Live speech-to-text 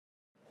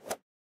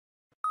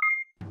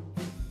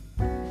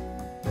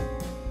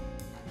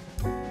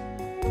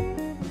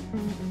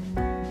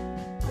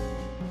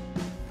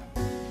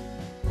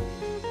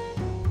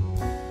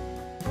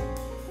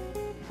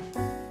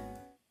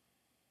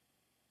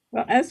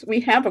as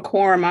we have a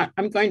quorum,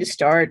 I'm going to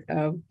start.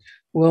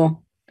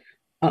 We'll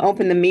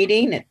open the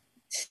meeting at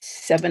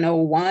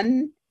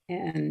 7:01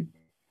 and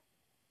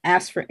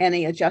ask for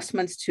any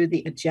adjustments to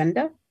the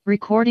agenda.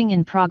 Recording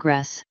in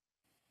progress.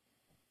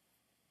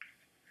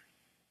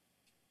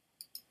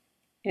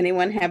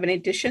 Anyone have any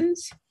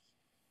additions?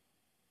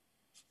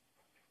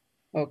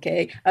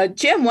 Okay.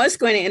 Jim was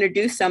going to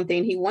introduce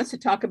something. He wants to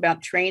talk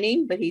about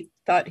training, but he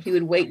thought he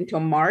would wait until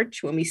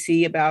March when we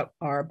see about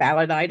our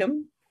ballot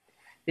item.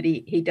 But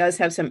he does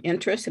have some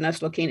interest in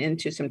us looking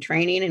into some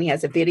training, and he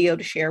has a video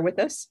to share with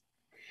us.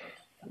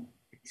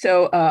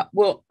 So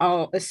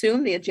I'll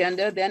assume the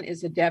agenda then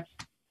is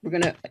we're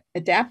going to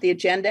adapt the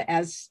agenda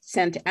as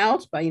sent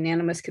out by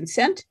unanimous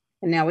consent.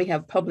 And now we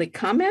have public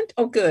comment.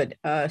 Oh, good.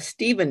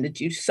 Stephen, did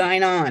you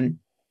sign on?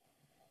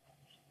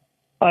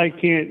 I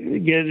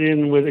can't get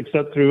in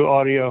except through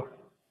audio.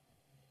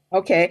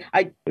 Okay.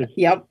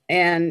 Yep.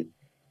 And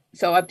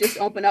so I've just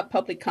opened up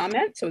public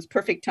comment. So it's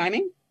perfect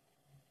timing.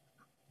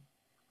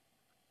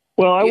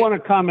 Well, I want to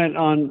comment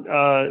on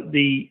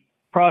the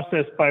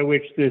process by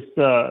which this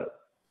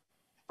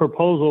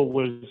proposal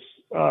was.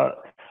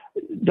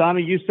 Donna,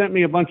 you sent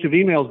me a bunch of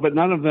emails, but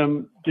none of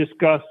them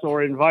discuss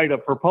or invite a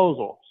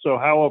proposal. So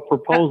how a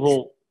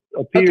proposal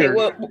appears.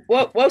 Okay,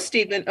 well,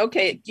 Stephen,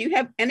 okay, do you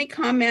have any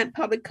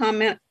public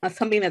comment on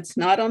something that's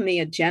not on the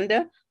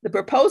agenda? The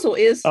proposal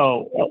is.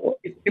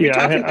 Yeah,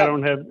 I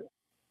don't have.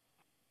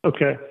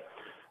 Okay.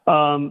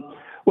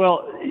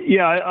 Well,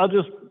 yeah, I'll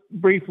just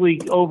briefly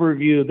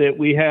overview that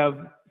we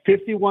have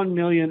 51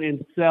 million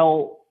in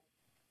cell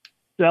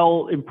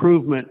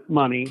improvement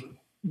money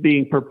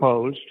being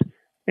proposed,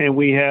 and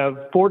we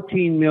have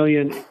 14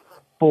 million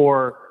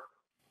for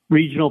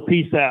regional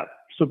PSAP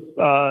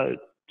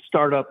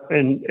startup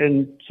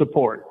and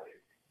support,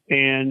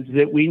 and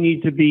that we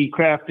need to be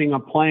crafting a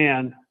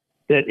plan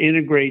that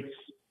integrates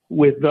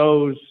with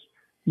those.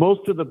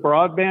 Most of the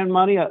broadband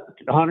money,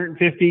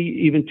 150,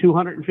 even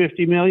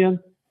 250 million,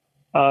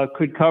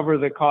 could cover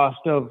the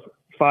cost of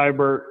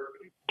fiber,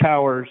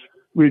 towers,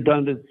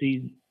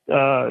 redundancy,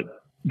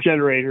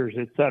 generators,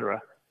 et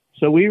cetera.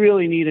 So we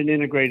really need an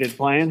integrated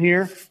plan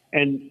here,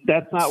 and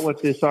that's not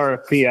what this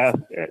RFP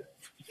asks.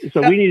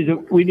 So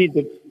we need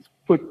to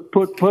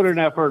put an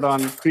effort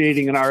on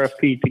creating an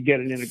RFP to get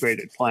an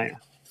integrated plan.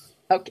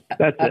 Okay,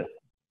 that's it.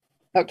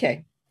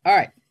 Okay, all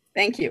right,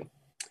 thank you.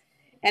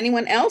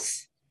 Anyone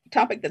else?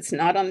 Topic that's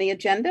not on the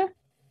agenda?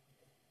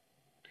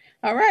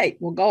 All right,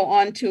 we'll go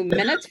on to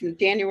minutes from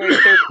January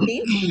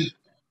 13th.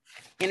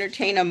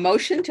 Entertain a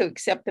motion to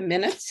accept the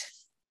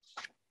minutes.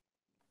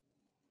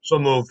 So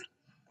moved.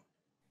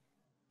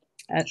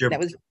 That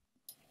was,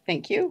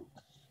 thank you.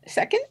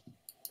 Second?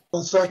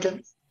 A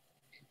second.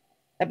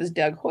 That was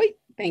Doug Hoyt.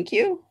 Thank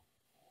you.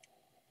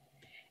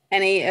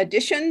 Any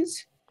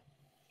additions?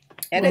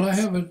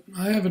 Edits? Well,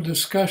 I have a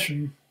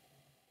discussion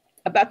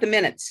about the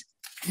minutes.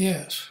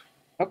 Yes.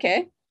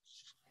 Okay.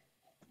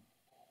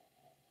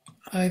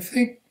 I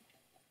think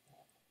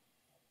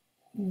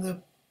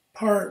the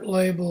part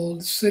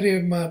labeled City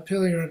of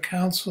Montpelier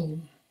Council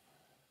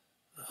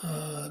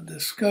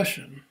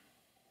discussion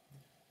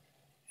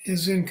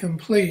is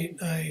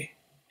incomplete.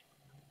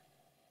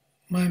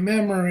 My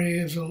memory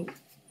is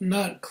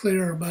not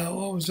clear about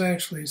what was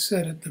actually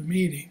said at the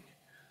meeting,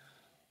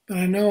 but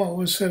I know what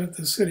was said at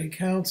the City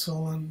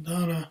Council, and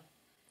Donna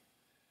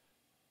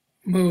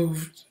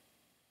moved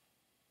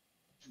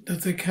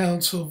that the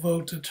council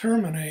vote to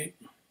terminate.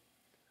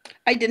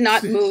 I did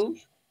not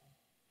move.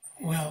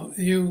 Well,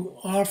 you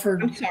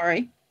offered. I'm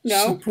sorry.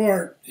 No.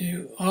 Support.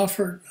 You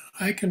offered.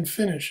 I can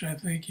finish. I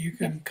think you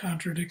can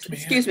contradict me.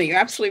 Excuse me. You're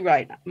absolutely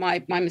right. My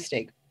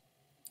mistake.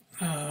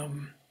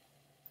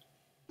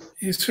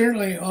 You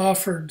certainly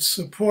offered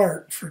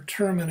support for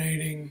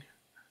terminating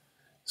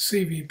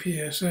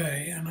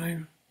CVPSA,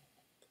 and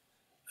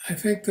I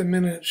think the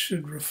minutes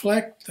should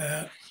reflect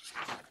that.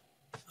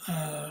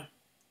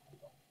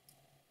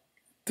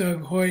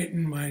 Doug Hoyt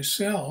and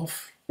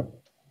myself,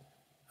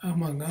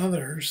 among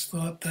others,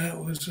 thought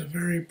that was a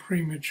very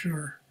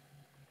premature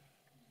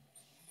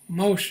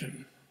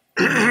motion,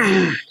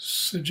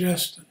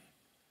 suggestion.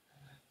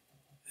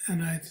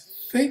 And I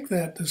think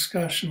that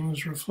discussion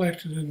was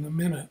reflected in the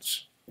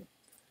minutes.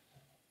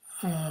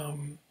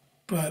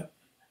 But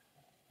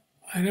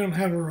I don't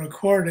have a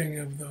recording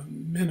of the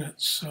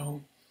minutes,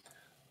 so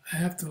I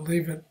have to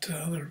leave it to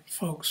other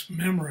folks'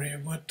 memory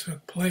of what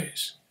took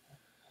place.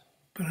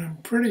 But I'm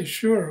pretty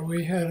sure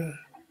we had a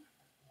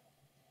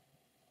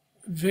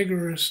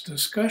vigorous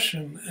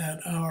discussion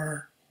at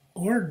our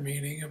board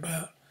meeting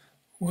about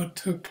what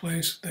took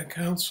place at the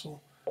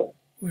council,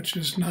 which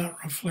is not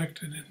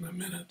reflected in the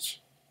minutes.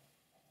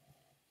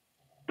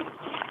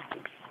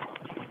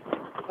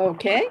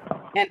 Okay,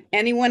 and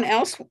anyone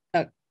else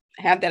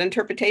have that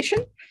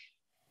interpretation?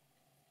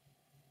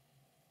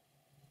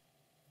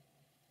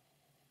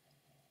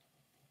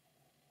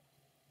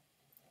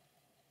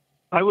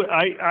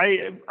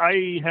 I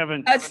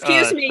haven't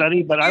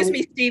studied, but excuse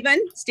me,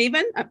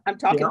 Stephen, I'm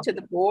talking to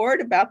the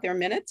board about their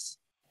minutes,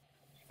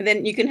 and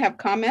then you can have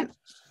comment.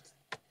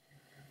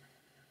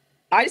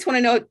 I just want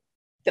to know,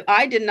 that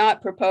I did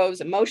not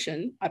propose a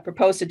motion. I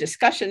proposed a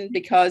discussion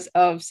because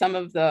of some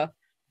of the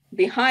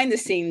behind the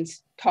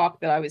scenes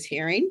talk that I was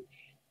hearing.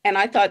 And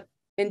I thought,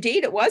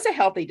 indeed, it was a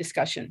healthy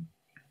discussion.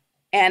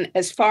 And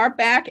as far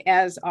back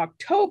as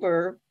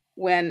October,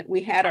 when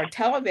we had our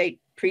Televate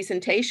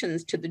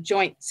presentations to the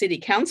joint city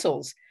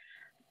councils,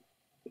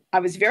 I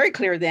was very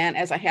clear then,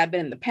 as I had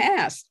been in the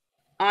past,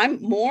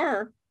 I'm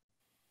more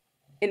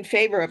in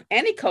favor of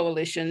any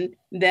coalition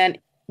than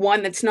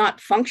one that's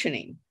not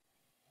functioning.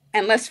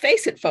 And let's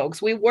face it,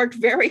 folks, we worked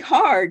very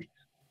hard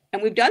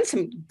and we've done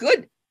some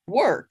good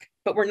work,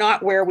 but we're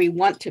not where we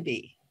want to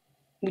be.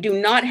 We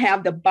do not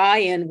have the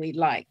buy-in we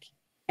like.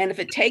 And if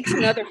it takes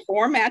another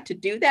format to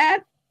do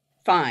that,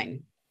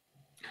 fine.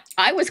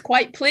 I was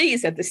quite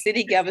pleased that the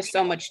city gave us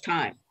so much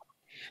time.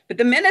 But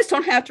the minutes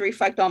don't have to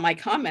reflect all my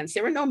comments.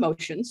 There were no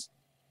motions.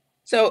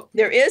 So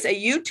there is a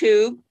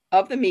YouTube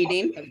of the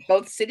meeting of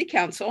both city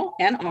council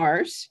and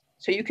ours,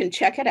 so you can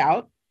check it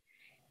out.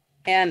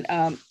 And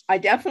I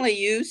definitely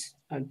use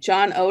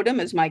John Odom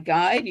as my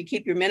guide. You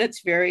keep your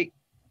minutes very,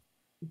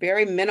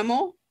 very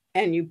minimal,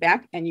 and you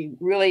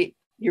really,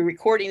 your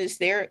recording is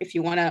there if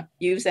you want to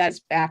use that as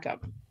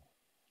backup.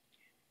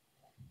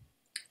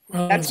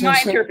 Well, that's my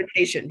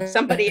interpretation.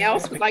 Somebody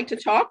else would like to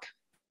talk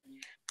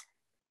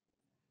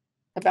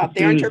about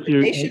their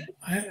interpretation?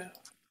 Kim,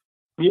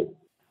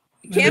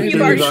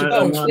 you've already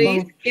spoke,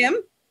 please. Kim,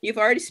 you've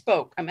already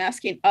spoke. I'm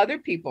asking other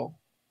people.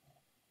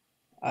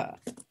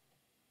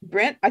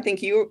 Brent, I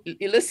think you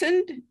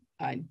listened.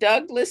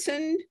 Doug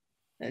listened.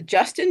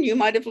 Justin, you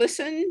might have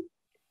listened.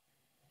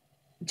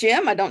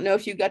 Jim, I don't know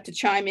if you got to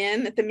chime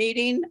in at the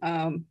meeting.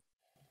 Well,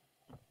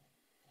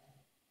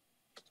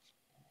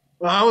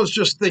 I was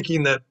just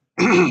thinking that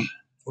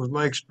with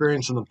my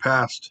experience in the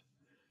past,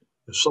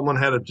 if someone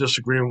had a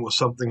disagreement with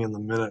something in the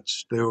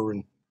minutes, they were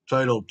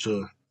entitled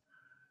to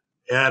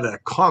add a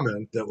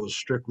comment that was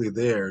strictly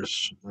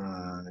theirs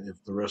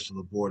if the rest of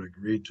the board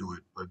agreed to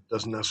it, but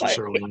doesn't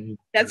necessarily mean.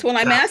 That's what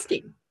I'm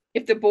asking.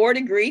 If the board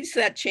agrees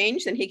to that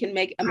change, then he can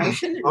make a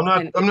motion.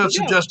 I'm not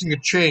suggesting a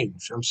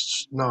change.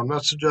 I'm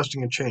not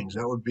suggesting a change.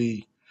 That would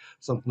be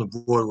something the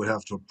board would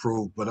have to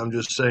approve. But I'm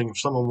just saying if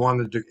someone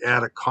wanted to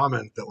add a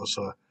comment that was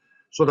a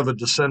sort of a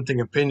dissenting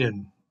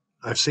opinion,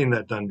 I've seen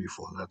that done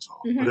before, that's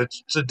all. But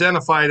it's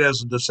identified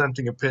as a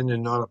dissenting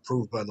opinion, not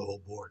approved by the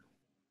whole board.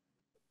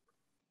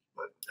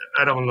 But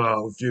I don't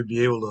know if you'd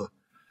be able to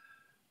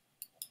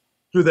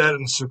do that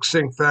in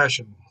succinct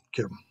fashion,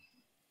 Kim.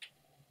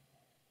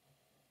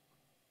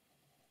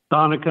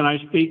 Donna, can I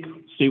speak?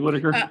 Steve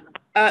Whitaker?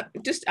 I'll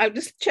just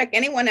check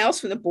anyone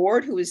else from the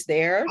board who is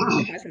there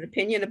that has an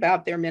opinion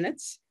about their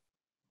minutes.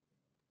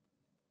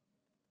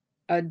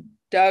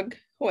 Doug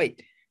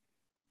Hoyt.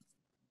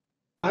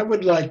 I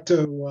would like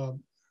to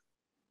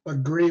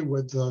agree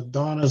with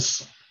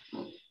Donna's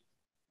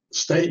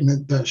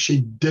statement that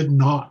she did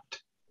not,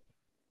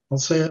 I'll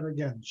say it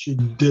again, she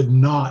did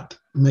not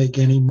make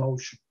any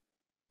motion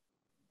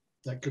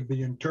that could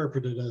be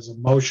interpreted as a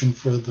motion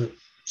for the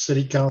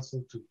city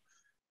council to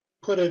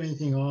put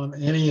anything on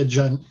any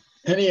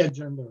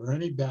agenda or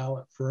any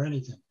ballot for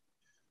anything.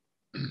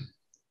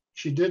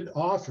 She did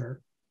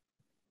offer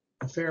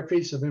a fair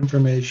piece of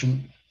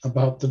information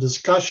about the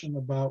discussion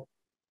about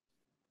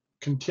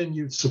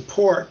continued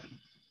support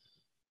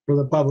for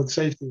the Public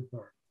Safety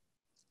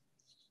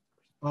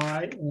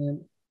Authority.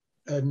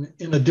 And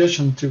in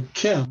addition to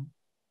Kim,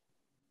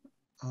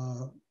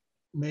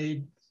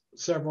 made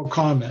several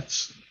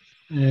comments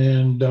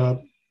and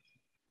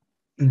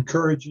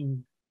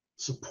encouraging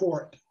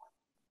support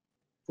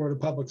for the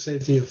Public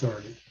Safety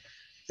Authority.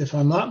 If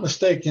I'm not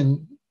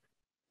mistaken,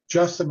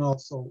 Justin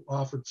also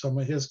offered some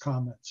of his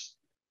comments,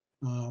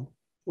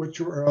 which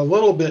were a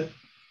little bit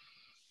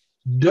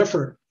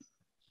different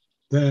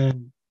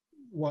than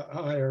what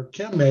I or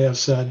Kim may have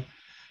said,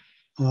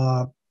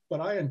 but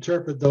I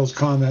interpret those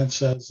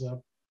comments as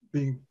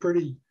being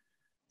pretty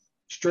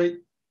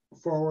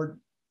straightforward,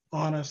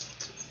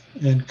 honest,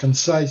 and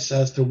concise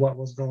as to what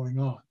was going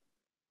on.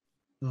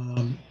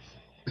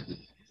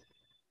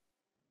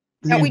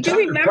 Now, we do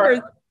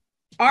remember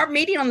our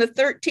meeting on the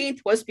 13th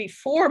was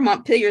before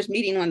Montpelier's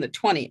meeting on the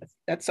 20th.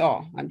 That's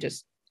all.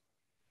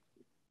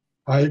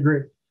 I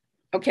agree.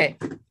 Okay.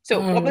 So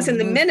what was in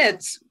the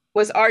minutes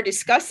was our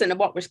discussion of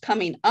what was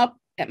coming up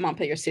at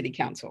Montpelier City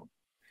Council.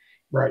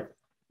 Right.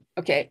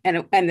 Okay.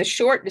 And the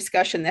short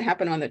discussion that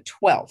happened on the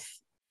 12th.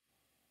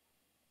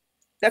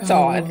 That's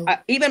all.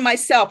 Even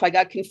myself, I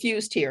got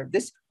confused here.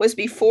 This was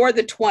before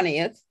the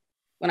 20th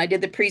when I did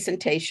the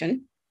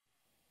presentation.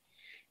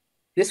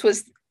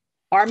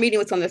 Our meeting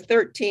was on the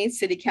 13th,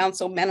 City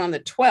Council met on the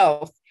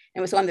 12th, and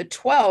it was on the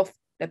 12th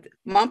that the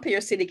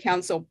Montpelier City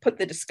Council put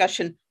the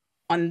discussion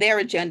on their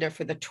agenda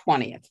for the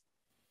 20th.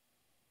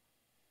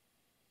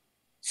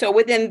 So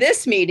within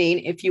this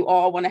meeting, if you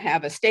all want to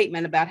have a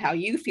statement about how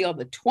you feel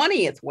the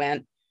 20th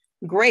went,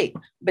 great.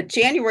 But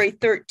January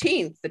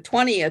 13th, the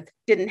 20th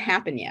didn't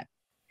happen yet.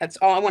 That's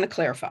all I want to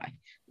clarify.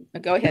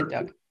 Go ahead,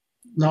 Doug.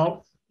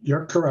 No,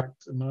 you're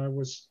correct. And I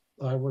was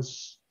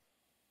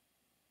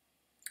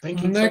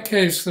thinking. In that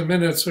case, the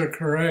minutes are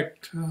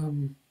correct.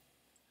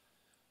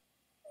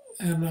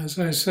 And as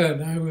I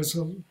said, it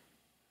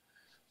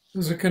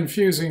was a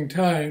confusing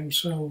time,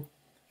 so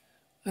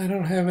I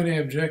don't have any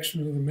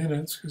objection to the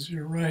minutes because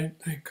you're right,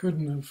 they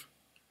couldn't have.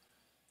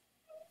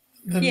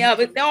 Yeah,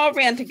 but they all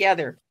ran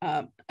together,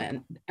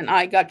 and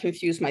I got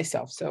confused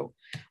myself. So,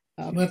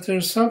 but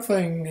there's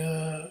something.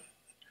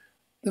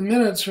 The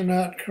minutes are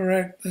not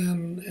correct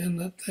then, in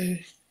that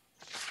they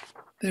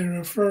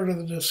refer to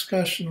the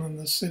discussion on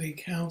the city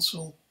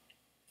council,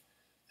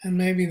 and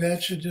maybe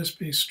that should just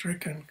be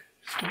stricken.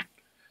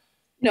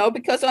 no,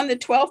 because on the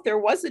 12th there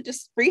was a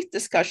brief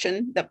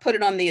discussion that put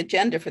it on the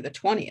agenda for the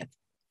 20th.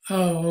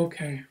 Oh,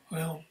 okay.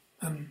 Well,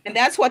 and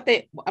that's what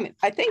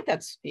I think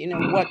that's,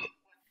 what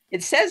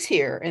it says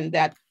here, and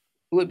that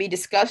it would be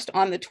discussed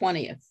on the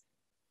 20th.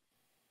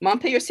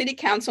 Montpelier City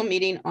Council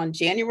meeting on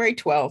January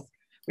 12th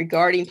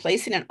regarding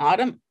placing an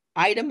item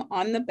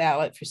on the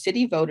ballot for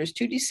city voters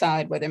to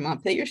decide whether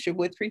Montpelier should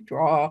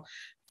withdraw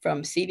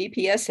from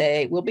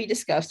CVPSA will be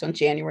discussed on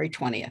January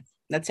 20th.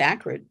 That's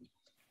accurate.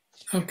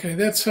 Okay,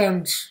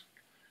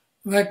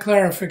 that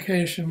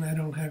clarification, I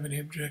don't have any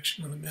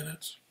objection to the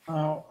minutes.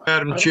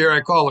 Madam Chair,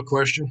 I call a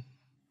question.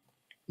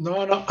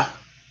 No.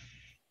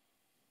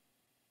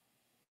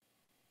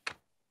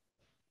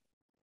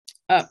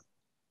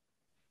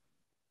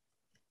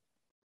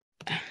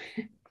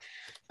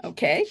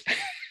 Okay.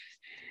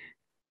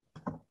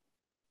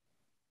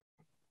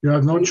 You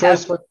have no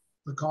choice but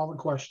to call the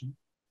question.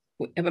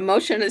 We have a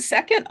motion and a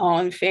second. All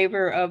in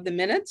favor of the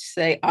minutes,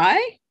 say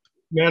aye.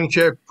 Madam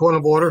Chair, point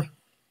of order.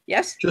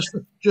 Yes.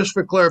 Just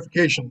for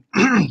clarification,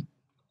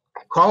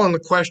 calling the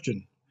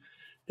question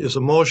is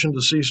a motion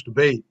to cease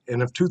debate.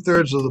 And if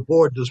 2/3 of the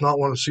board does not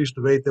want to cease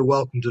debate, they're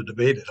welcome to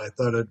debate it. I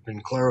thought it had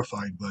been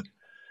clarified, but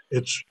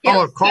it's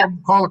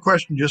call a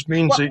question just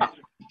means that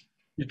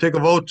you take a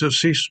vote to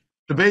cease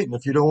debate. And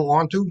if you don't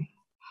want to,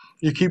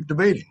 you keep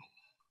debating.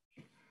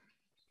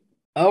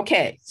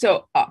 Okay,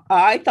 so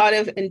I thought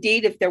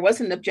indeed if there was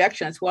an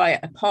objection, that's why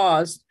I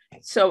paused.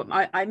 So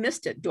I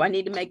missed it. Do I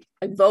need to make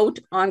a vote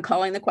on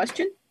calling the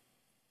question?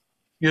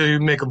 Yeah,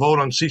 you make a vote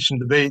on ceasing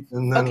debate,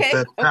 and then if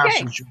that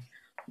passes,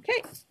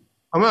 Okay.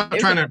 I'm not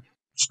trying to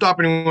stop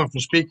anyone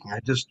from speaking. I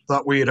just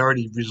thought we had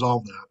already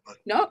resolved that. But.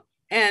 No,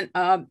 and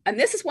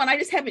this is one I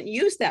just haven't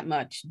used that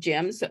much,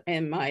 Jim,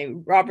 in my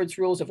Robert's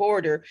Rules of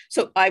Order.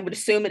 So I would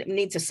assume it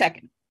needs a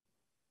second.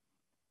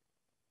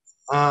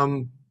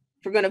 If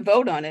we're going to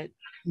vote on it.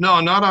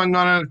 No, not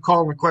on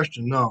calling the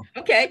question. No.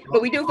 Okay,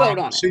 but we do vote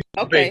on it.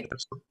 Okay.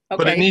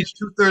 But it needs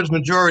 2/3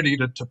 majority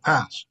to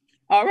pass.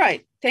 All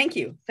right. Thank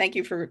you. Thank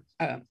you for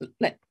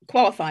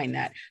qualifying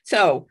that.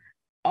 So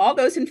all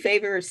those in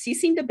favor of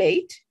ceasing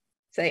debate,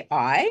 say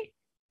aye.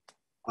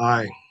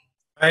 Aye.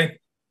 Aye.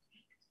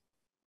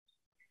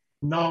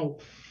 No.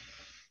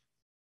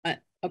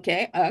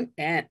 Okay.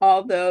 And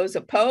all those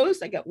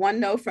opposed, I got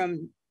one no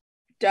from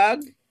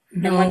Doug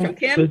and one from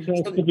Kim.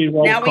 So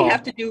now we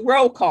have to do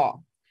roll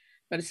call.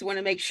 But I just want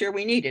to make sure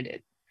we needed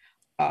it.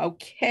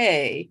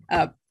 Okay.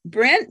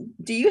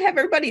 Brent, do you have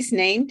everybody's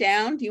name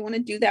down? Do you want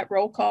to do that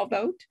roll call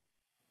vote?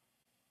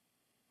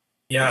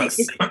 Yes.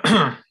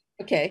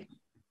 Okay.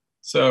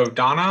 So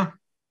Donna?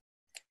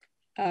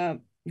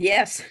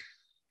 Yes.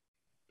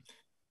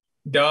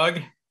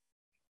 Doug?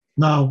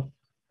 No.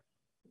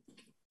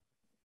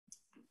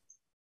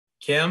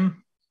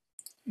 Kim?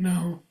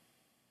 No.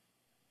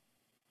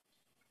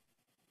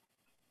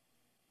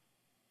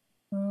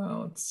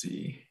 Let's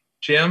see.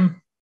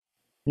 Jim?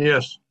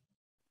 Yes.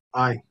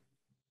 Aye.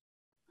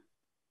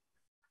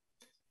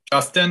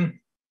 Justin?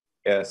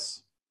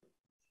 Yes.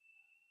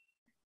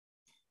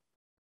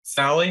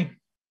 Sally?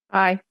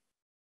 Aye.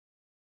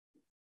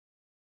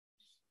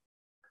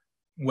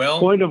 Will?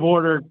 Point of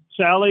order,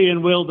 Sally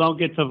and Will don't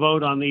get to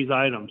vote on these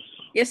items.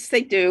 Yes,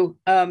 they do.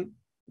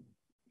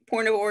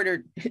 Point of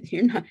order,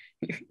 you're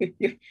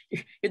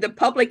the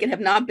public and have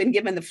not been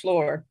given the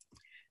floor.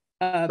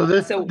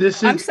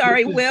 I'm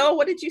sorry, Will,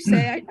 what did you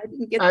say? I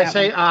didn't get that. I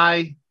say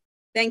aye.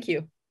 Thank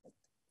you.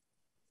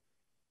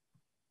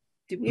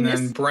 Did we and miss?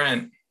 Then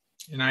Brent,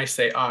 and I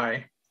say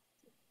aye.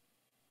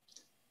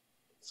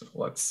 So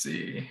let's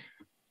see.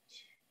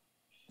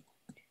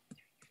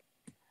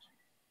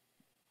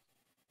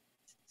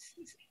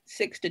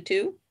 Six to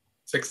two.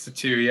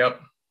 6-2,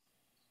 yep.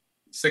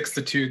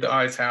 6-2, the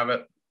ayes have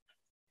it.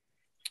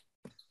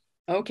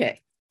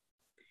 Okay.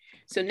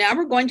 So now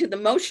we're going to the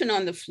motion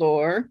on the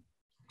floor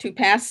to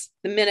pass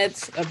the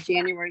minutes of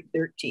January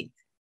 13th.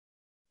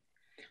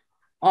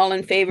 All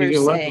in favor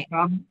say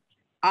aye.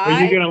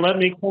 Are you going to let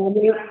me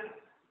comment?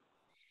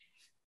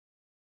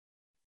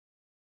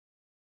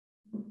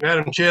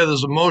 Madam Chair,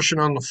 there's a motion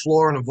on the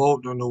floor and a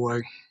vote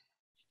underway.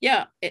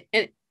 Yeah,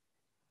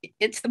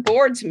 it's the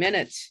board's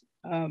minutes.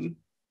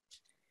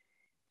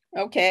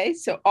 Okay,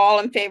 so all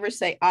in favor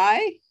say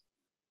aye.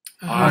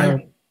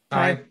 Aye.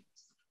 Aye.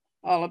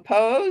 All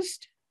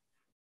opposed?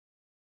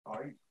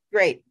 Aye.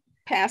 Great,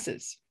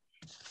 passes.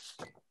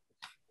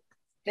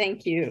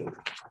 Thank you.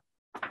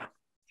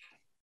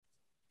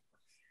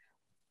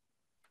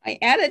 I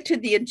added to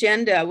the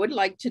agenda, I would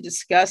like to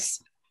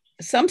discuss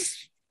some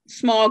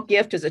small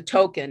gift as a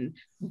token.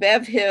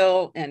 Bev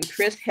Hill and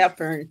Chris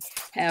Hepburn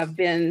have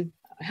been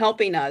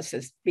helping us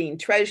as being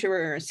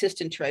treasurer or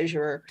assistant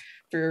treasurer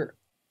for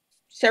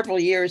several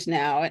years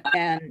now.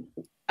 And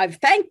I've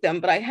thanked them,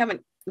 but I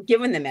haven't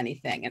given them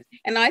anything.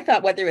 And I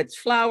thought whether it's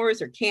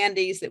flowers or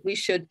candies that we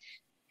should,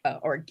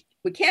 or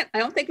we can't, I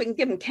don't think we can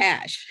give them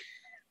cash,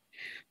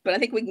 but I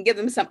think we can give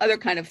them some other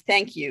kind of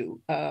thank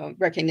you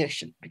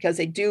recognition, because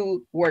they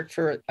do work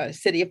for a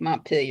city of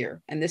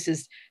Montpelier. And this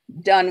is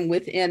done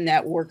within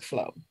that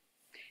workflow,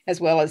 as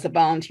well as the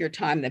volunteer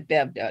time that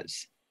Bev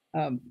does.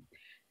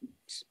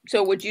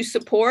 So would you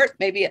support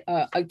maybe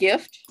a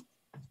gift?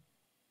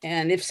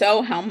 And if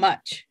so, how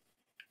much?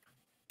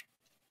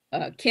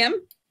 Kim?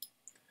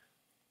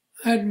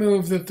 I'd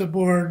move that the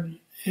board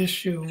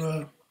issue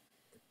a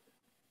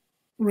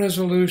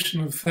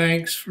resolution of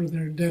thanks for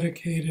their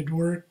dedicated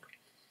work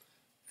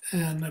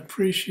and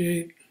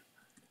appreciate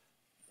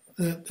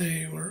that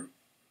they were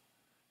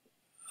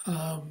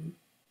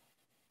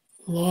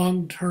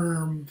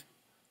long-term,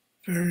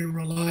 very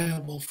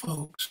reliable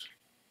folks.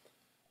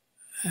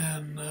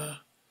 And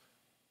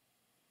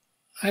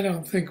I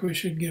don't think we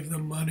should give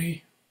them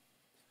money.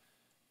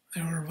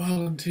 They were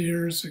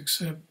volunteers,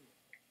 except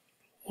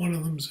one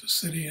of them's a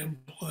city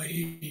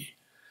employee.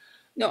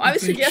 No, I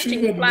was They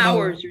suggesting should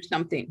flowers know. or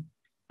something.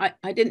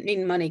 I didn't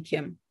mean money,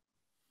 Kim.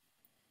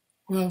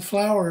 Well,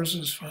 flowers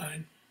is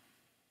fine.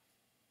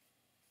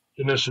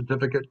 In a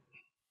certificate.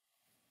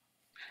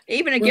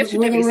 Even a With, gift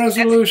with a certificate, that's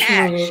resolution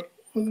cash.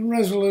 with a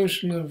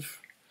resolution of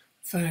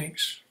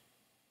thanks,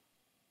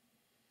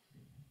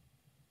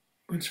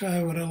 which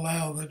I would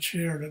allow the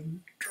chair to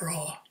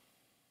draw.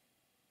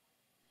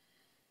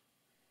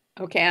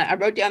 Okay, I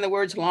wrote down the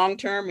words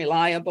long-term,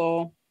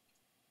 reliable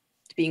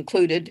to be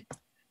included,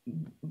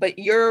 but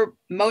your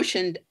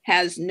motion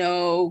has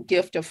no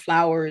gift of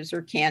flowers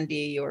or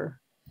candy or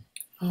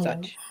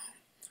such.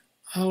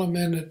 I'll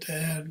amend it to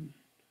add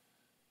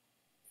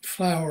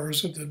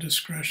flowers at the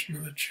discretion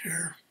of the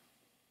chair.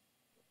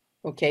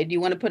 Okay, do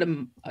you want to put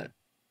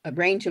a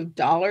range of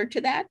dollar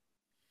to that?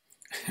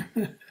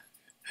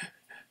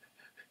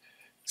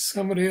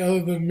 Somebody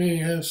other than me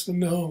has to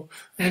know.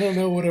 I don't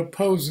know what a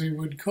posy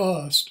would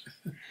cost.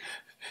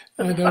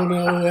 I don't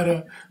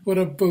know what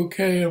a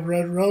bouquet of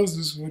red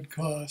roses would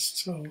cost.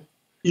 So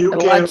You A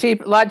can,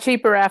 lot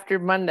cheaper after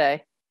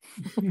Monday.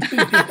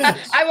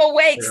 yes. I will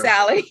wait, Yeah.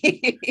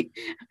 Sally.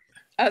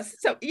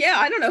 So yeah,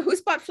 I don't know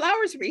who's bought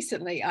flowers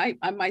recently. I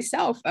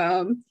myself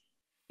I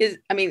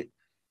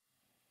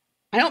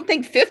don't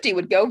think 50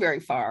 would go very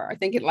far. I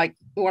think it like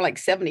more like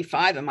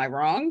 75. Am I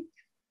wrong?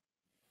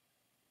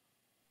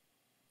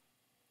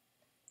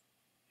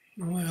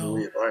 Well,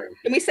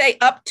 Can we say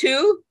up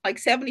to like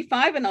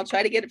 75 and I'll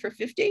try to get it for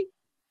 50?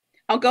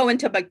 I'll go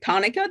into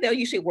Bactonica. They'll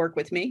usually work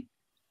with me.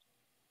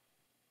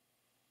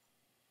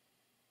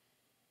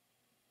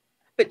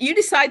 But you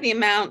decide the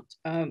amount,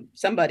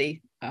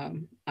 somebody.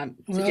 I'm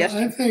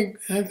suggesting.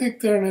 I think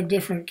they're in a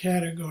different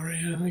category.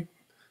 I think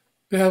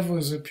Bev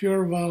was a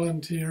pure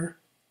volunteer,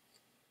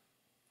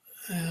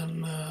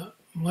 and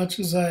much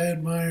as I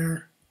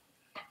admire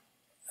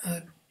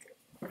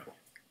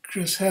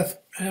Chris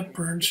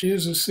Hepburn, she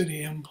is a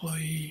city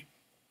employee.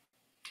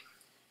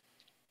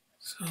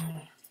 So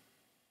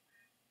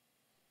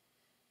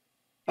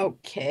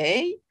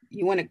Okay.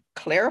 You want to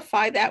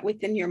clarify that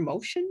within your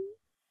motion?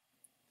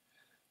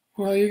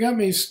 well, you got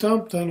me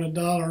stumped on a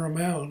dollar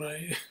amount.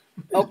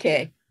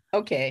 Okay.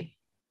 Okay.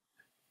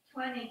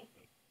 20.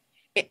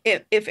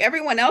 If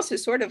everyone else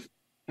is sort of,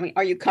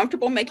 are you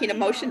comfortable making a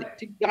motion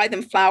to buy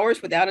them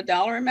flowers without a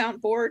dollar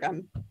amount board?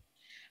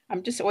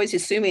 I'm just always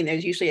assuming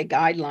there's usually a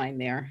guideline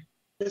there.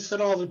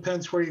 it all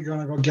depends where you're going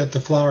to go get the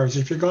flowers.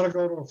 If you're going to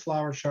go to a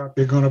flower shop,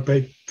 you're going to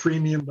pay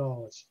premium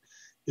dollars.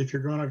 If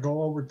you're going to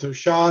go over to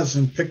Shaw's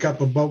and pick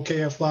up a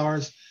bouquet of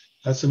flowers,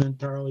 that's an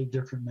entirely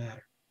different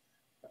matter.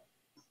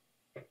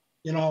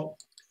 You know,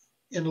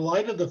 in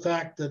light of the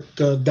fact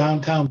that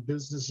downtown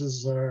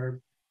businesses are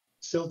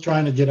still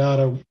trying to get out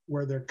of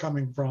where they're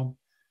coming from,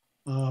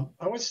 I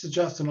would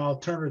suggest an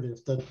alternative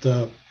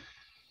that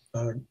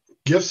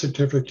gift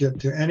certificate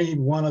to any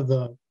one of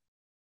the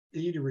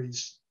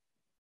eateries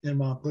in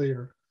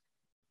Montpelier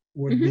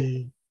would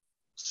be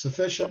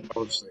sufficient,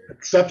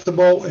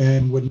 acceptable,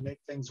 and would make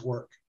things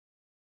work.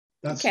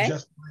 That's Okay.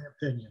 just my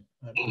opinion.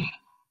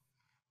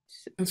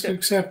 It's So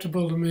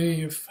acceptable to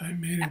me if I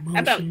made a how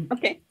about, motion.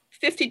 okay,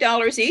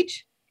 $50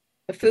 each,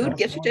 a food That's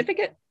gift fine.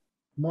 certificate?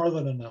 More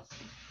than enough.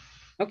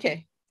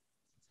 Okay.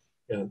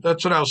 Yeah,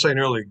 that's what I was saying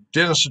earlier.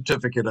 Dinner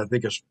certificate, I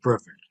think, is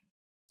perfect.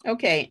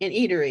 Okay, an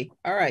eatery.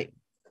 All right.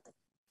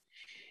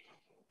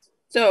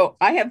 So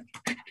I have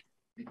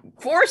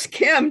forced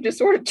Kim to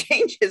sort of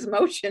change his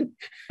motion.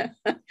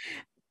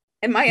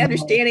 Am I No.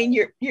 understanding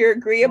you're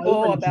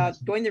agreeable I about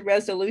understand. doing the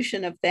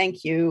resolution of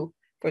thank you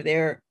for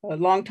their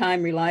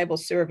longtime reliable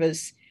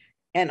service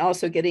and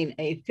also getting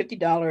a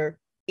 $50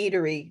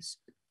 eatery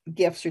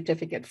gift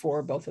certificate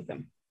for both of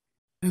them?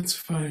 That's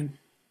fine.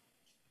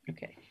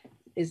 Okay.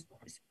 Is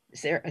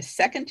there a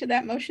second to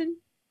that motion?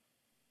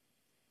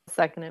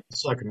 Second it.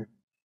 Second.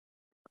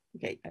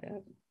 Okay.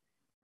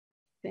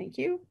 Thank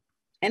you.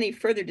 Any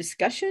further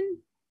discussion?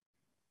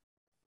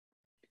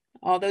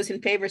 All those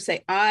in favor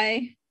say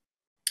aye.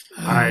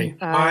 Aye.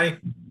 Aye.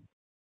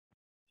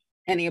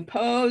 Any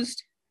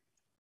opposed?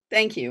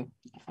 Thank you.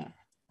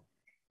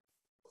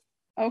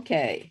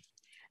 Okay.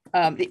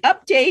 The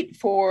update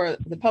for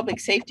the Public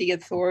Safety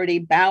Authority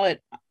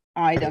ballot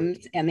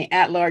items and the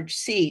at-large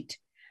seat.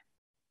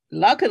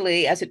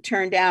 Luckily, as it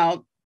turned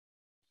out,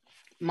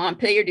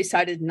 Montpelier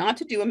decided not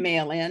to do a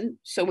mail-in,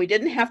 so we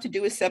didn't have to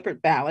do a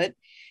separate ballot.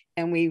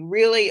 And we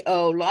really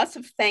owe lots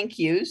of thank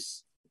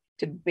yous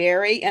to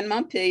Barry and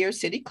Montpelier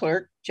City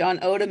Clerk. John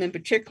Odom in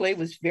particular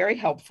was very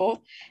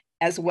helpful,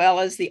 as well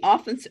as the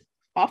office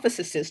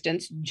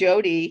assistants,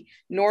 Jody,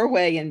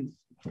 Norway, and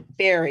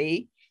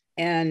Barry,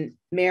 and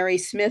Mary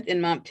Smith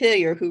in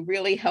Montpelier, who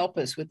really help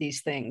us with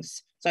these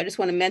things. So I just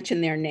want to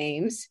mention their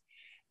names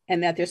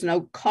and that there's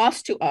no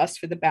cost to us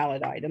for the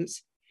ballot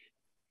items.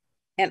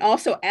 And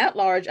also at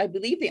large, I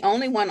believe the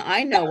only one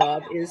I know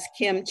of is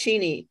Kim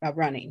Cheney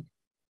running.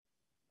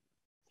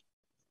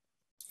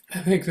 I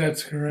think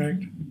that's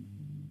correct.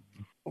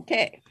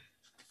 Okay.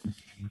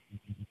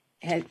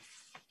 And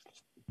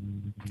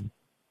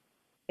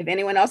if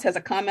anyone else has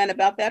a comment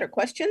about that or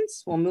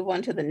questions, we'll move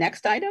on to the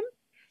next item.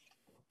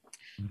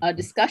 A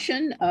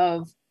discussion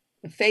of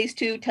phase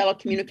 2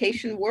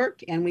 telecommunication work.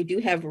 And we do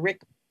have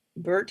Rick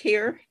Burke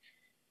here.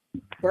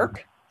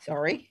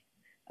 Sorry.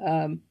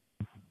 And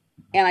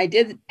I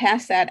did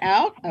pass that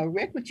out.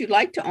 Rick, would you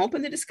like to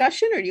open the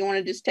discussion or do you want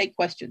to just take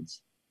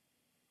questions?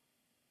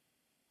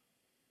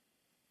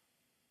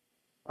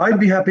 I'd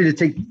be happy to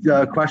take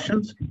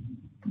questions.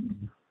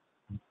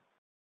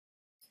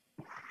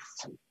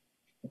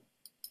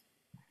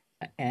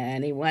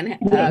 Anyone?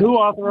 Who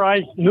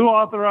authorized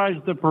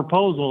the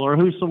proposal, or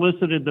who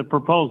solicited the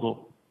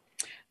proposal?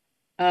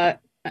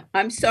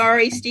 I'm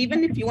sorry,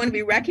 Stephen, if you want to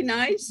be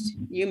recognized,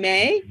 you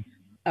may.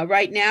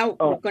 Right now,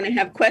 we're going to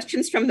have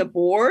questions from the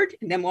board,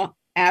 and then we'll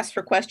ask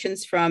for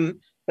questions from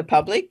the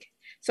public.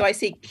 So I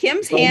see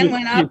Kim's hand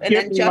went up, and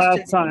then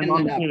Justin's hand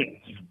went up.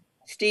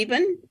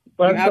 Stephen?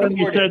 Last time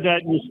you said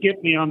that, you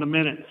skipped me on the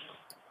minutes.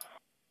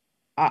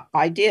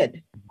 I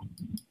did,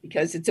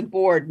 because it's a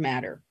board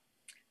matter.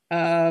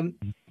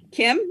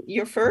 Kim,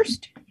 you're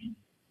first.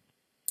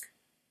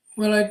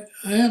 Well,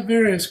 I have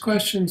various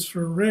questions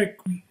for Rick,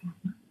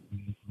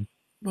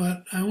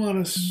 but I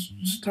want to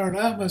start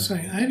out by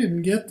saying I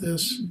didn't get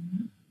this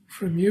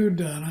from you,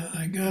 Donna.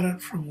 I got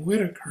it from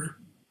Whitaker,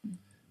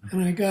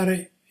 and I got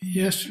it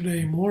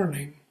yesterday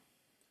morning.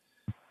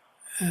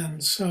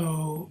 And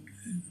so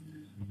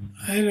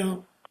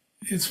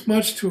it's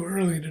much too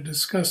early to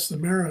discuss the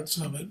merits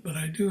of it, but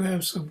I do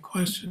have some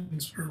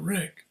questions for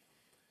Rick.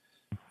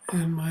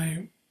 And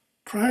my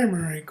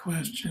primary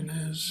question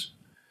is,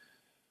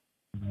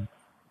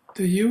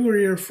 do you or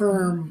your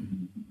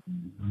firm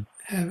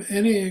have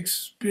any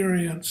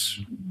experience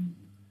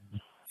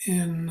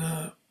in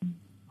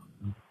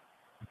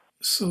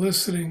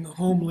soliciting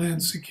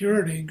Homeland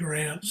Security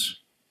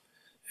grants,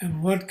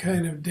 and what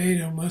kind of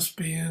data must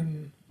be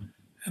in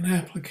an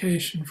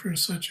application for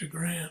such a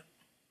grant?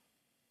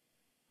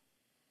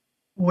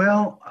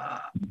 Well,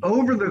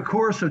 over the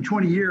course of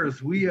 20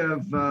 years, we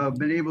have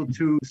been able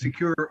to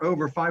secure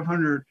over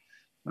 $500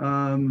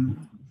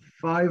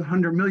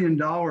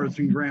 million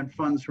in grant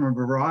funds from a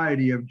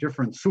variety of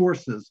different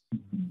sources.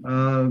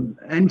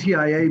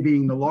 NTIA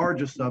being the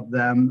largest of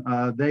them.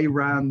 They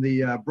ran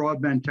the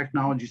Broadband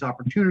Technologies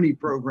Opportunity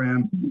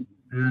Program,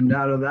 and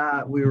out of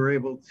that, we were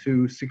able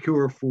to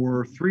secure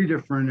for two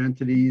different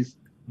entities,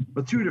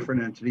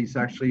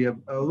 actually, a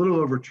little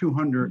over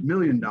 $200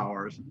 million.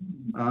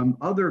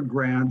 Other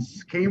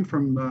grants came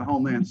from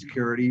Homeland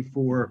Security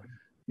for,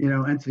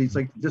 entities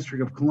like the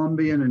District of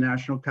Columbia and the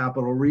National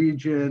Capital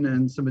Region,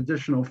 and some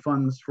additional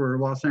funds for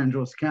Los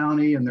Angeles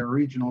County and their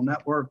regional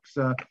networks.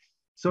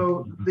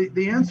 So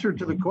the answer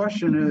to the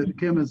question,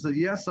 Kim, is that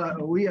yes,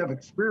 we have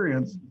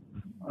experience.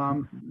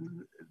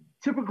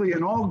 Typically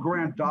in all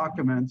grant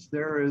documents,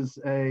 there is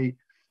a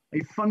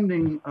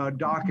funding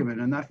document,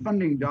 and that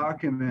funding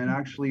document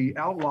actually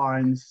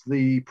outlines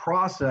the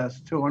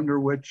process under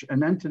which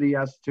an entity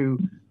has to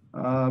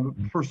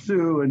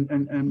pursue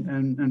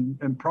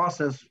and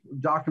process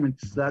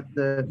documents that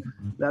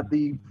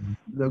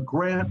the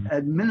grant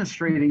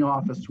administrating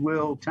office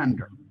will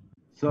tender.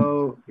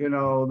 So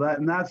that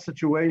in that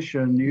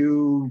situation,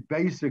 you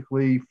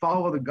basically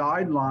follow the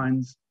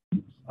guidelines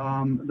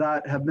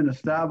that have been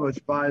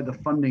established by the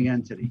funding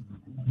entity.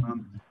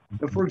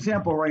 For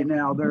example, right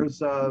now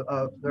there's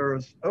over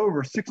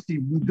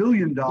 $60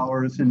 billion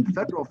in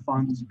federal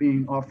funds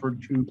being offered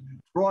to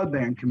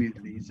broadband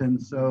communities, and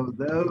so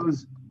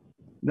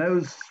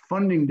those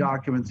funding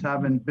documents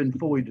haven't been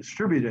fully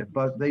distributed,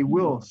 but they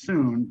will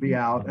soon be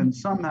out, and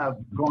some have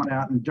gone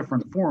out in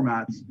different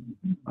formats.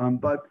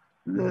 But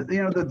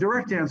the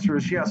direct answer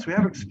is yes, we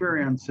have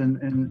experience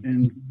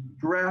in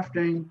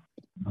drafting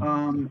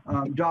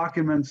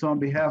documents on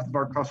behalf of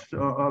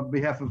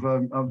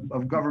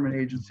of government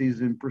agencies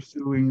in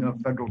pursuing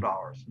federal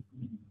dollars.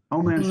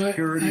 Homeland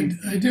Security.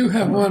 I do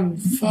have one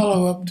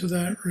follow-up to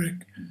that,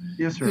 Rick.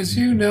 Yes, sir. As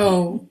you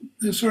know,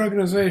 this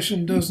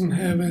organization doesn't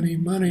have any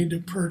money to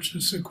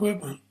purchase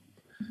equipment.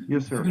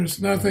 Yes, sir. And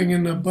there's nothing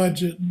in the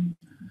budget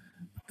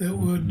that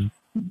would,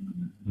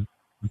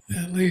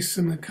 at least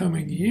in the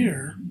coming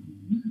year,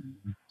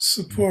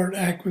 support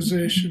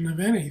acquisition of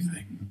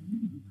anything.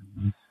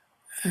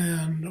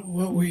 And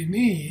what we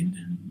need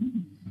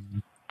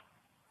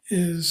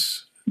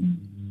is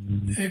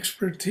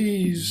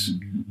expertise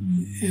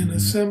in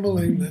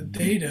assembling the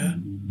data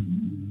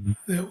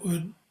that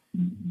would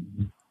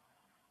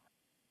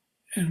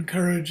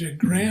encourage a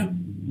grant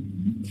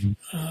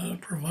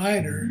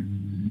provider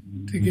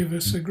to give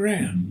us a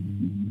grant.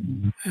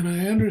 And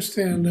I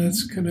understand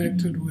that's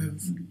connected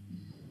with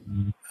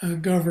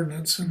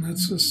governance, and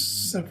that's a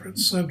separate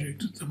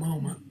subject at the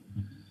moment.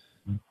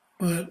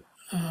 But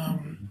I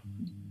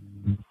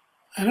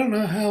don't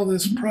know how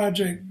this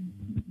project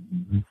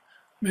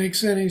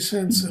makes any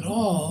sense at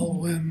all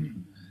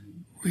when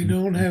we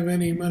don't have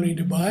any money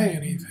to buy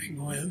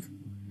anything with,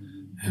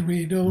 and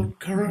we don't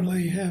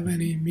currently have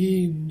any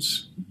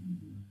means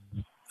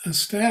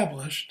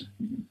established.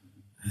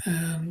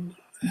 And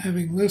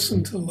having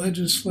listened to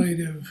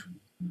legislative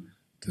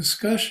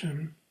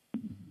discussion,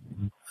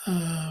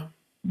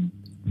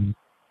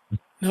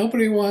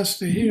 nobody wants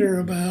to hear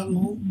about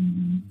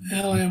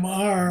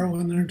LMR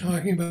when they're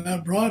talking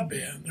about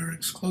broadband. They're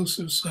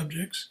exclusive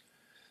subjects,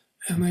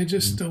 and they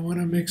just don't want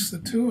to mix the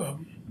two of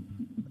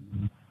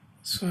them.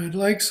 So I'd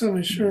like some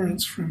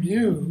assurance from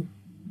you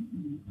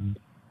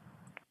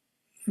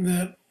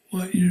that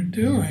what you're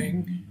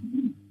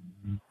doing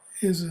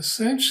is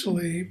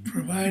essentially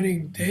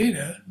providing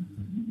data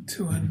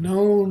to a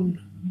known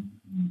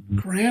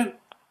grant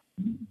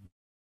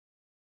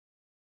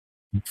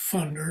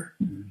funder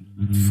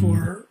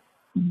for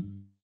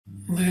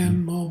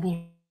land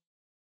mobile.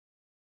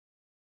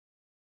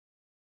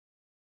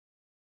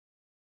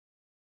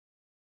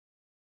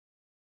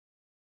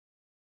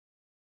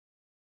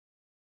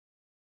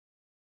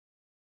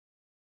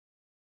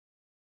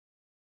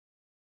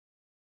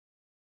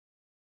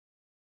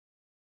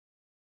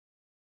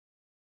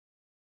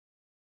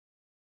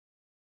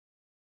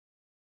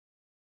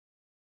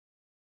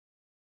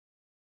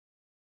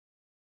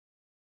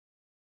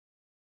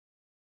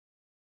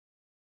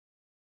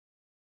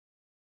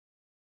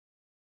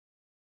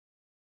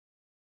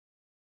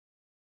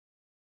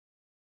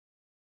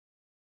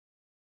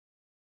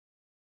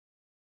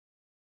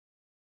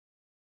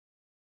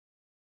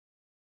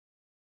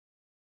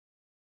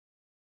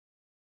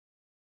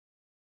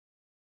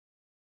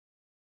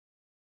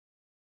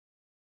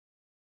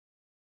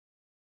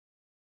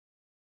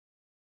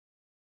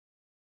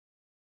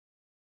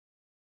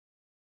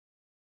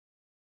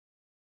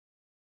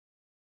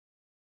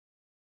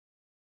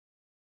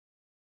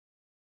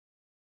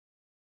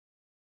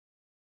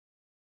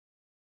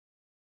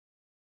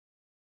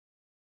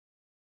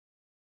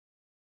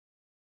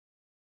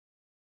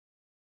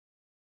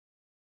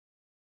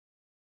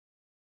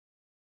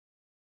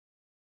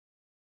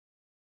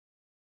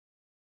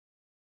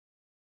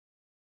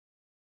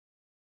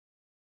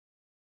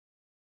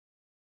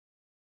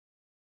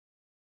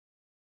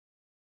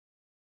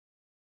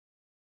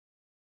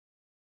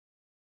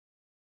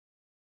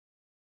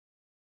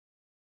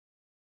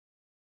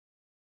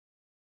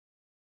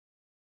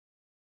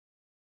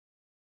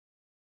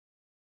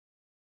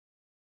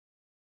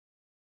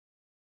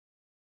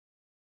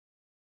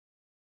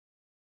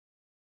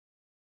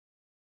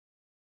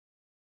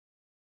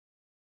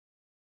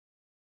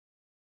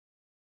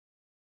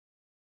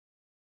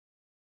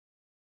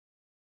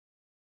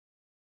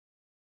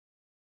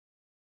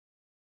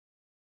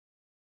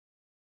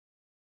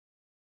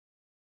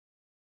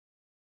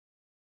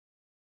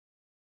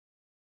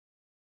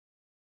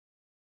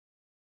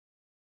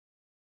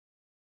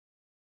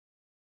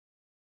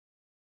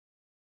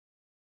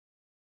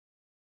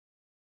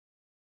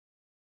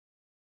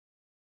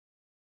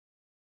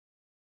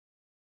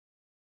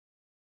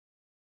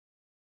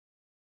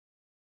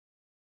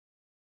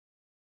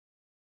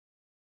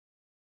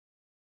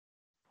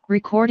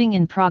 Recording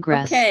in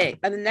progress. Okay,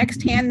 the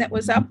next hand that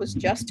was up was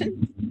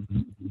Justin.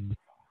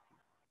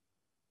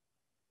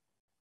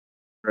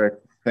 Rick,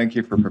 thank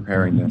you for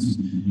preparing this.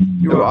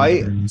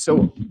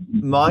 So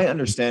my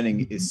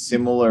understanding is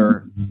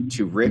similar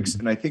to Rick's,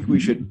 and I think we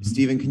should,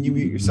 Stephen, can you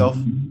mute yourself?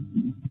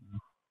 I'm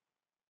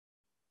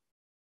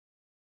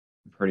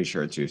pretty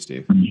sure it's you,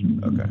 Steve.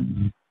 Okay.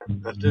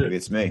 Maybe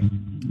it's me.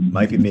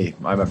 Might be me.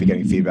 I might be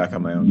getting feedback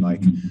on my own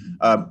mic.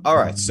 All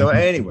right. So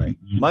anyway,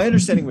 my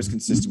understanding was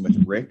consistent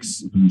with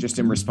Rick's, just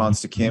in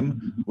response to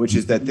Kim, which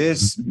is that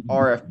this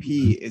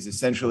RFP is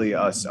essentially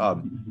us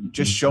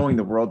just showing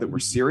the world that we're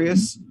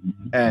serious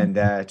and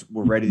that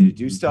we're ready to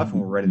do stuff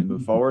and we're ready to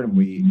move forward and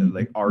we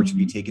are to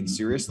be taken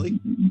seriously,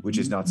 which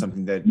is not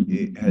something that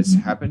has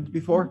happened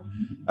before.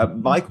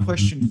 My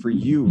question for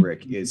you,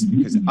 Rick, is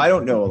because I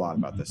don't know a lot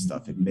about this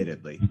stuff,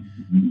 admittedly,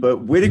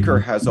 but Whitaker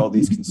has all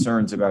these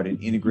concerns about an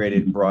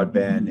integrated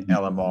broadband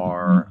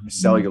LMR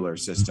cellular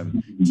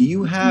system. Do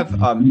you have,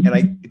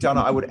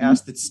 Donna, I would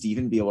ask that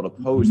Stephen be able to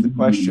pose the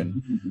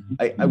question.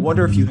 I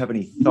wonder if you have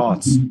any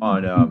thoughts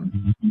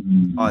on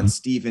on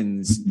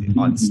Stephen's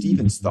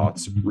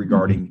thoughts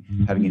regarding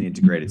having an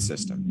integrated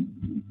system.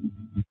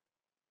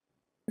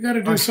 I got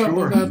to do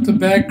something about the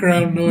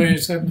background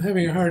noise. I'm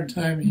having a hard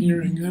time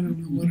hearing. I don't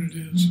know what it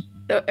is.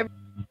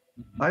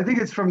 I think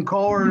it's from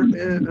caller,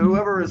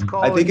 whoever is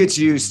calling. I think it's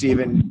you,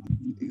 Stephen.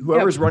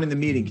 Whoever's running the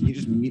meeting, can you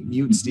just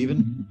mute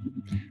Stephen?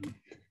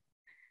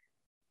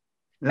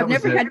 I've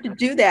never had to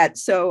do that,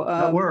 so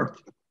that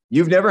worked.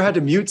 You've never had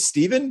to mute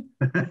Stephen?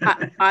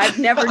 I've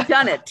never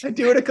done it. I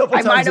do it a couple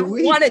times I might a have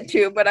week. wanted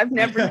to, but I've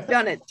never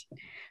done it.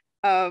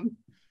 All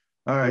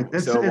right, the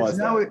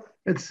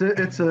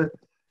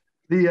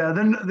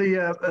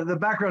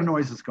background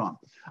noise is gone.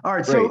 All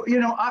right, so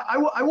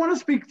I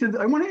want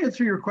to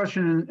answer your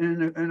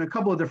question in a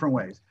couple of different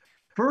ways.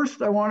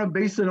 First, I want to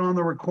base it on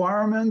the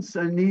requirements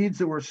and needs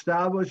that were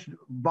established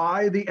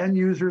by the end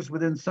users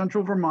within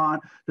Central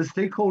Vermont, the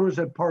stakeholders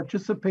that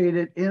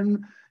participated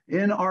in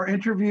our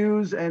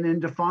interviews and in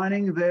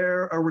defining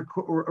their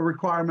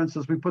requirements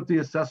as we put the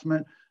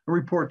assessment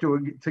report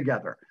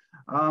together.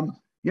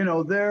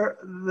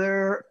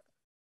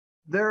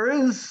 There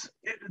is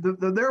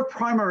their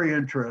primary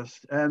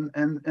interest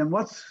and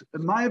what's,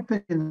 in my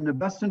opinion, in the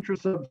best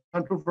interest of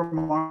Central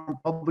Vermont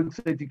Public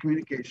Safety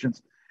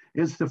Communications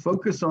is to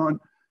focus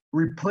on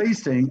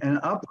replacing and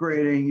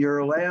upgrading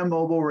your land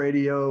mobile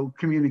radio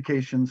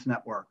communications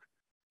network.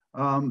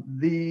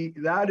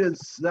 That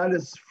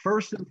is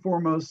first and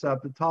foremost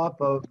at the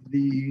top of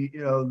the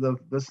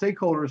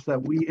stakeholders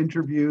that we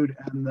interviewed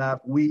and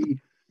that we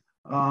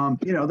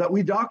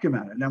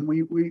documented, and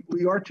we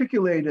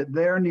articulated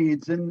their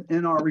needs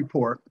in our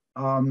report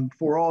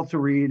for all to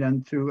read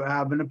and to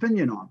have an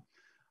opinion on.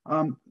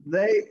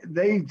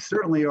 They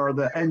certainly are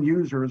the end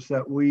users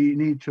that we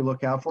need to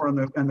look out for,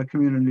 and the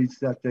communities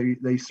that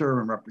they serve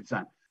and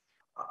represent.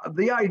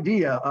 The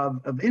idea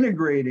of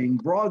integrating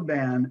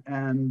broadband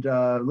and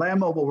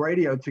land mobile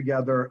radio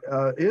together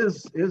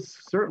is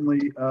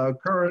certainly a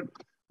current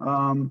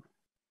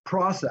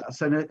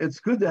process, and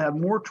it's good to have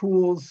more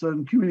tools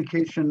and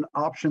communication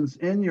options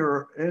in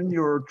your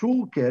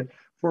toolkit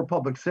for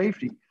public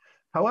safety.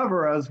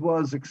 However, as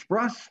was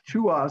expressed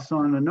to us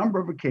on a number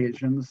of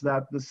occasions,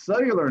 that the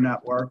cellular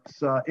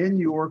networks in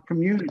your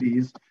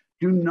communities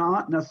do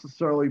not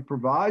necessarily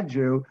provide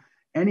you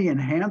any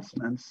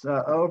enhancements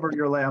over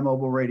your land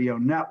mobile radio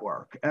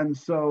network. And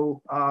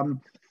so,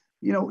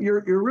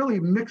 you're really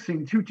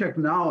mixing two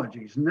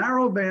technologies.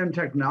 Narrowband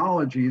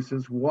technologies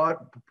is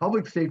what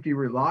public safety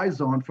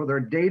relies on for their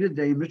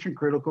day-to-day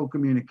mission-critical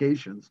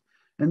communications.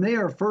 And they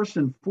are first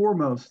and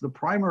foremost the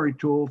primary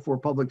tool for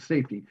public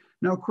safety.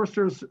 Now, of course,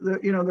 there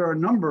are a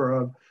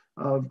number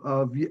of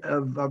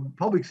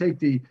public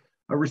safety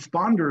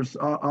responders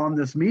on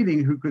this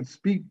meeting who could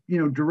speak,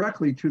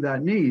 directly to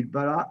that need.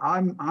 But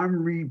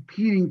I'm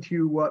repeating to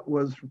you what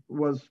was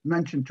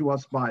mentioned to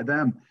us by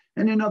them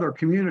and in other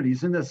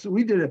communities. In this,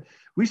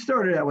 we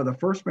started out with a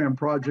first band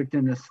project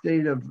in the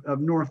state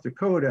of North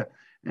Dakota.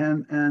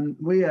 And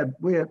we had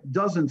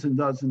dozens and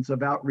dozens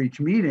of outreach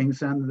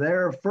meetings, and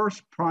their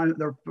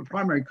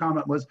primary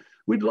comment was,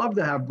 we'd love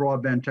to have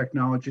broadband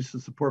technologies to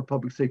support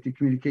public safety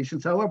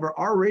communications. However,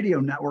 our radio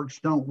networks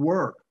don't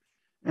work.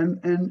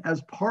 And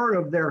as part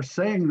of their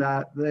saying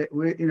that,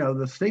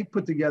 the state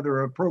put together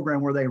a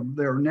program where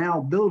they're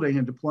now building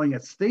and deploying a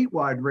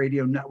statewide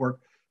radio network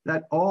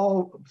that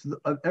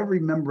every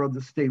member of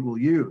the state will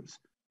use.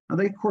 Now,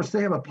 of course,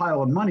 they have a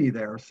pile of money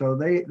there, so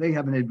they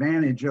have an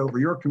advantage over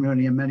your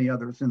community and many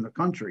others in the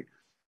country.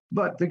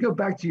 But to go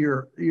back to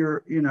your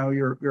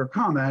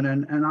comment,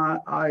 and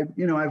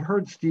I've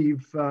heard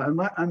Steve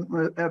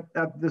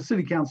at the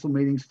city council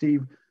meeting,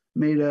 Steve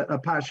made a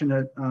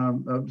passionate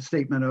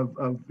statement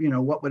of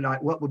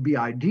what would be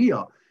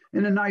ideal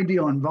in an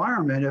ideal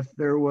environment. If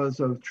there was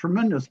a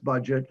tremendous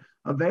budget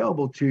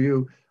available to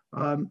you,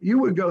 you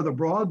would go the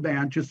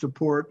broadband to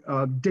support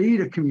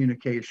data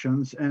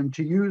communications and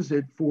to use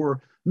it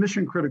for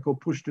mission critical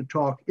push to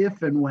talk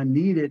if and when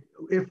needed,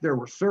 if there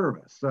were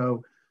service.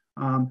 So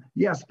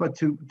yes, but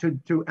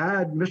to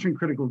add mission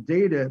critical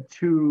data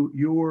to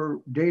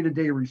your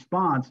day-to-day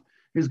response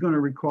is going to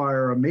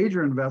require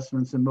major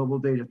investments in mobile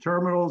data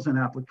terminals and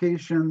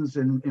applications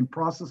and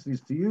processes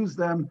to use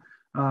them,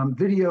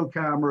 video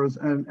cameras,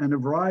 and a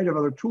variety of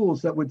other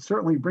tools that would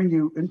certainly bring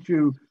you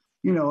into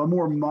a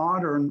more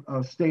modern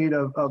state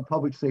of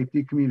public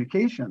safety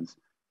communications.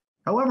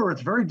 However,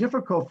 it's very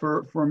difficult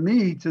for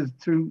me to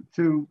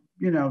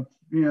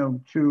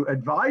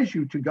advise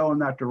you to go in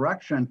that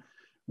direction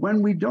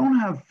when we don't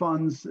have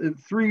funds, $3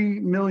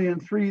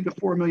 to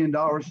 $4 million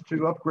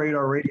to upgrade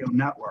our radio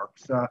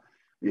networks.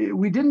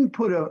 We didn't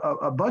put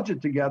a budget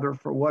together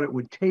for what it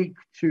would take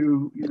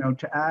to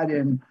add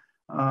in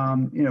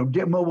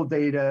mobile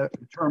data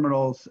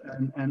terminals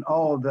and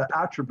all of the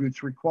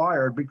attributes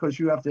required, because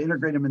you have to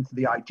integrate them into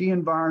the IT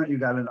environment. You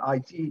got an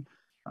IT.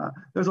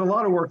 There's a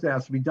lot of work that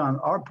has to be done.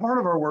 Part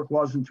of our work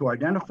wasn't to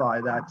identify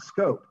that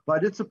scope,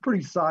 but it's a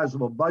pretty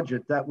sizable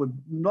budget that would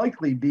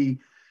likely be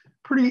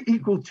pretty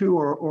equal to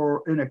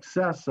or in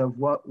excess of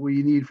what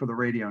we need for the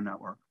radio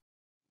network.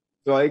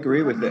 So I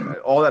agree with it.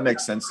 All that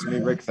makes sense to me,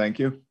 Rick. Thank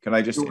you. Can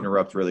I just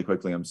interrupt really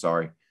quickly? I'm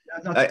sorry.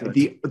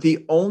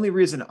 The only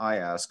reason I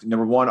ask,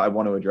 number one, I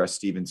want to address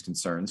Stephen's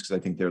concerns because I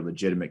think they're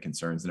legitimate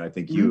concerns, and I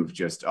think you have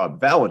just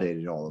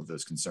validated all of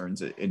those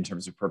concerns in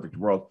terms of perfect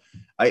world.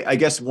 I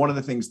guess one of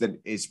the things that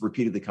is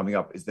repeatedly coming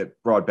up is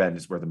that broadband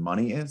is where the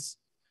money is,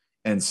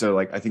 and so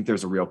like I think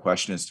there's a real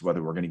question as to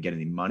whether we're going to get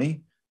any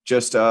money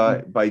just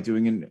by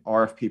doing an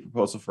RFP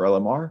proposal for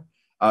LMR.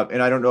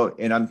 And I don't know.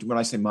 And when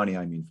I say money,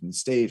 I mean from the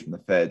state, from the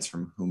feds,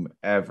 from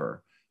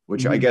whomever,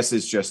 which I guess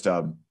is just,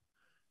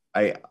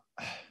 I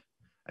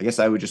guess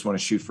I would just want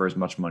to shoot for as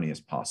much money as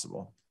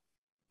possible.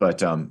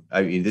 But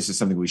I mean, this is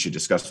something we should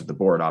discuss with the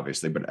board,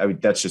 obviously,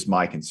 but that's just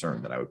my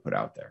concern that I would put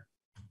out there.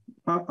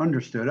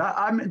 Understood.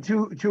 I'm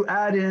to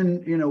add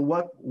in, you know,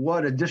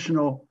 what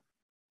additional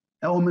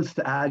elements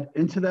to add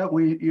into that,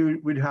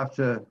 we'd have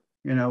to,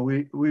 you know,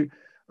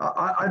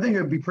 I think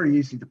it'd be pretty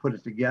easy to put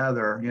it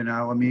together, you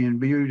know, I mean,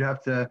 but you'd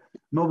have to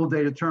mobile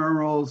data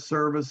terminals,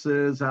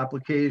 services,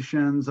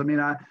 applications. I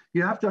mean,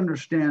 you have to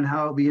understand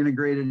how it'd be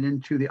integrated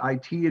into the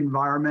IT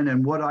environment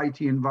and what IT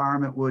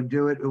environment would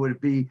do it. Would it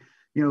be,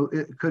 you know,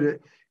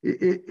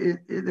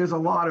 there's a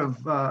lot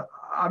of,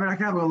 I mean, I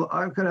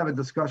could have a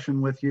discussion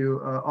with you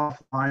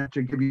offline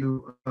to give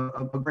you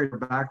a greater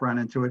background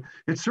into it.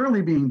 It's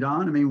certainly being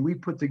done. I mean, we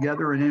put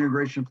together an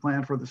integration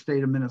plan for the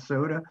state of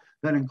Minnesota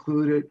that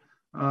included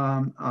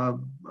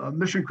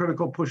mission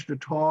critical push to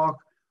talk,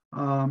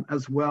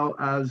 as well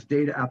as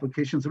data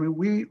applications. I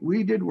mean,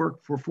 we did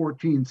work for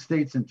 14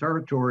 states and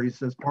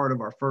territories as part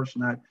of our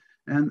FirstNet.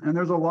 And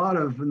there's a lot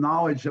of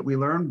knowledge that we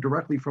learned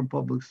directly from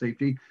public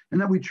safety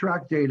and that we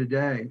track day to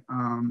day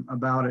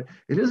about it.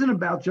 It isn't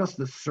about just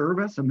the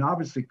service. I mean,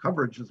 obviously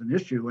coverage is an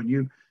issue, and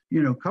you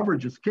know,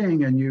 coverage is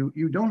king, and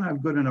you don't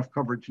have good enough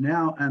coverage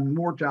now, and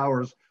more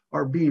towers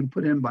are being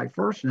put in by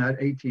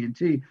FirstNet,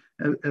 AT&T,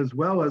 as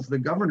well as the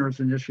governor's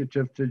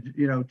initiative to,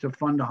 you know, to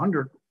fund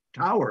 100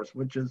 towers,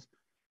 which is,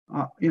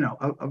 you know,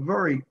 a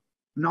very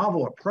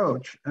novel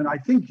approach. And I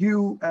think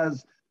you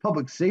as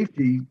public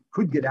safety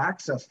could get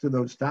access to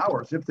those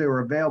towers if they were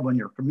available in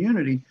your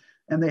community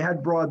and they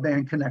had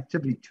broadband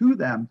connectivity to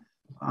them,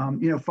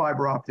 you know,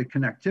 fiber optic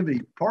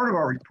connectivity. Part of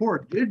our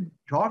report did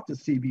talk to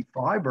CV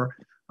Fiber,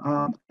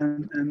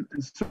 and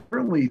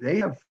certainly they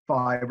have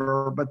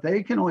fiber, but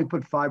they can only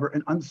put fiber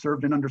in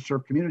unserved and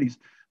underserved communities.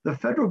 The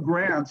federal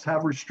grants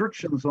have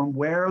restrictions on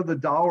where the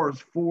dollars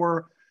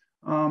for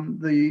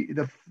the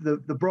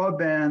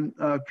broadband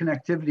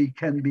connectivity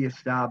can be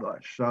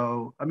established.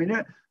 So, I mean,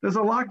 there's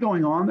a lot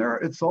going on there.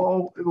 It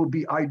will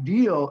be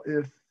ideal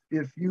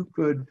if you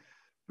could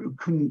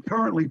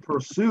concurrently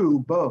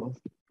pursue both,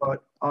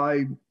 but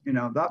you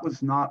know, that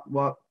was not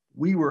what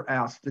we were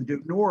asked to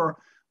do, nor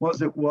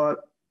was it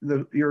what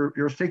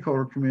your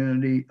stakeholder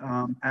community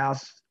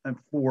asked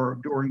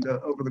for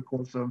over the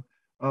course of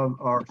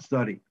our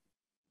study.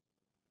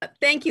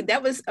 Thank you.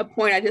 That was a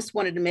point I just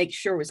wanted to make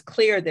sure was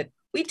clear, that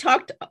we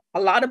talked a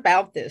lot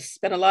about this,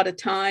 spent a lot of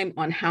time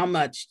on how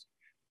much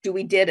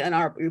we did in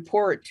our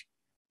report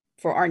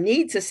for our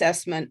needs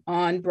assessment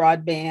on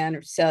broadband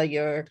or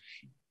cellular.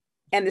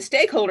 And the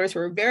stakeholders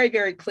were very,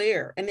 very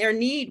clear, and their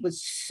need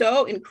was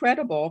so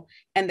incredible,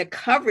 and the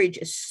coverage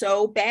is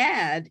so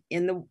bad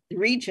in the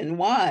region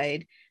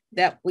wide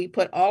that we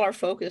put all our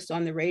focus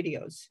on the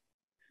radios.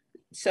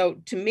 So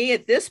to me,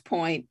 at this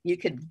point, you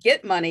could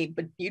get money,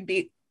 but you'd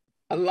be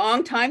a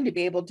long time to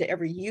be able to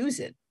ever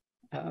use it.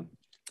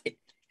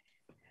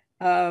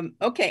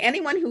 Okay,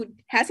 anyone who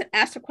hasn't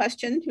asked a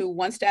question, who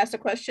wants to ask a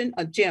question?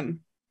 Jim.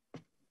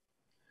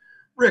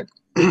 Rick.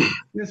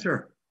 Yes,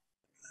 sir.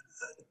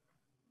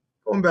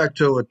 Going back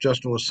to what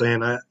Justin was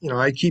saying,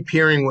 I keep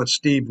hearing what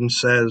Stephen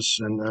says,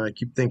 and I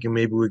keep thinking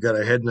maybe we got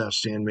a head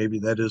nest in, maybe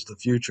that is the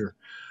future.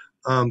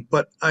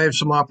 But I have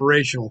some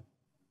operational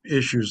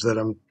issues that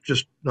I'm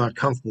just not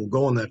comfortable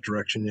going that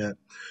direction yet.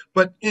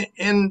 But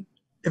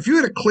if you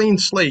had a clean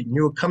slate and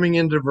you were coming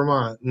into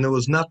Vermont and there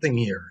was nothing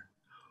here,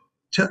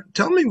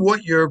 tell me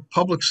what your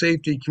public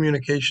safety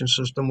communication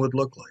system would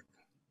look like.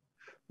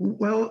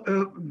 Well,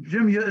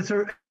 Jim, it's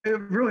a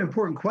really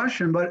important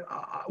question, but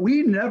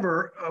we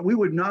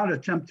would not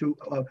attempt to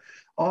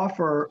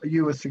offer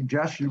you a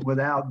suggestion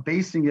without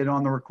basing it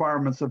on the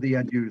requirements of the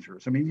end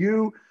users. I mean,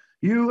 you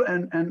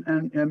and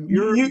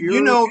Rick,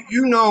 you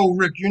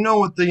know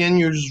what the end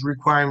users'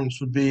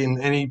 requirements would be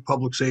in any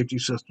public safety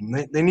system.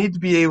 They need to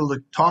be able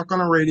to talk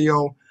on a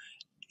radio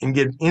and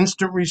get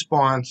instant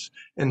response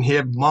and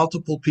have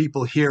multiple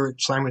people hear it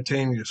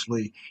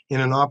simultaneously in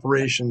an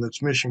operation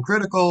that's mission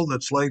critical,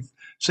 that's life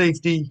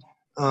safety.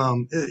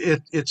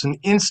 It's an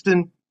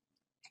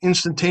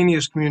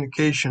instantaneous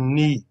communication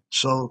need.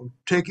 So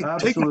take it.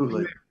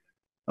 Absolutely.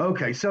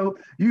 Okay, so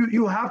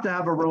you have to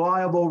have a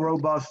reliable,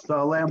 robust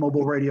land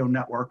mobile radio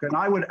network, and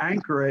I would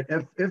anchor it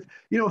if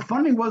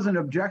funding wasn't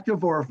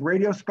objective, or if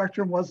radio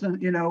spectrum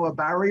wasn't a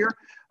barrier.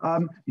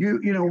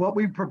 What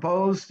we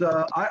proposed,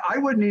 I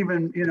wouldn't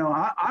even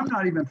I'm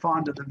not even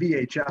fond of the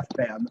VHF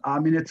band. I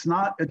mean, it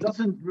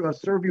doesn't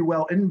serve you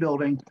well in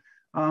building.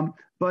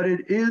 But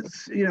it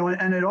is,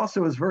 and it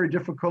also is very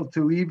difficult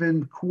to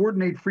even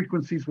coordinate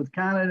frequencies with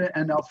Canada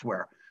and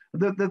elsewhere.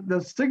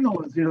 The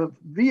signal is,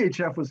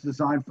 VHF was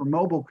designed for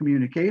mobile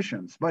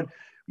communications, but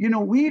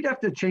we'd have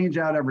to change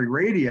out every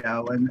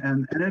radio,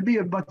 and it'd be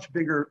a much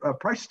bigger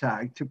price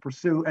tag to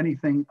pursue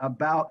anything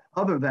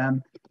other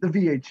than the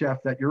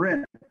VHF that you're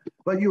in.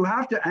 But you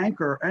have to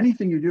anchor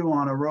anything you do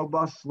on a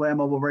robust land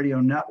mobile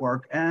radio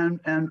network and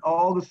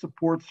all the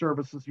support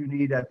services you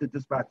need at the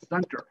dispatch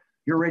center,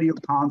 your radio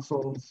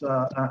consoles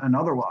and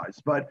otherwise.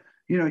 But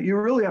you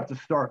really have to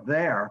start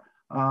there,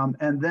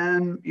 and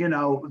then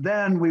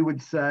then we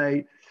would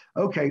say,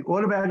 okay,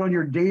 what about on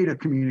your data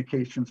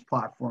communications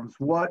platforms?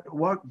 What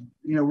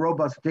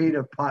robust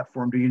data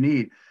platform do you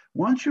need?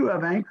 Once you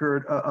have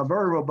anchored a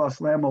very robust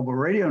land mobile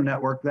radio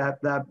network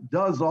that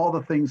does all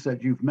the things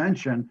that you've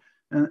mentioned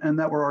and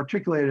that were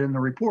articulated in the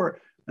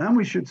report, then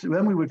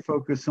we would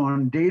focus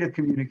on data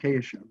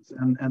communications,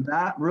 and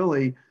that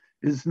really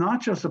is not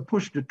just a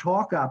push to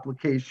talk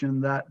application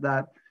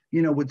that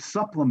would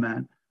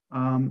supplement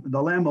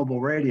the land mobile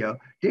radio.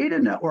 Data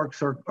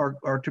networks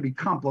are to be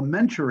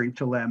complementary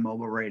to land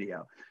mobile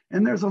radio,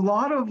 and there's a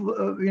lot of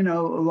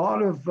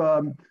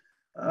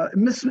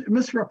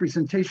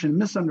misrepresentation,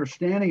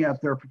 misunderstanding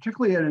out there,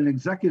 particularly at an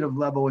executive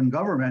level in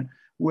government,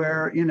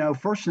 where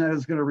FirstNet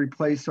is going to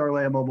replace our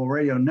land mobile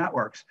radio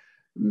networks.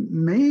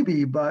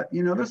 Maybe, but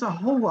there's a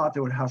whole lot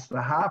that has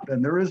to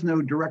happen. There is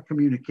no direct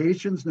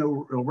communications,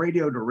 no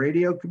radio to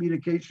radio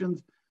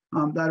communications.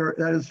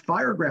 That is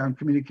fireground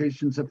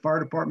communications that fire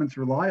departments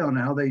rely on,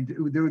 how they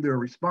do their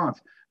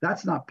response.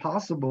 That's not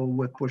possible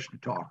with push to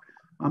talk.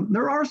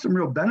 There are some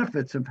real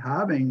benefits of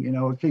having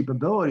a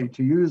capability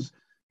to use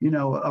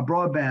a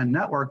broadband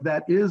network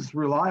that is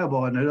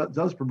reliable and it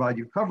does provide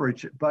you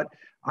coverage. But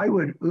I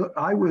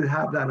would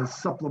have that as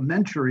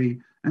supplementary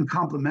and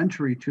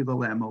complementary to the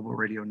land mobile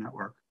radio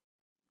network.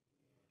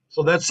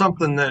 So that's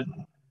something that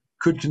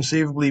could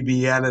conceivably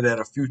be added at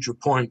a future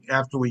point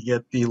after we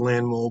get the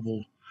land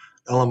mobile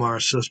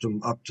LMR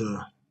system up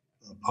to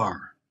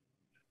par.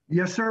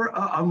 Yes, sir.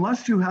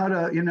 Unless you had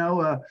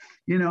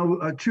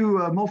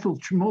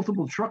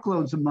multiple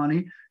truckloads of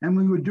money, and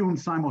we would do them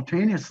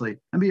simultaneously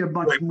and be a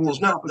much more.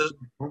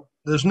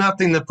 There's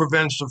nothing that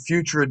prevents a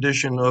future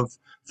addition of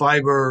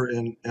fiber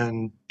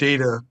and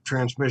data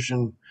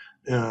transmission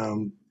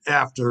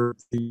after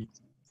the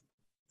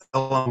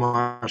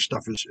LMR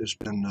stuff has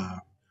been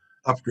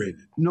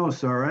upgraded. No,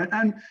 sir.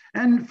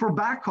 And for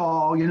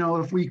backhaul,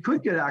 if we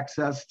could get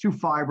access to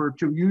fiber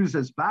to use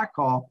as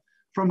backhaul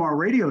from our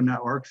radio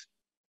networks,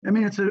 I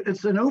mean, it's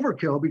an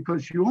overkill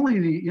because you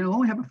only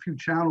have a few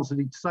channels at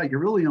each site. You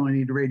really only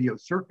need radio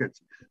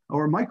circuits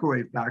or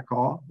microwave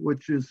backhaul,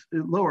 which is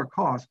lower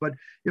cost. But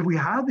if we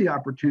have the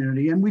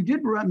opportunity, and we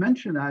did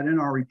mention that in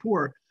our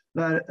report,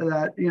 that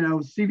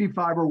CV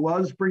Fiber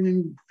was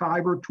bringing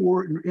fiber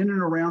in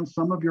and around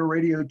some of your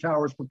radio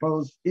towers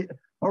proposed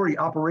already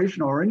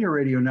operational or in your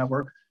radio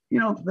network.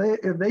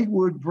 If they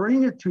would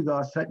bring it to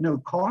us at no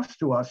cost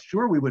to us,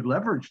 sure, we would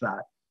leverage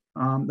that.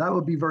 That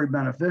would be very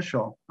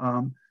beneficial.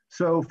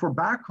 So for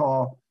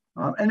backhaul,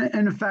 and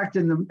in fact,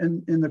 in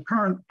the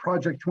current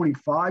Project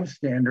 25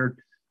 standard,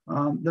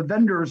 the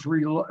vendors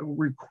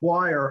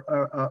require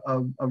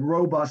a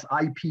robust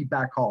IP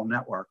backhaul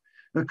network.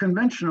 The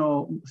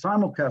conventional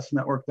simulcast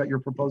network that you're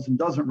proposing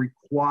doesn't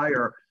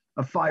require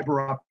a fiber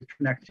optic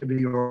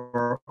connectivity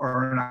or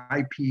an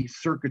IP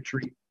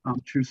circuitry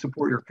to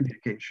support your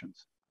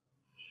communications.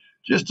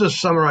 Just to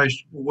summarize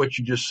what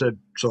you just said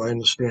so I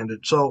understand it.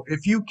 So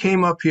if you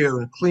came up here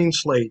in a clean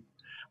slate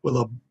with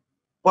a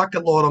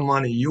bucket load of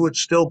money, you would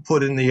still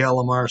put in the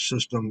LMR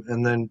system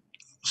and then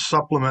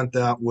supplement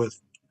that with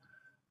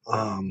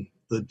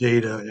the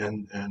data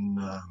and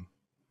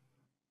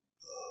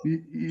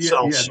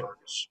cell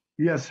service.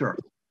 Yes, sir.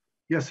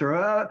 Yes,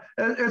 sir.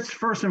 It's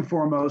first and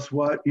foremost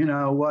what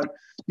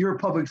your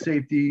public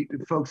safety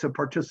folks have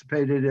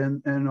participated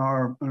in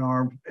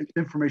our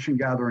information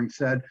gathering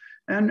said,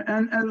 and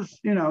as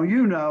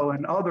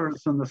and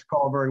others on this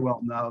call very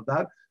well know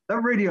that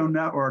radio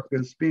network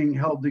is being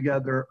held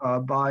together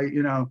by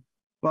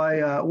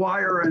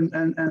wire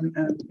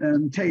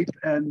and tape,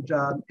 and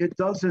it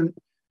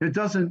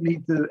doesn't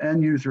meet the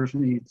end user's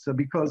needs. So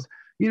because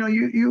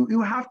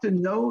you have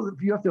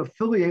to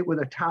affiliate with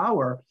a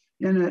tower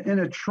in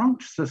a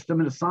trunk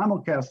system, in a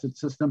simulcasted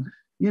system.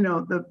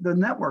 The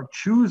network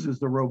chooses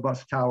the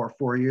robust tower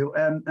for you,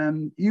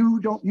 and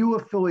you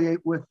affiliate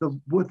with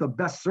the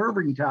best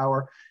serving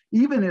tower,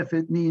 even if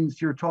it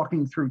means you're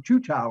talking through two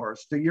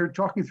towers. So you're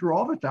talking through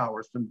all the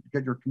towers to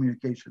get your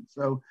communication.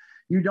 So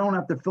you don't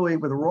have to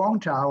affiliate with the wrong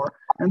tower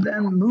and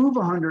then move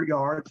 100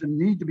 yards and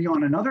need to be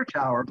on another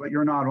tower, but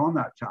you're not on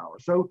that tower.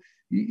 So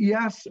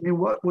yes, I mean,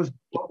 what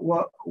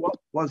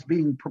was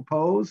being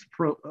proposed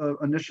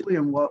initially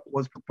and what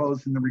was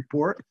proposed in the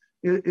report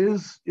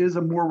is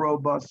a more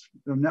robust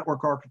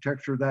network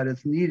architecture that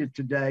is needed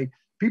today.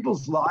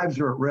 People's lives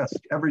are at risk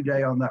every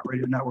day on that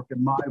radio network,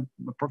 in my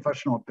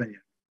professional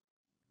opinion.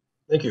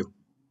 Thank you.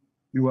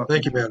 You're welcome.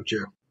 Thank you, Madam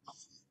Chair.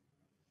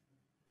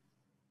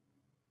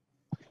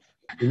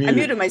 I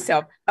muted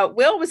myself.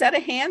 Will, was that a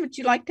hand? Would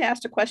you like to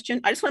ask a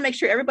question? I just want to make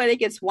sure everybody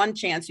gets one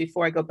chance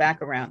before I go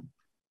back around.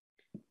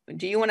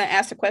 Do you want to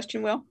ask a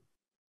question, Will?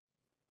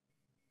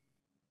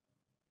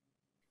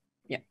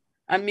 Yeah,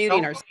 I'm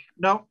muting her.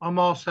 No, I'm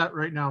all set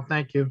right now.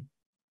 Thank you.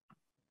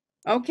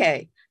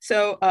 Okay,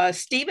 so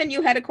Stephen,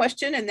 you had a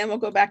question, and then we'll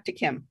go back to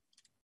Kim.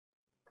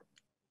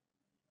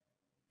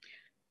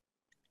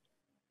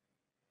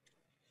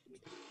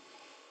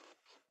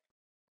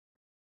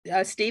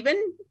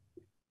 Stephen,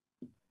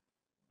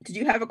 did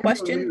you have a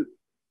question?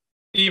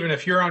 Stephen,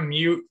 if you're on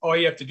mute, all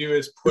you have to do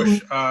is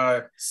push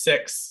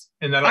 6,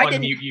 and that'll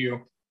unmute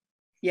you.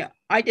 Yeah,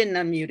 I didn't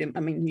unmute him. I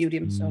mean, mute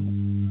him. So.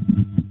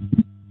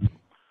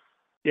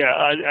 Yeah,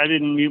 I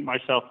didn't mute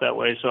myself that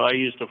way, so I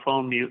used a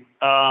phone mute.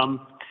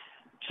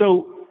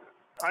 So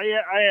I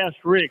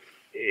asked Rick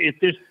if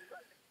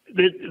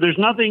there's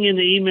nothing in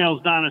the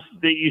emails, Donna,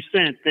 that you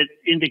sent that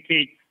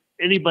indicates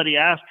anybody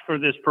asked for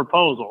this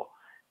proposal.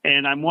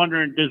 And I'm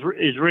wondering,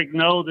 is Rick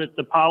know that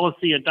the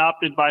policy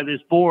adopted by this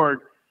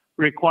board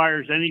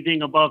requires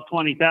anything above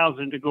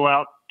 20,000 to go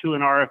out to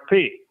an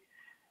RFP?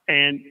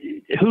 And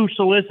who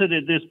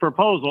solicited this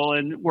proposal,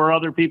 and were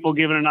other people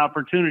given an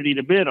opportunity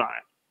to bid on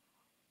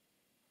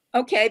it?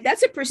 Okay,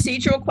 that's a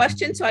procedural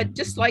question, so I'd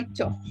just like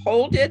to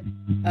hold it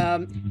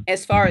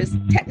as far as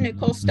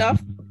technical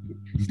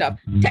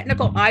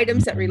technical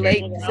items that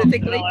relate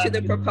specifically to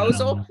the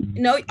proposal.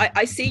 No,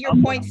 I see your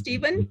point,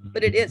 Stephen,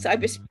 but it is, I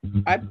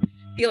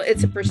feel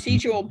it's a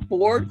procedural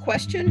board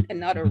question and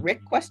not a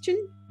Rick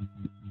question.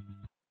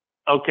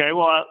 Okay,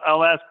 well,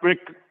 I'll ask Rick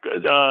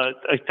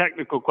a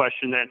technical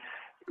question then.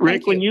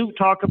 Rick, when you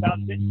talk about,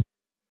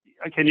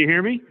 can you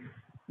hear me?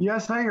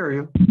 Yes, I hear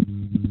you.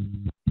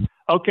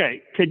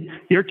 Okay,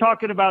 you're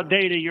talking about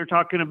data, you're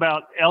talking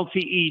about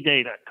LTE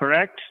data,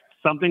 correct?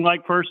 Something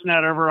like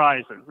FirstNet or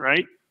Verizon,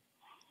 right?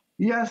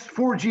 Yes,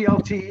 4G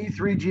LTE,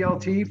 3G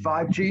LTE,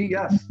 5G,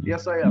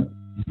 yes, I am.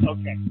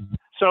 Okay,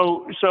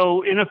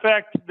 so in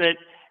effect, that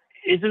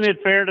isn't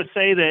it fair to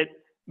say that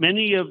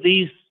many of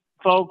these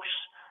folks'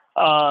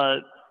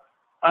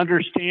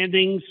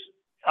 understandings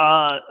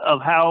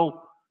of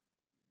how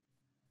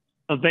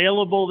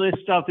available this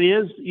stuff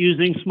is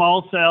using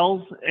small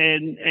cells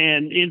and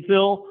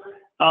infill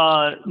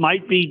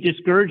might be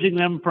discouraging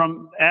them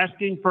from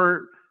asking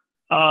for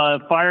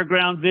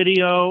fireground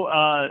video,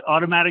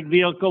 automatic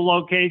vehicle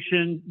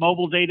location,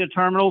 mobile data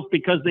terminals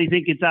because they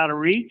think it's out of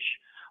reach,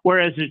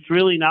 whereas it's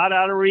really not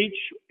out of reach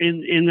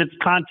in its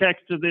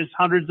context of this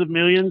hundreds of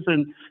millions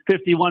and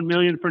 51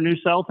 million for new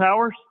cell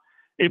towers?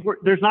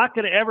 There's not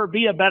going to ever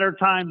be a better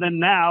time than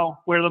now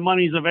where the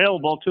money's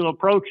available to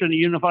approach a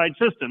unified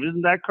system.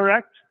 Isn't that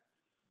correct?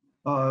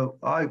 No,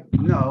 I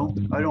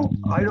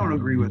don't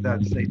agree with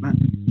that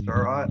statement,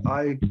 sir.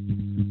 I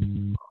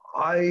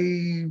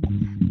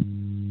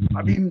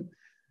mean,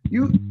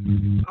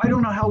 I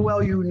don't know how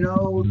well you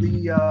know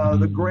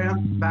the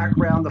grant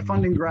background, the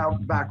funding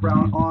grant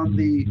background on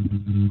the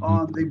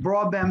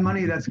broadband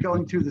money that's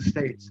going to the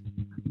states.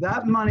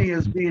 That money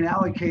is being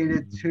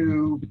allocated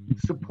to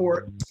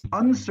support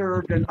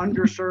unserved and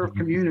underserved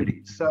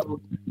communities. So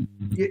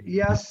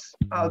yes,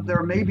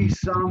 there may be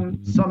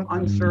some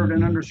unserved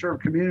and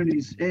underserved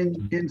communities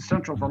in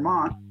central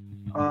Vermont,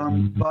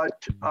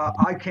 but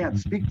I can't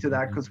speak to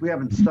that because we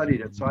haven't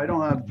studied it. So I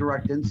don't have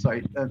direct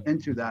insight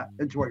into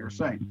what you're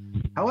saying.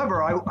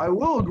 However, I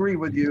will agree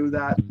with you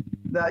that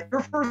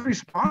your first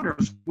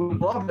responders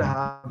would love to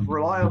have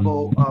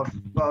reliable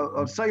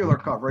cellular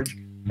coverage.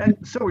 And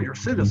so would your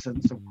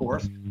citizens, of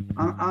course,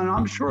 and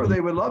I'm sure they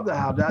would love to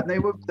have that. And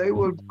they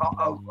would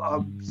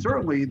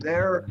certainly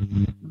their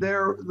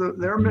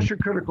mission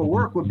critical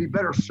work would be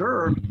better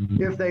served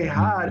if they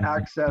had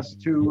access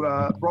to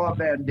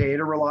broadband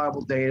data,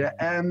 reliable data,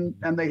 and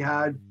they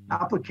had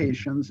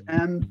applications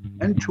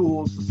and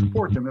tools to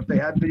support them. If they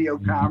had video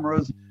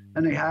cameras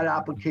and they had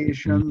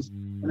applications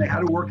and they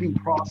had a working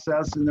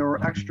process and there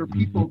were extra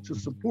people to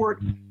support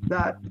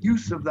that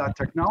use of that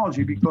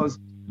technology, because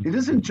it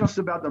isn't just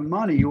about the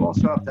money. You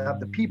also have to have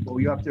the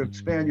people. You have to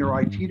expand your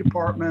IT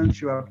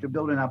departments. You have to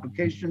build in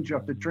applications. You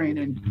have to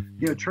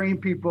train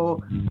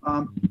people.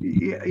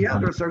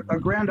 There's a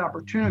grand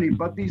opportunity.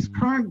 But these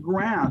current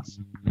grants,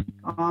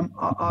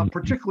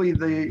 particularly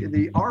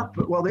the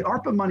ARPA, well, the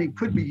ARPA money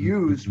could be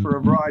used for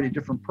a variety of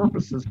different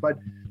purposes. But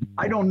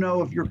I don't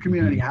know if your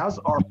community has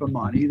ARPA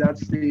money.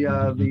 That's the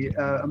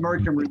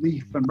American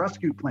Relief and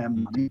Rescue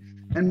Plan money,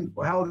 and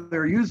how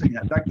they're using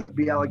it. That could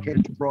be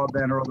allocated to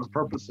broadband or other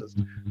purposes.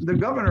 The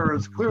governor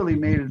has clearly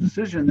made a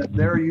decision that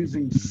they're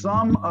using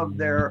some of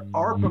their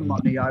ARPA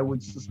money, I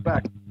would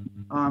suspect,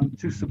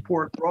 to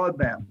support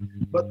broadband.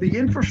 But the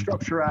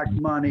Infrastructure Act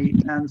money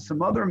and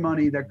some other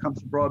money that comes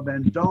to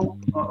broadband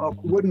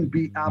wouldn't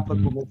be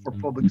applicable for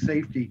public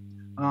safety.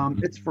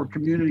 It's for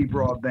community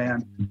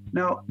broadband.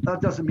 Now,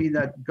 that doesn't mean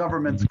that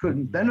governments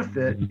couldn't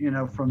benefit,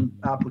 from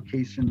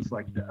applications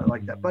like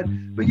that.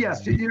 But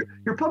yes,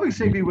 your public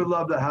safety would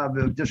love to have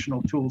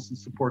additional tools to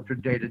support their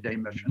day-to-day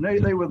mission.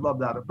 They would love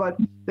that, but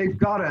they've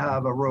got to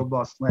have a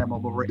robust land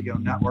mobile radio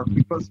network,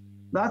 because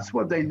that's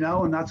what they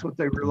know, and that's what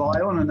they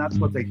rely on, and that's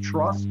what they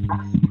trust.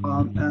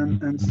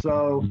 And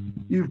so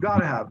you've got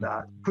to have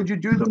that. Could you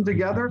do them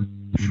together?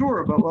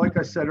 Sure, but like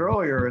I said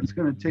earlier, it's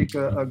going to take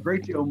a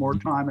great deal more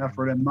time,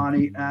 effort, and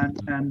money,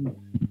 and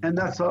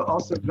that's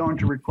also going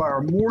to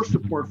require more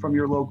support from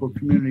your local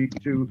community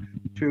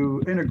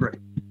to integrate.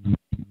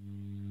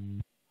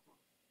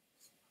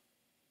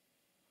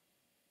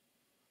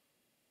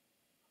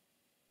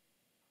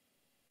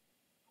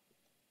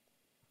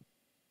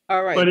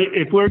 All right. But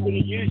if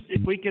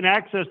we can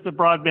access the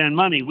broadband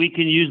money, we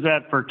can use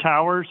that for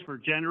towers, for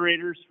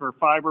generators, for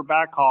fiber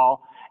backhaul,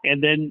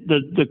 and then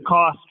the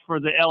cost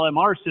for the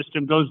LMR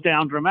system goes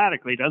down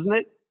dramatically, doesn't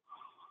it?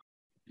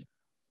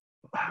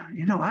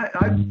 You know,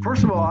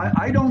 first of all,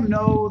 I don't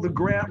know the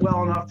grant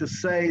well enough to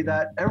say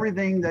that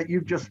everything that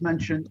you've just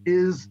mentioned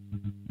is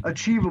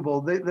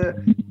achievable.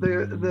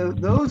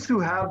 Those who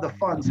have the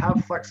funds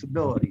have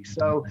flexibility.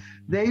 So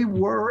they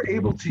were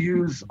able to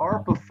use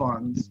ARPA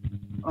funds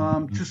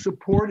to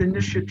support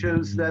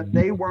initiatives that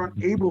they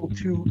weren't able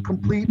to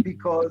complete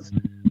because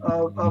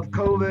of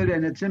COVID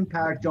and its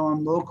impact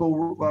on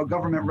local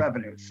government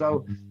revenue.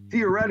 So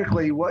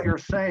theoretically, what you're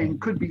saying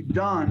could be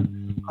done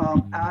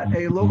at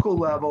a local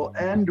level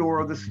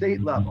and/or the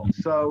state level.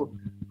 So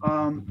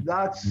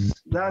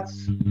that's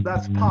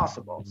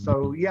possible.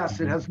 So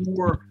yes, it has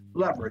more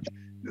leverage.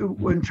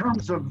 In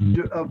terms of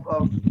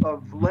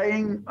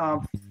laying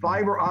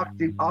fiber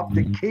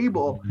optic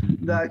cable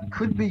that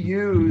could be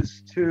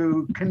used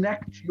to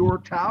connect your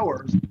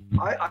towers,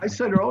 I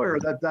said earlier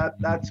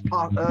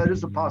that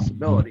is a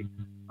possibility.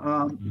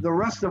 The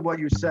rest of what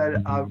you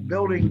said,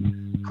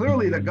 building,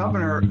 clearly the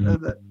governor,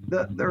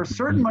 there's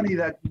certain money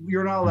that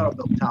you're not allowed to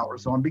build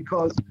towers on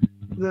because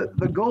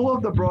the goal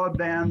of the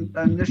broadband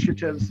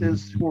initiatives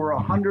is for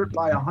 100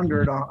 by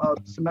 100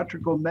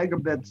 symmetrical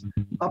megabits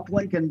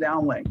uplink and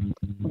downlink.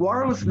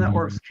 Wireless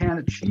networks can't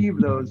achieve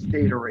those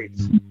data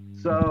rates.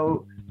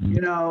 So,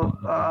 you know,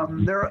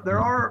 there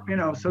are, you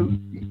know, so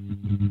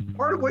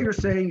part of what you're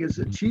saying is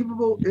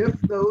achievable if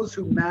those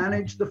who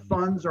manage the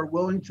funds are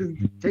willing to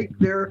take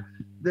their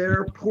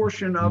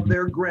portion of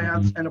their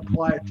grants and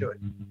apply it to it.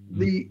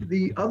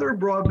 The other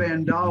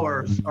broadband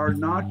dollars are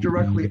not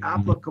directly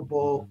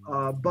applicable,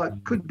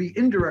 but could be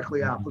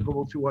indirectly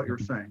applicable to what you're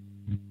saying.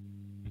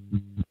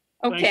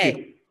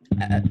 Okay.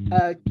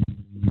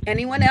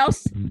 Anyone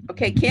else?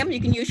 Okay, Kim, you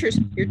can use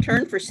your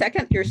turn for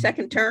your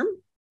second term.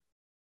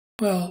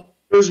 Well,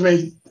 excuse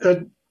me.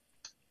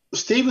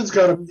 Stephen's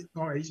got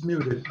he's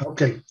muted.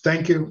 Okay,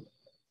 thank you.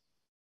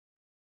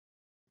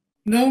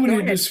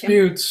 Nobody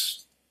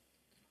disputes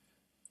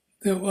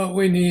that what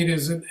we need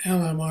is an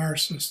LMR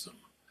system.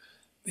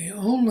 The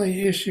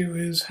only issue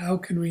is how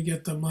can we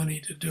get the money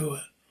to do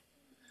it?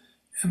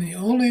 And the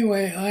only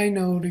way I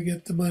know to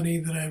get the money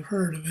that I've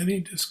heard of any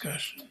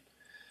discussion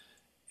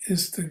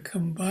is to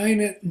combine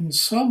it in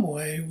some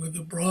way with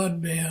the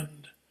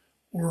broadband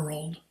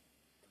world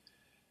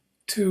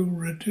to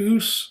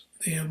reduce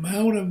the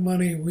amount of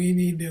money we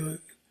need to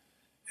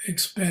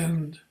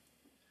expend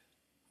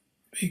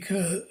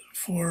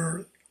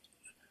for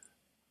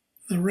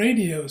the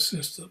radio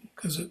system,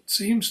 because it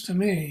seems to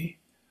me,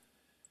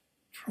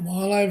 from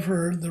all I've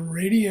heard, the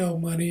radio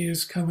money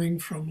is coming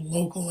from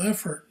local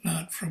effort,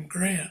 not from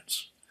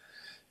grants.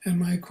 And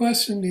my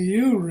question to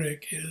you,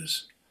 Rick,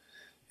 is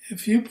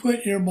if you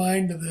put your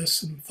mind to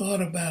this and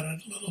thought about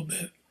it a little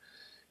bit,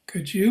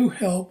 could you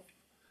help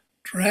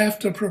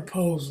draft a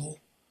proposal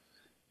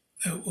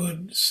that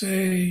would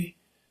say,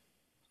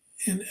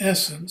 in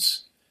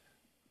essence,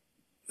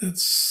 that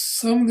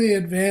some of the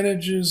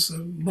advantages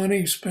of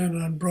money spent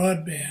on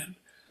broadband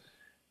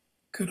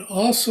could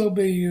also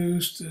be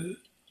used to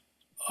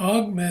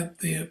augment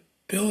the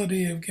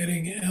ability of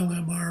getting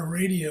LMR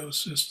radio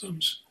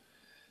systems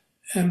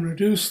and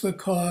reduce the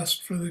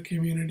cost for the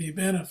community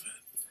benefit?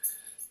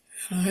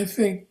 And I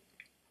think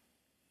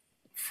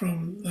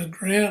from the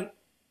grant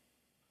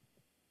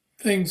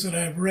things that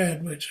I've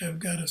read, which I've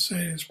got to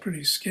say is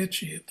pretty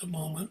sketchy at the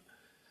moment,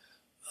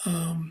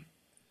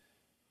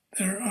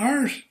 there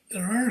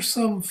are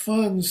some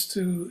funds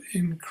to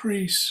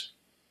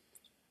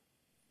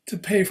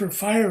pay for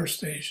fire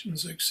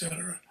stations,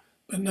 etc.,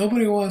 but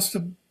nobody wants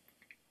to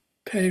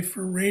pay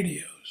for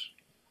radios.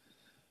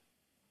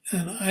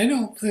 And I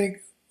don't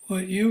think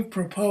what you've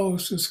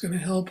proposed is going to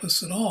help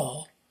us at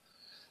all,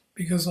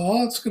 because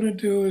all it's going to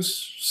do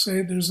is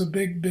say there's a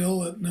big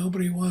bill that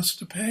nobody wants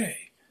to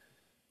pay.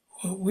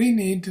 What we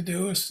need to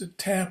do is to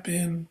tap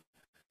in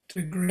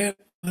to grant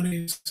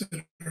monies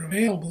that are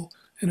available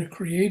in a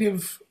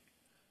creative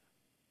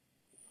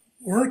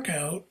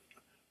workout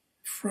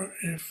for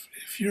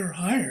if you're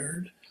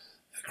hired,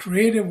 a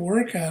creative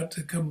workout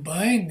to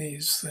combine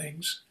these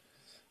things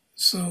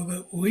so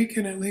that we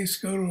can at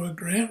least go to a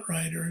grant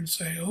writer and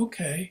say,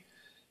 okay,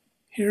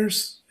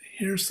 here's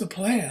the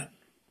plan.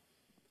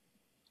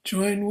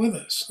 Join with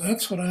us.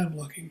 That's what I'm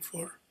looking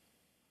for.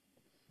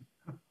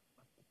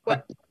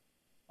 What?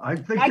 I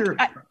think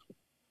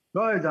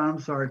go ahead, Don, I'm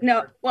sorry.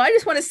 No, well, I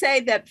just want to say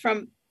that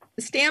from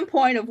the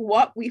standpoint of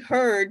what we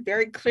heard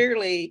very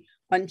clearly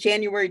on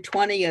January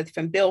 20th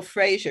from Bill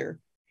Frazier.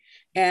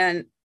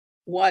 And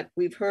what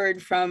we've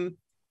heard from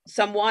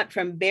somewhat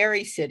from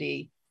Berry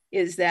City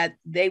is that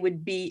they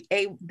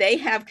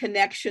have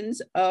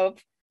connections of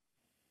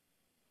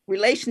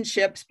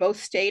relationships,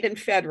 both state and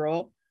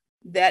federal,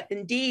 that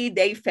indeed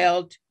they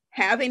felt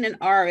having an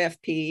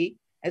RFP,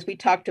 as we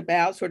talked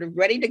about, sort of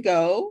ready to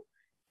go,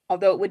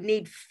 although it would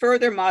need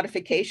further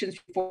modifications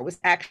before it was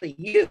actually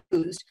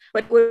used,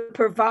 but would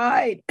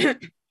provide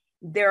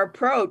their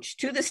approach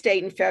to the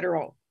state and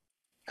federal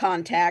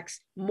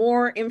contacts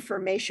more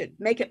information,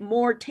 make it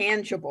more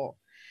tangible,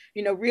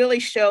 really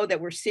show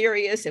that we're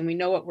serious and we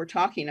know what we're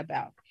talking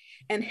about.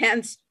 And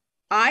hence,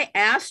 I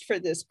asked for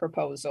this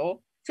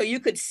proposal so you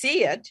could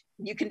see it.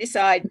 You can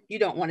decide you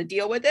don't want to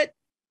deal with it,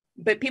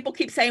 but people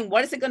keep saying,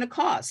 what is it going to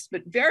cost?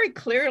 But very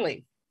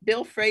clearly,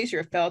 Bill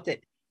Frazier felt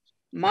that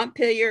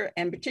Montpelier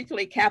and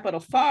particularly Capital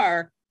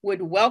FAR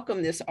would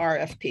welcome this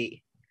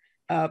RFP.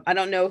 I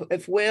don't know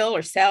if Will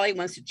or Sally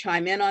wants to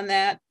chime in on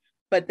that,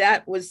 but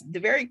that was the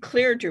very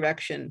clear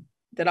direction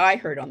that I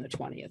heard on the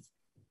 20th.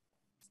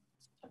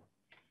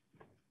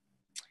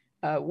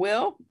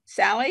 Will,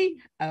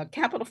 Sally,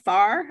 Capital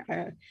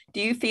FAR,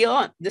 do you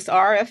feel this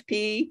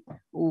RFP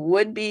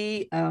would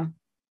be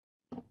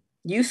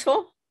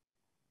useful?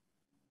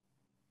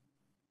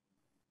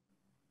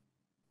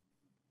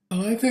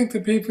 Well, I think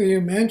the people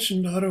you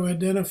mentioned ought to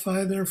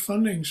identify their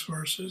funding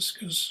sources,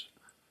 because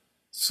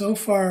so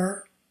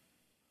far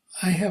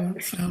I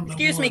haven't found them.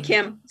 Excuse me,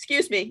 Kim.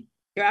 Excuse me.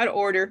 You're out of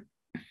order.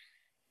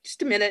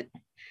 Just a minute.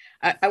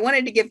 I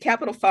wanted to give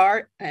Capital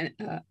FAR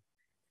a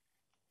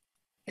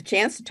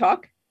chance to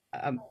talk.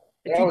 If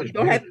you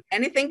don't have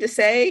anything to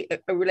say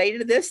related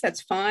to this,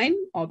 that's fine.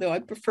 Although I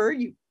prefer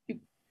you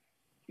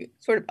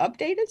sort of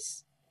update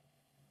us.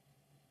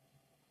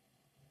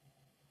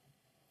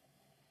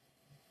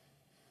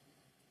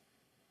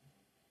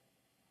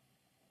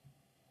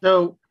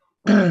 So,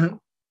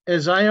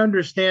 as I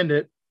understand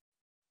it,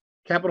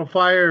 Capital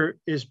Fire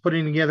is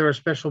putting together a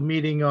special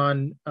meeting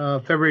on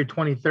February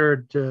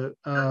 23rd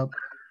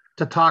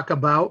to talk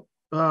about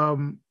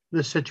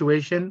the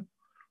situation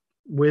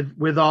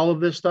with all of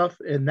this stuff,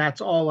 and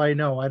that's all I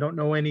know. I don't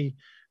know any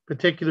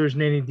particulars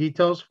and any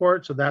details for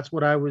it, so that's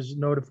what I was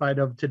notified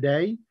of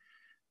today.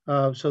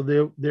 So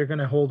they're going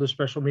to hold a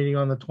special meeting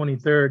on the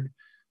 23rd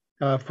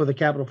for the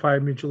Capital Fire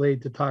Mutual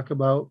Aid to talk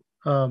about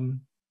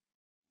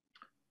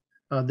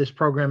this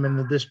program and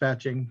the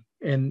dispatching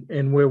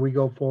and where we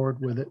go forward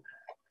with it.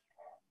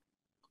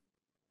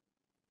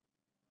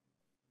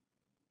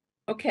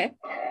 Okay.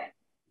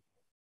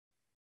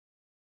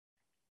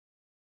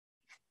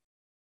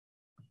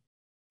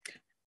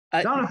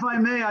 Don, if I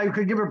may, I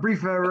could give a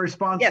brief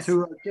response yes.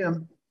 to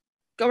Kim.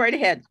 Go right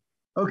ahead.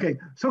 Okay,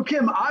 so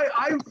Kim,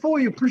 I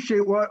fully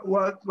appreciate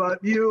what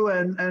you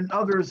and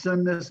others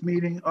in this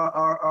meeting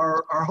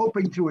are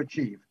hoping to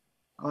achieve.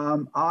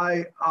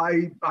 I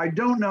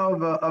don't know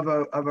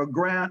of a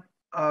grant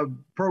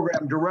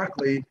program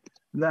directly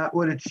that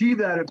would achieve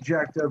that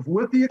objective,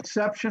 with the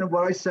exception of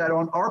what I said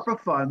on ARPA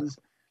funds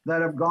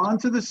that have gone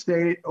to the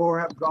state or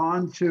have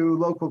gone to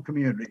local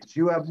communities.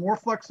 You have more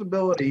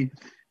flexibility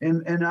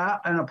in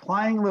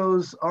applying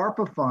those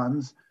ARPA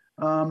funds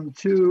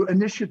to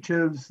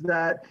initiatives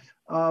that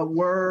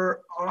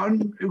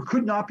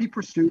could not be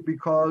pursued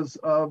because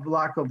of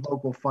lack of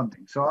local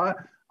funding. So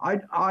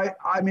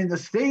I mean, the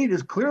state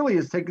is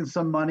taken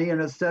some money and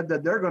has said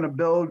that they're going to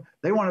build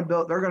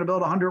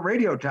 100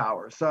 radio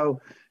towers. So,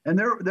 and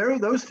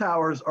those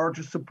towers are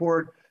to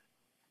support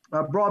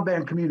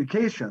broadband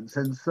communications.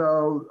 And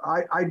so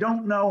I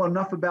don't know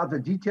enough about the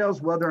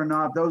details, whether or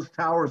not those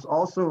towers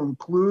also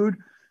include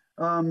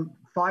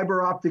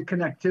fiber optic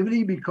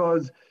connectivity,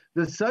 because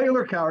the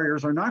cellular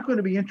carriers are not going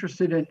to be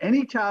interested in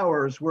any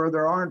towers where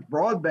there aren't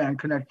broadband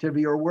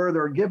connectivity or where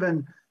they're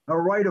given a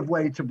right of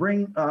way to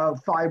bring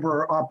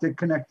fiber optic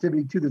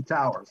connectivity to the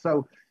tower.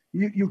 So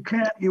you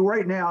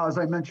right now, as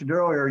I mentioned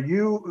earlier,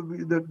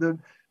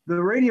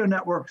 the radio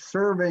network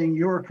serving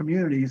your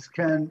communities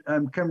can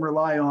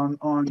rely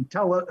on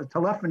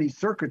telephony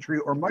circuitry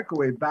or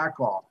microwave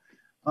backhaul.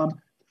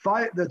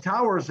 The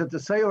towers that the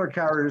cellular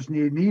carriers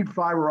need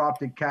fiber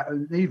optic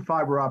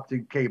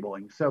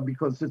cabling. So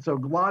because it's a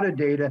lot of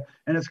data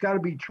and it's got to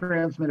be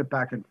transmitted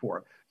back and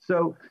forth.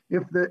 So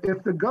if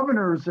the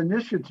governor's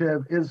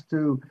initiative is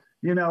to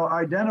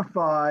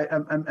identify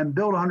and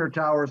build 100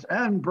 towers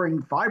and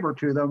bring fiber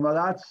to them,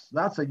 well,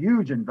 that's a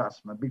huge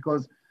investment,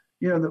 because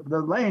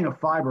the laying of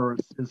fiber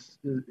is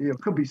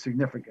could be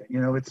significant.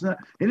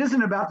 It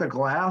isn't about the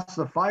glass.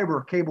 The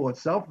fiber cable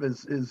itself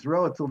is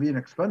relatively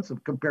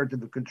inexpensive compared to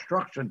the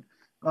construction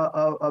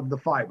of the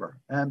fiber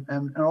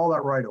and all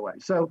that right away.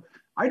 So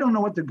I don't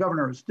know what the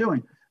governor is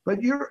doing,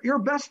 but your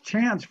best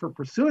chance for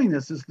pursuing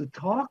this is to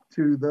talk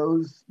to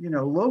those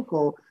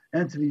local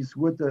entities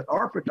with the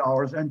ARPA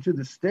dollars and to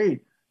the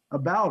state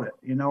about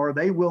it. Are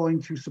they willing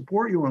to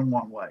support you in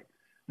one way?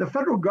 The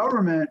federal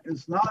government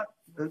has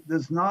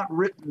not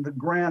written the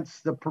grants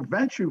that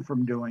prevent you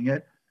from doing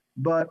it,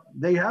 but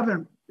they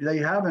haven't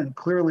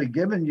clearly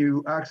given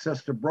you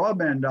access to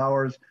broadband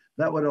dollars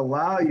that would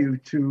allow you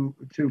to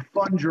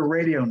fund your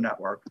radio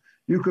network.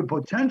 You could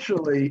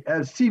potentially,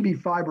 as TV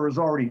Fiber is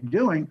already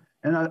doing,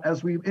 and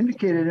as we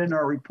indicated in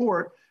our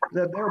report,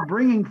 that they're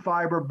bringing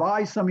fiber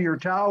by some of your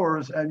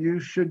towers, and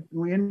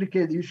we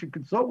indicate that you should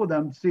consult with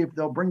them to see if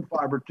they'll bring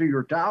fiber to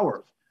your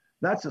towers.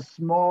 That's a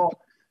small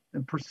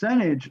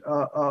percentage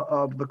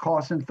of the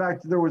cost. In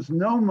fact, there was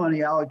no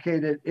money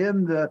allocated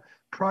in the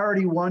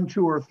priority 1,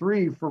 2, or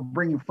 3 for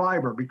bringing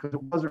fiber because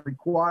it wasn't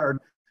required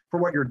for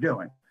what you're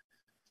doing.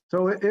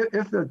 So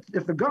if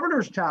the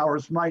governor's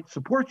towers might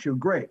support you,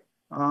 great.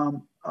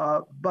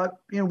 But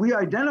we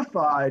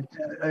identified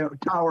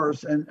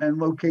towers and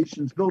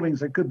locations,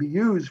 buildings that could be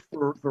used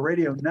for the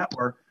radio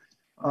network,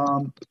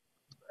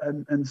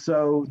 and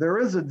so there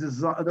is a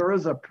design. There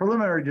is a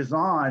preliminary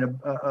design.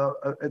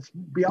 It's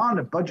beyond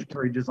a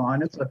budgetary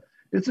design.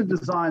 It's a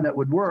design that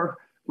would work.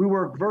 We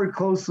work very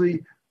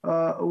closely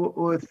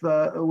with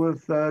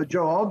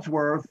Joe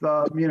Aldsworth,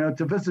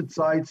 to visit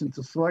sites and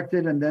to select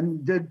it, and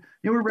then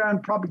we ran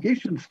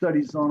propagation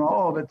studies on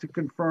all of it to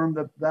confirm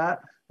that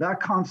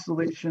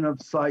constellation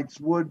of sites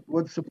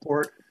would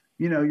support,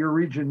 your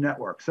region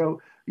network.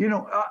 So,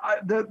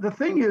 the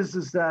thing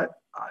is that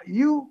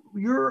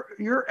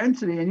your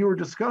entity, and you were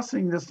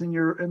discussing this in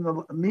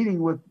the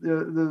meeting with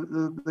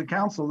the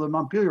council, the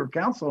Montpelier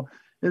Council,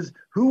 is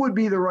who would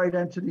be the right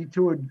entity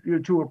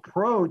to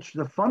approach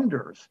the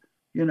funders,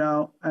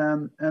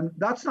 and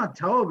that's not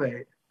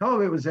Televate.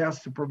 Televate was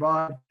asked to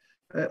provide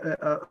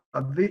a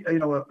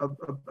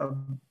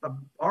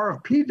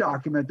RFP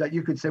document that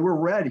you could say we're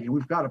ready and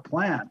we've got a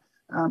plan.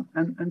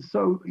 And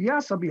so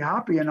yes, I'll be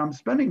happy, and I'm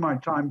spending my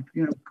time.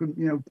 I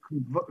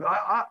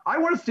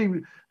want to see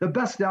the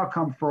best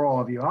outcome for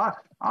all of you. I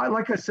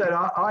like I said,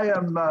 I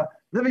am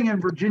living in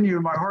Virginia.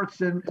 My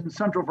heart's in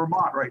central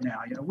Vermont right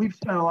now. We've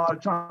spent a lot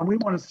of time. We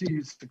want to see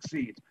you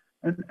succeed,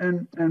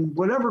 and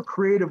whatever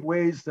creative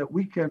ways that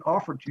we can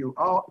offer to you,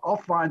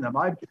 I'll find them.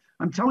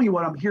 I'm telling you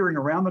what I'm hearing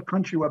around the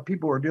country, what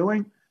people are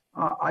doing.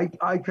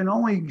 I can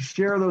only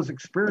share those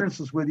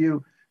experiences with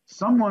you.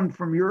 Someone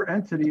from your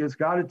entity has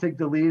got to take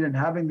the lead in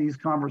having these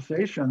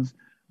conversations,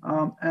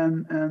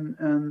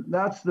 and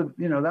that's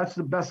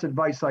the best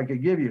advice I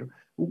could give you.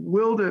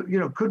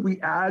 Could we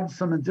add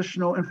some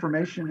additional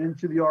information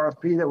into the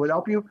RFP that would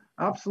help you?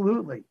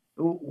 Absolutely.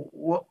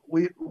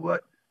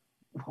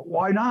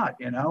 Why not?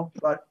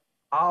 But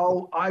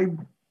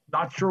I'm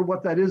not sure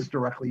what that is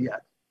directly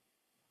yet.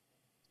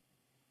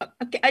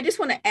 Okay, I just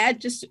want to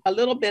add just a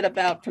little bit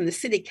about from the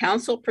city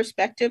council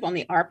perspective on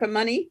the ARPA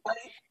money,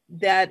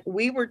 that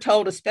we were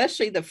told,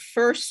 especially the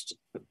first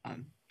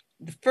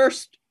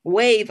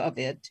wave of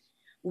it,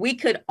 we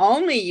could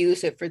only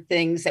use it for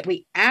things that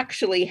we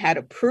actually had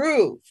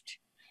approved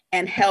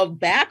and held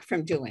back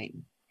from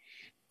doing.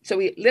 So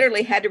we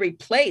literally had to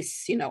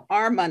replace,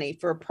 our money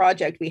for a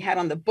project we had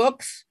on the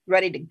books,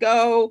 ready to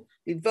go.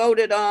 We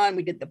voted on,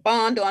 we did the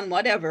bond on,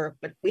 whatever,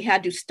 but we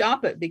had to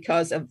stop it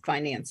because of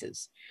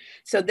finances.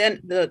 So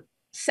then the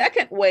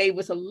second wave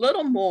was a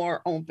little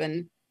more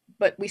open,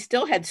 but we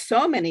still had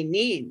so many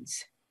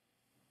needs.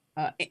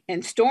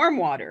 And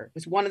stormwater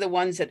was one of the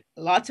ones that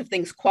lots of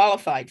things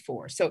qualified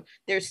for. So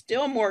there's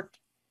still more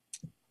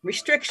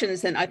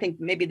restrictions than I think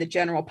maybe the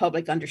general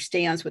public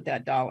understands with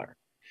that dollar.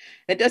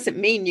 That doesn't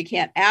mean you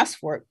can't ask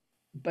for it,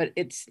 but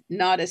it's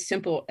not as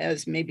simple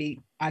as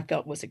maybe I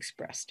felt was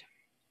expressed.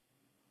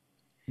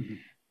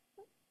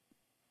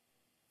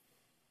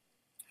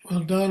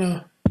 Well,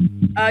 Donna.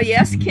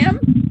 Yes,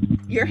 Kim,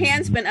 your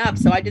hand's been up,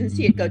 so I didn't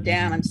see it go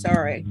down. I'm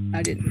sorry.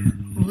 I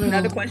didn't. Well,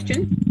 another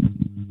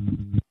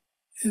question?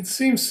 It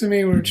seems to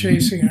me we're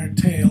chasing our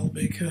tail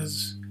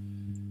because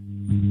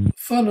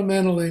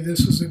fundamentally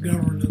this is a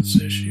governance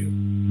issue.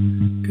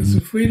 Because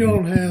if we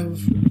don't have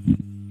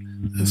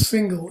a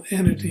single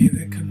entity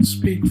that can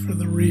speak for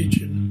the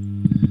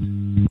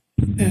region,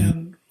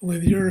 and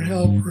with your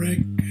help, Rick,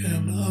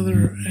 and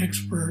other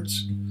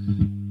experts,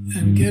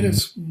 and get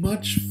as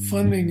much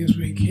funding as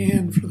we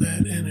can for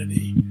that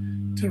entity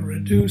to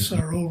reduce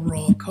our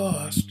overall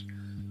cost,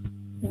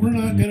 we're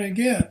not going to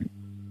get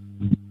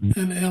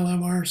an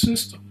LMR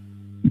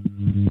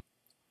system.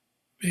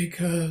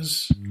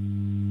 Because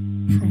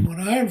from what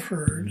I've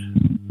heard,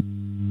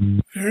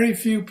 very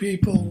few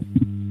people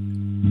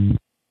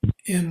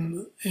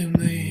in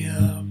the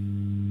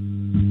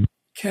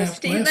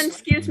Stephen,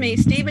 excuse me,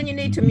 Stephen, you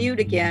need to mute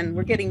again.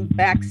 We're getting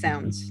back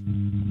sounds.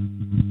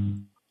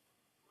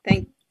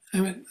 I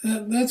mean,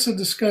 that's a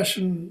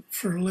discussion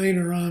for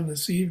later on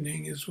this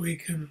evening, as we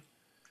can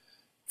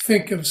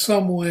think of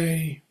some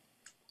way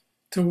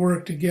to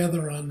work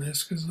together on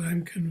this, because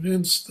I'm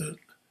convinced that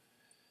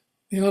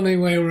the only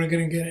way we're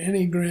going to get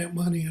any grant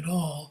money at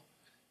all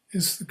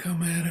is to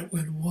come at it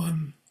with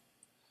one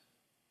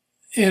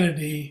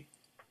entity,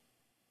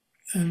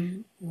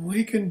 and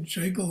we can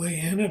jiggle the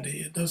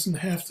entity. It doesn't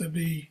have to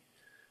be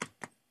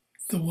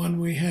the one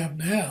we have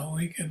now.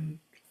 We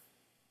can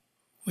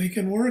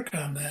work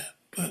on that,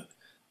 but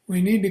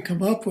we need to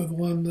come up with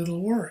one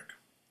that'll work.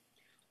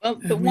 Well,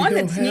 the one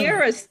that's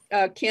nearest,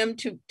 Kim,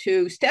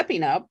 to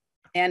stepping up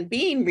and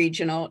being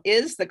regional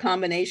is the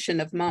combination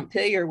of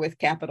Montpelier with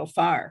Capital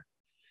Fire.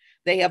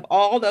 They have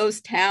all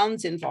those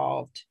towns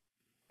involved,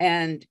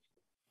 and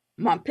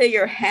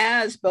Montpelier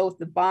has both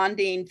the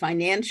bonding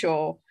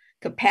financial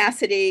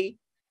capacity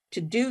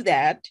to do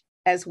that,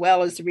 as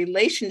well as the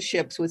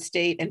relationships with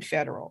state and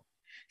federal.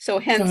 So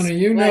hence, Donna,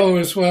 you know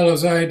as well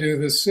as I do,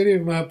 the city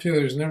of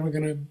Montpelier is never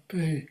going to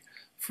pay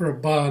for a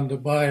bond to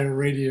buy a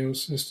radio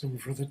system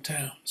for the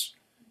towns.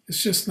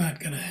 It's just not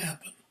going to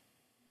happen.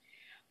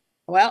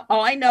 Well,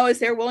 all I know is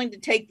they're willing to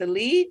take the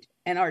lead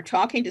and are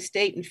talking to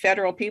state and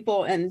federal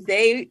people, and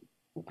they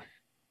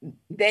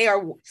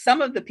are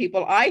some of the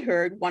people I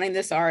heard wanting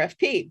this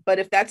RFP. But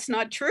if that's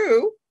not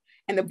true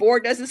and the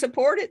board doesn't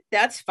support it,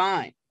 that's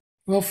fine.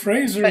 Well,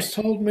 Fraser's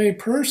told me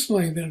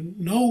personally that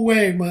no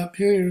way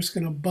Montpelier is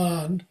going to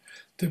bond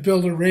to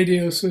build a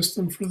radio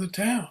system for the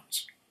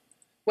towns.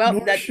 Well,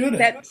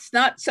 that's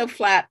not so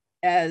flat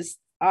as,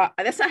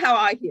 that's not how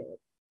I hear it.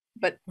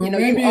 But, you know,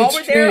 you all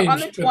were there on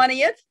the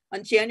 20th,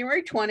 on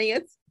January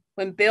 20th,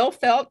 when Bill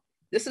felt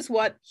this is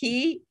what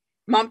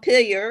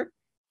Montpelier,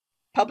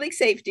 public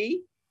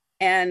safety,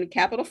 and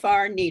Capital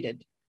Fire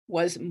needed,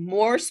 was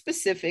more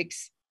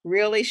specifics,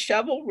 really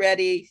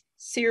shovel-ready,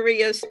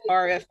 serious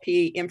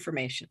RFP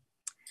information.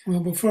 Well,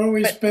 before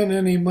we spend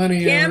any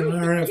money on an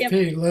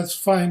RFP, let's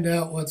find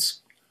out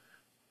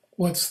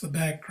what's the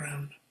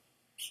background.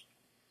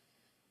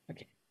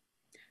 Okay.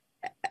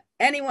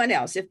 Anyone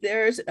else? If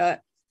there's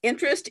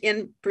interest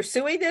in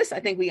pursuing this, I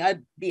think we ought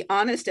to be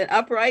honest and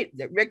upright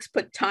that Rick's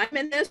put time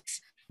in this,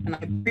 and I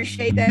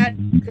appreciate that,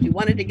 because we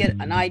wanted to get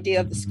an idea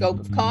of the scope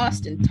of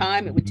cost and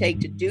time it would take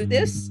to do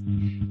this.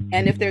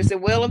 And if there's a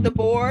will of the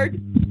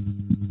board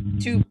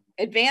to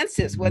advance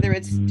this, whether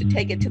it's to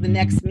take it to the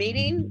next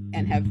meeting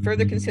and have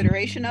further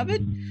consideration of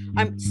it.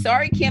 I'm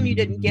sorry, Kim, you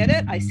didn't get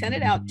it. I sent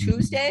it out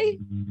Tuesday.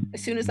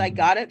 As soon as I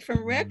got it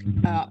from Rick,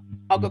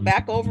 I'll go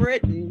back over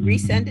it and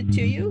resend it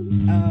to you.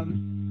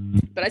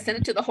 But I sent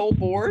it to the whole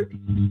board.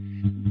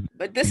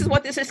 But this is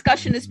what this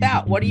discussion is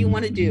about. What do you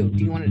want to do?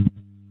 Do you want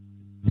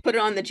to put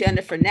it on the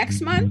agenda for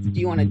next month? Do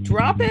you want to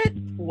drop it?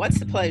 What's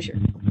the pleasure?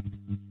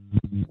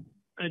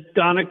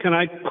 Donna, can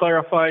I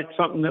clarify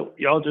something that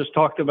y'all just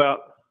talked about?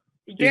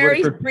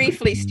 Very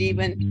briefly,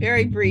 Stephen,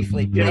 very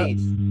briefly,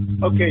 please.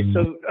 Yeah. Okay,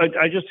 so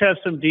I just have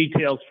some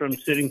details from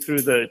sitting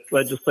through the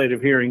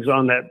legislative hearings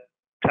on that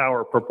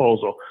tower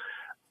proposal.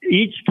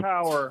 Each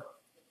tower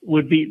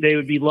would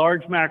be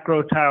large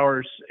macro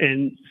towers,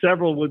 and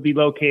several would be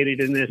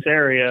located in this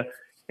area,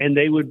 and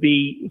they would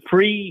be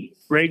free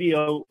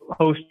radio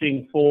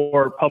hosting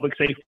for public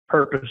safety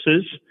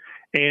purposes,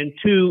 and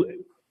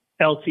 2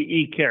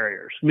 LTE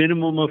carriers,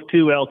 minimum of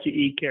 2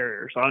 LTE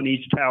carriers on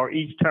each tower.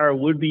 Each tower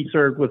would be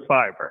served with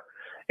fiber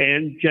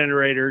and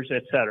generators,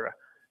 et cetera.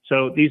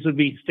 So these would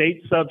be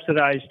state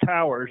subsidized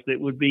towers that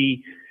would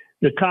be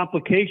the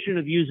complication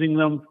of using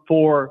them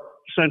for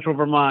Central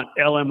Vermont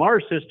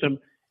LMR system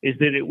is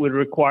that it would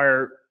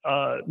require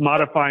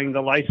modifying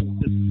the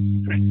licenses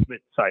to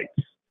transmit sites,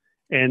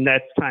 and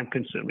that's time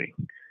consuming.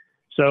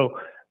 So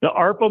the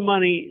ARPA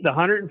money, the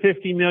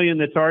 $150 million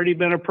that's already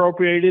been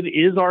appropriated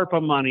is ARPA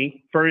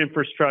money for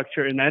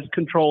infrastructure, and that's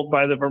controlled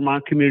by the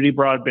Vermont Community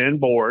Broadband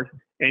Board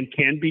and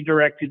can be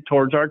directed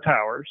towards our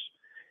towers.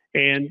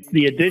 And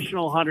the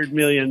additional $100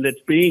 million that's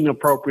being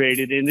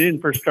appropriated in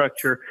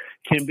infrastructure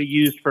can be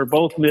used for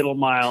both middle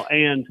mile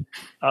and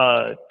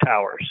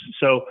towers.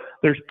 So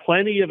there's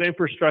plenty of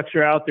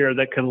infrastructure out there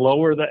that can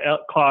lower the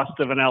cost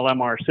of an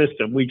LMR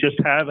system. We just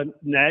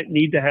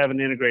need to have an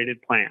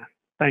integrated plan.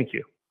 Thank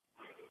you.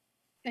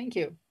 Thank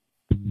you.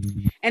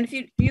 And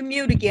if you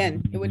mute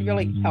again, it would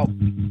really help.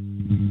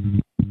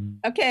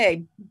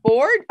 Okay,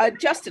 board.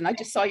 Justin, I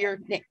just saw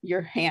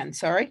your hand.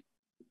 Sorry.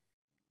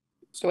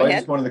 Go ahead. I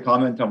just wanted to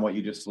comment on what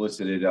you just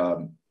solicited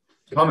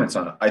comments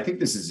on. I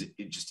think this is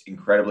just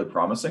incredibly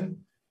promising,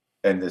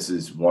 and this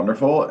is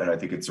wonderful, and I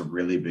think it's a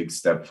really big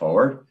step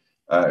forward.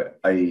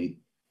 I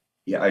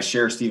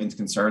share Stephen's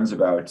concerns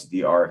about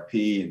the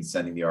RFP and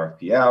sending the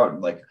RFP out.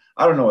 And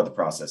I don't know what the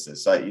process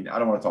is, so I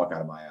don't want to talk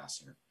out of my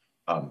ass here.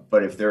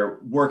 But if there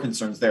were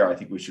concerns there, I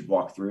think we should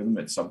walk through them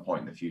at some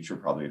point in the future,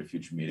 probably at a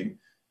future meeting.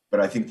 But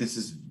I think this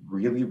is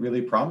really,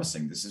 really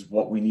promising. This is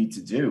what we need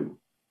to do.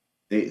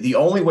 The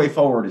only way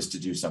forward is to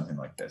do something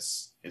like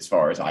this, as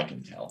far as I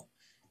can tell.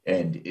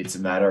 And it's a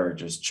matter of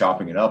just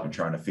chopping it up and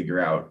trying to figure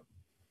out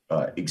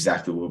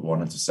exactly what we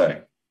wanted to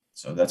say.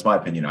 So that's my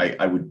opinion.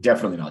 I would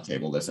definitely not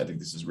table this. I think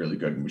this is really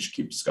good, and we should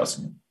keep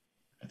discussing it.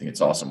 I think it's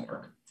awesome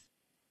work.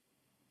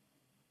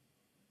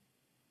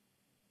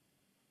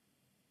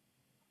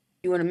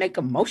 You want to make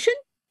a motion?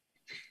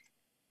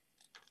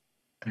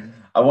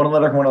 I want to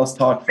let everyone else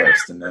talk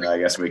first, and then I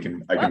guess I can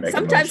make a motion.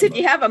 Sometimes if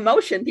you have a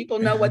motion, people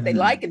know what they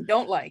like and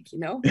don't like,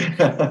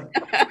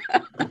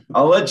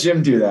 I'll let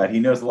Jim do that. He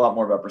knows a lot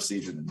more about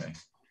procedure than me.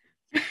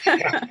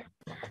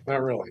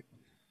 Not really.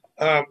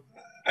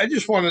 I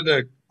just wanted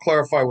to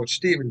clarify what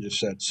Stephen just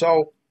said.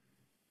 So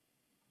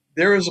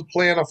there is a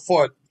plan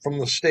afoot from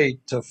the state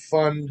to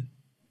fund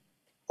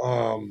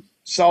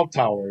cell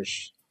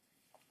towers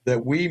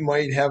that we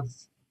might have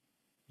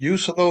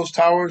use of those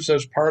towers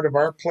as part of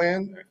our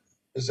plan?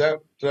 Is that,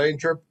 did I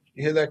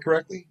hear that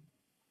correctly?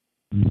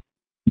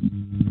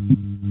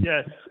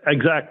 Yes,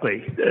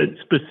 exactly.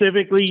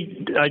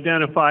 Specifically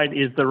identified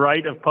is the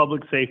right of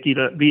public safety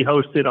to be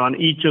hosted on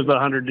each of the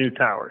 100 new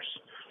towers.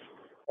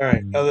 All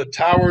right. Are the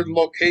tower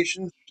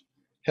locations,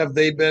 have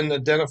they been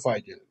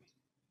identified yet?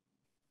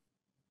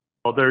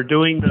 Well, they're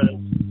doing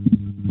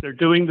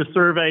the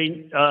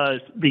survey.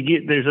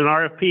 There's an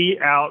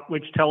RFP out,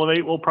 which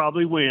Televate will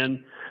probably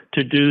win,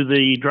 to do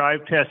the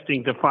drive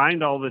testing to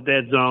find all the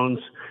dead zones,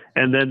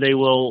 and then they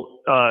will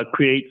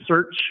create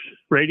search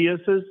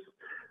radiuses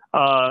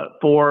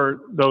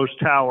for those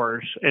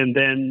towers, and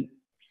then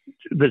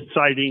the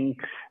siting.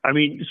 I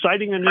mean,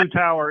 siting a new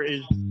tower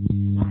is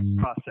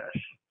a process.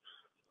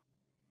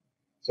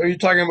 So you're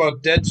talking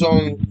about dead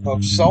zone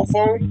of cell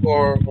phone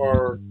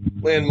or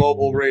land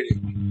mobile radio?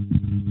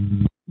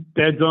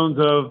 Dead zones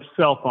of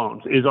cell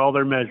phones is all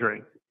they're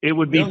measuring. It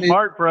would be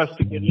smart for us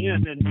to get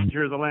in and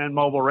measure the land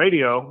mobile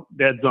radio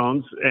dead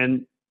zones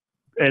and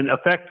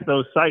affect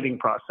those siting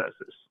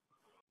processes.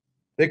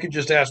 They could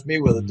just ask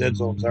me where the dead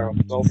zones are on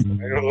the cell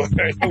phone. I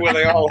know where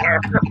they all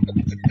are.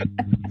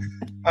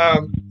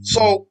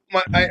 So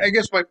I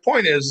guess my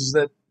point is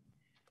that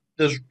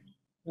does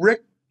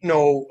Rick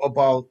know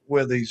about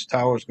where these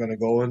towers are going to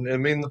go? And I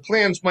mean, the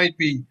plans might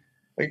be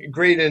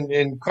great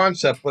in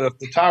concept, but if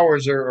the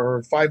towers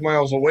are 5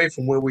 miles away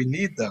from where we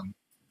need them,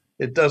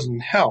 it doesn't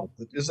help.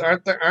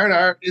 Aren't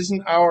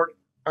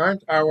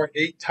our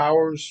 8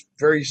 towers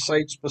very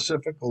site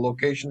specific or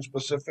location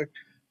specific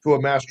to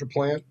a master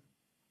plan?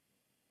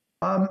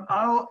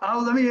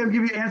 Let me give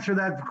you answer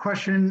that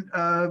question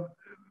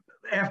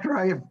after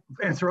I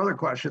answer other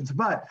questions.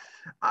 But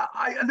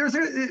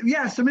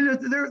yes, I mean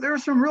there are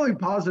some really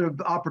positive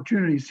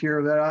opportunities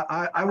here that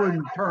I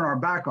wouldn't turn our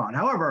back on.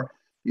 However,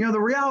 you know,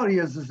 the reality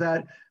is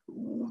that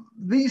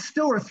these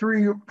still are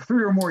three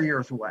or more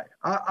years away.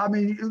 I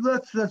mean,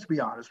 let's be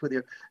honest with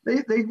you.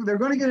 They're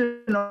going to get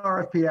an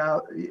RFP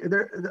out.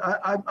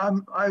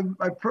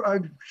 I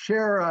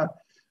share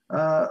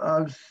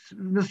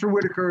Mr.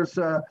 Whitaker's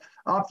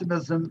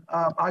optimism.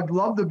 I'd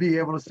love to be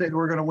able to say that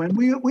we're going to win.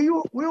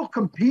 We'll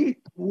compete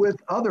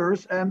with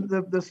others, and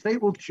the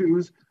state will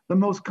choose the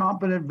most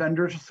competent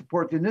vendor to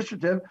support the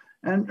initiative.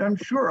 And I'm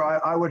sure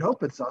I would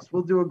hope it's us.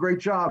 We'll do a great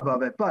job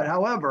of it. But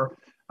however,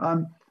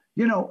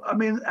 you know, I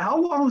mean, how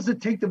long does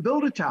it take to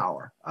build a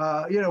tower?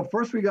 You know,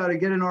 first we got to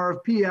get an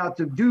RFP out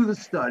to do the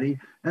study,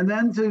 and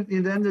then to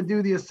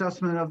do the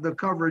assessment of the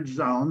coverage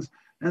zones,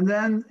 and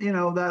then you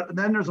know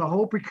then there's a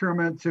whole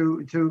procurement for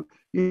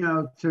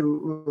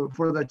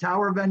the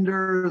tower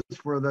vendors,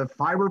 for the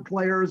fiber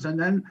players, and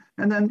then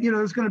you know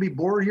there's going to be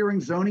board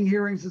hearings, zoning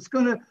hearings. It's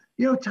going to,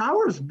 you know,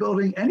 towers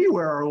building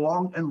anywhere are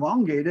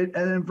elongated,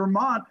 and in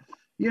Vermont,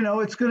 you know,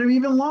 it's going to be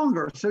even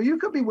longer. So you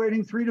could be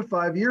waiting 3 to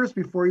 5 years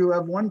before you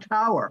have one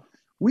tower.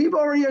 We've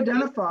already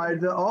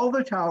identified all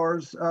the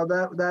towers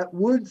that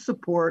would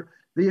support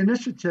the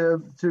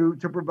initiative to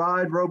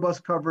provide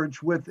robust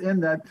coverage within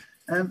that.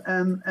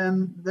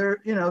 And there,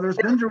 you know, there's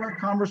been direct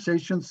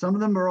conversations. Some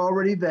of them are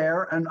already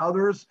there, and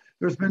others,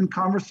 there's been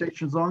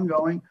conversations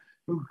ongoing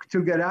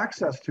to get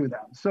access to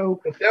them.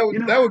 So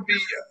that would be,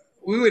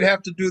 we would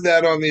have to do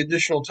that on the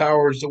additional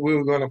towers that we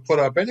were going to put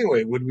up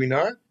anyway, would we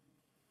not?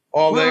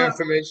 All their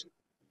information?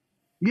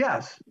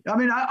 Yes. I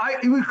mean,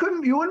 you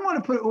wouldn't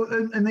want to put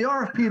in the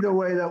RFP the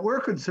way that we're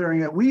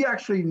considering it. We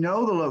actually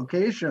know the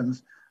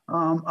locations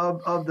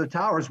of the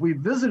towers. We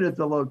visited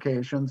the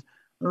locations.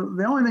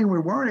 The only thing we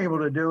weren't able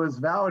to do is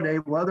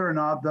validate whether or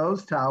not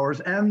those towers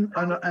and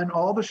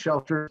all the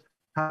shelters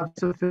have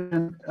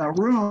sufficient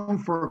room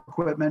for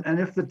equipment,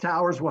 and if the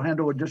towers will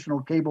handle additional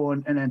cable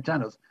and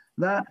antennas.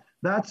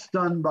 That's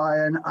done by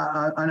and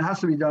it has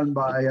to be done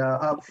by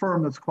a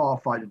firm that's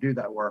qualified to do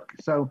that work.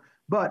 So,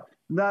 but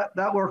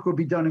that work would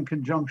be done in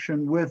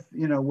conjunction with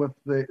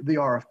the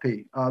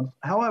RFP.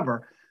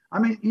 However, I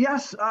mean,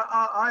 yes,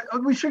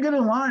 we should get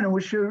in line and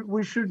we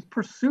should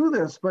pursue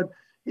this. But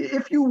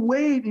if you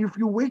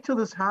wait till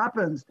this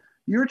happens,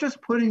 you're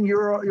just putting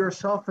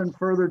yourself in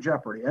further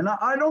jeopardy. And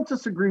I don't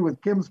disagree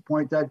with Kim's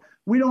point that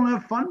we don't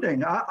have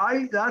funding.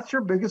 That's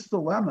your biggest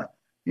dilemma.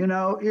 You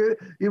know,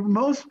 if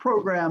most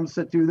programs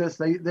that do this,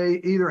 they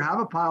either have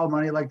a pile of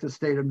money like the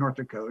state of North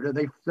Dakota,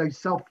 they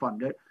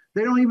self-fund it.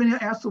 They don't even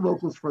ask the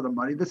locals for the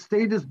money. The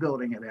state is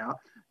building it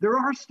out. There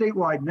are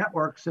statewide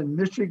networks in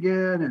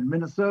Michigan and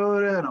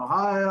Minnesota and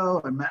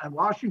Ohio and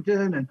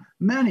Washington and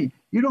many.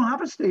 You don't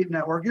have a state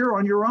network. You're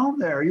on your own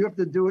there. You have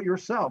to do it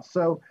yourself.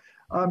 So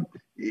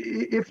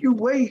if you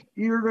wait,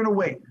 you're going to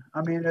wait.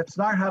 I mean, it's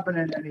not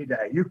happening any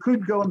day. You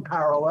could go in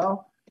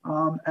parallel.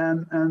 You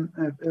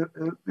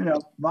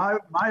know, my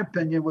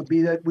opinion would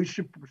be that we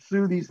should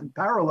pursue these in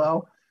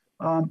parallel,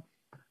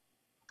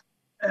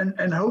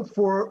 and hope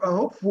for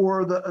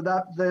the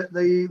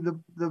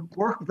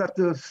work that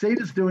the state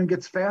is doing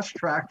gets fast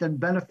tracked and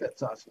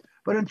benefits us.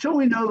 But until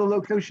we know the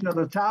location of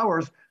the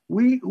towers,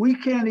 we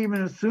can't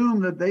even assume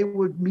that they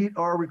would meet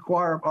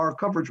our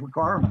coverage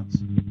requirements.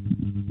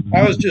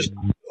 I was just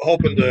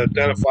hoping to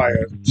identify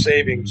a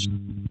savings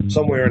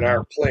somewhere in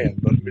our plan,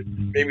 but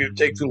maybe it would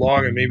take too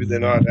long and maybe they're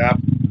not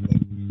applicable. But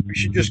we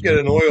should just get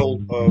an oil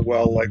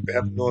well like they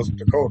have in North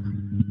Dakota.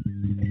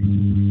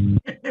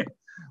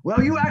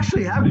 Well, you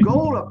actually have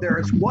gold up there.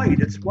 It's white.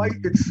 It's white.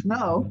 It's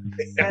snow.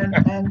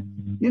 And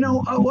you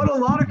know what a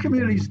lot of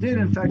communities did.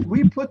 In fact,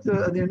 we put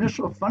the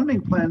initial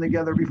funding plan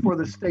together before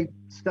the state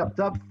stepped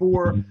up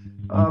for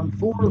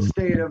the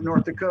state of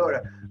North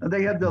Dakota.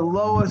 They had the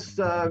lowest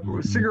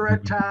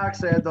cigarette tax.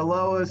 They had the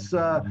lowest.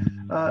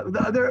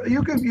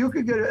 You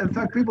could get. In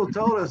fact, people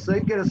told us they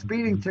get a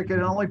speeding ticket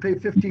and only pay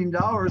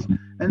 $15,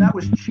 and that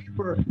was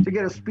cheaper to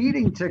get a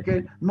speeding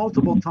ticket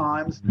multiple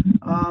times,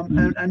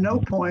 and no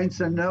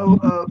points and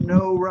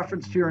no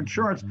reference to your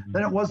insurance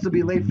than it was to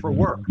be late for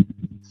work.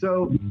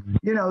 So,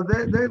 you know,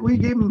 we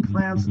gave them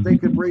plans that they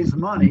could raise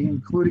money,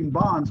 including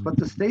bonds, but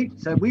the state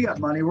said, we got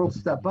money, we'll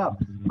step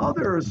up.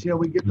 Others, you know,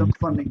 we give them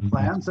funding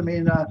plans. I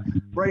mean,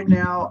 right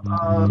now,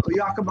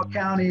 Yakima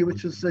County,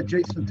 which is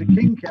adjacent to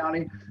King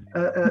County,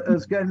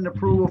 is getting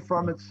approval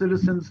from its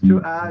citizens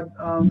to add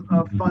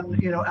a fund,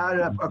 you know, add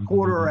a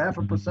quarter or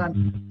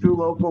 0.5% to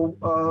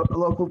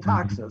local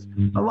taxes.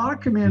 A lot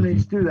of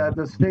communities do that.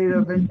 The state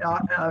of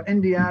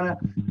Indiana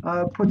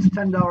puts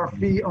 $10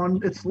 fee on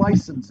its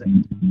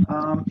licensing.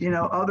 You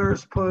know,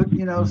 others put,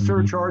 you know,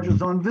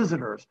 surcharges on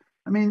visitors.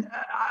 I mean,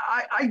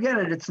 I get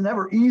it. It's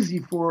never easy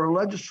for a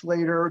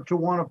legislator to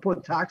want to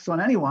put tax on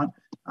anyone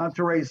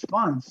to raise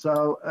funds.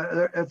 So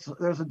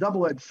there's a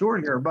double-edged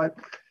sword here, but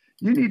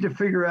you need to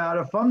figure out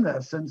how to fund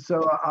this. And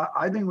so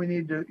I think we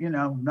need to, you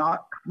know,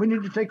 we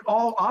need to take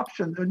all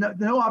options.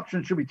 No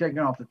option should be taken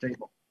off the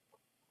table.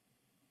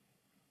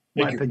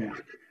 My opinion.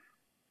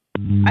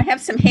 I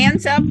have some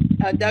hands up,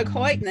 Doug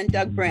Hoyt and then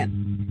Doug Brent.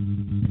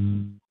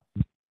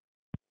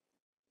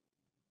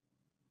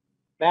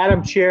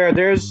 Madam Chair,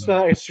 there's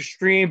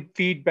extreme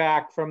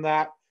feedback from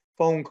that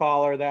phone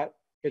caller that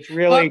it's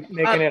really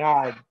making it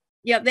hard.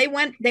 Yeah, they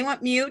went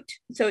mute,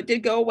 so it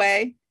did go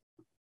away.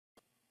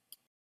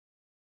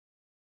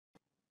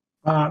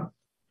 I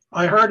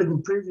heard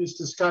in previous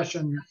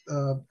discussion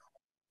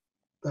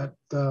that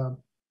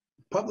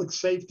public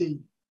safety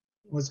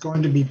was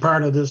going to be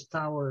part of this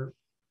tower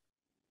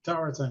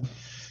thing.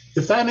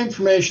 If that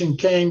information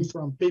came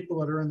from people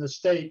that are in the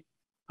state,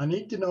 I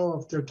need to know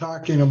if they're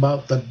talking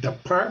about the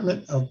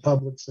Department of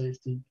Public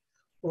Safety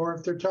or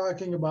if they're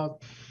talking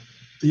about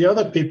the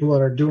other people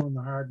that are doing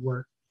the hard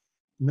work,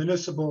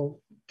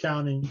 municipal,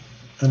 county,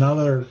 and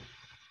other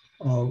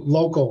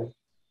local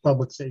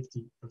public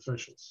safety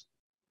officials.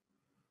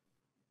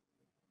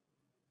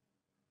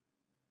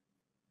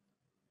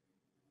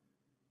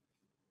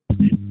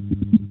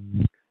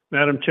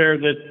 Madam Chair,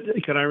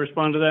 can I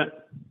respond to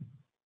that?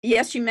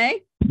 Yes, you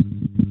may.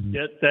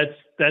 Yeah,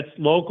 that's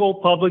local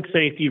public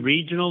safety.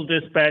 Regional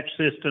dispatch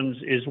systems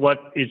is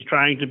what is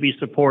trying to be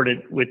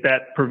supported with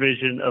that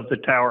provision of the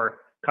tower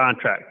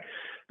contract.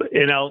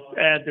 And I'll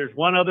add, there's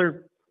one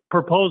other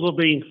proposal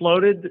being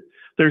floated.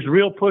 There's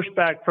real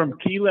pushback from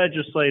key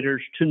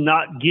legislators to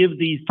not give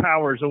these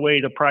towers away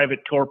to private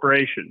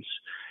corporations.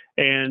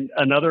 And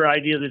another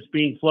idea that's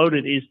being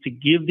floated is to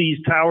give these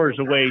towers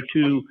away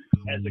to,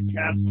 as a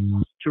cap,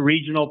 to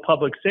regional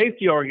public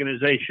safety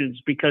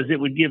organizations, because it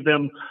would give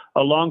them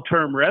a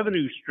long-term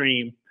revenue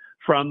stream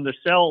from the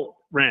cell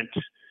rent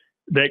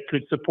that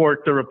could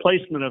support the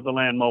replacement of the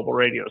land mobile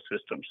radio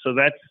system. So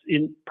that's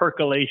in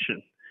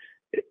percolation.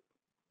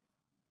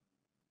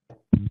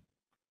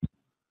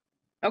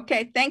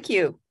 Okay, thank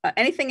you.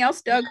 Anything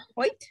else, Doug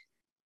Hoyt?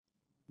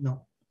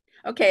 No.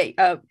 Okay,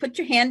 put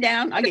your hand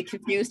down. I get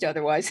confused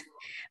otherwise.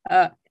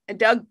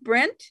 Doug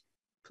Brent?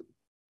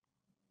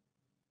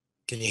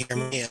 Can you hear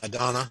me,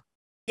 Donna?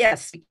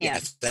 Yes, we can.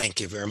 Yes, thank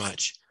you very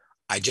much.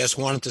 I just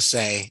wanted to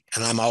say,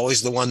 and I'm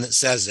always the one that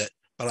says it,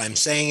 but I'm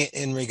saying it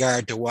in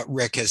regard to what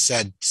Rick has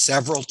said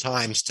several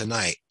times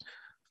tonight.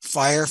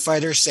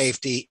 Firefighter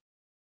safety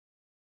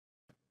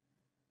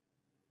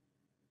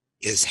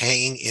is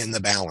hanging in the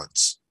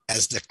balance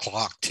as the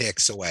clock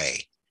ticks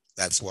away.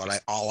 That's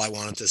all I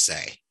wanted to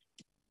say.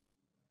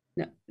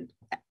 No,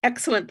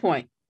 excellent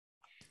point.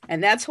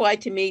 And that's why,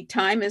 to me,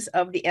 time is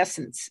of the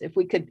essence. If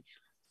we could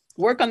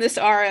work on this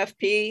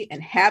RFP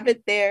and have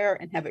it there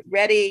and have it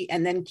ready,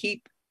 and then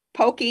keep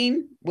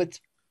poking with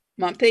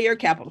Montpelier,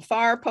 Capital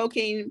Fire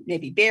poking,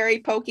 maybe Barry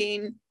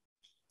poking,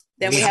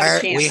 then we have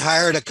a chance. We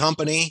hired a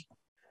company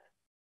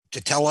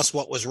to tell us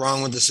what was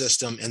wrong with the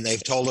system, and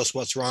they've told us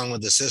what's wrong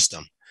with the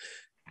system.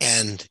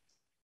 And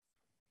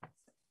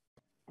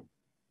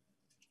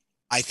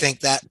I think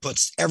that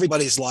puts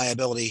everybody's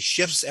liability,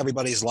 shifts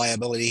everybody's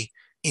liability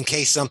in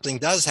case something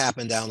does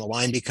happen down the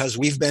line, because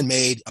we've been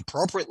made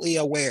appropriately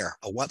aware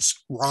of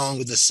what's wrong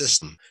with the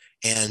system.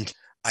 And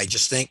I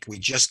just think we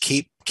just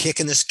keep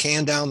kicking this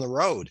can down the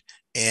road.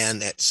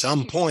 And at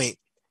some point,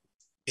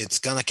 it's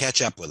going to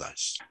catch up with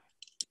us.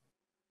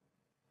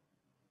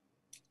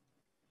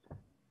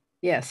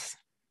 Yes.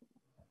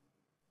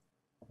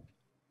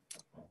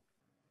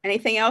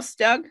 Anything else,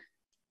 Doug?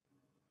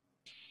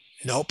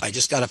 Nope. I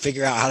just got to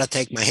figure out how to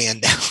take my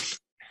hand down.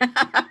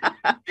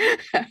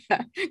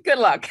 Good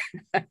luck.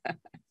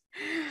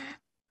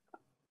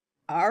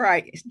 All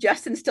right.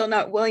 Justin's still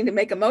not willing to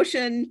make a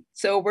motion.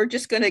 So we're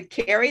just going to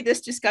carry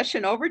this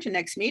discussion over to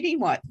next meeting.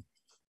 What?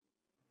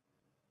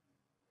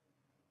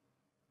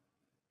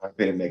 I'm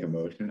going to make a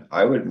motion.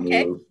 I would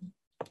move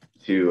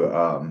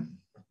to,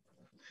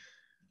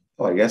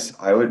 well, I guess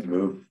I would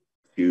move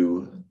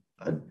to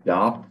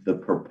adopt the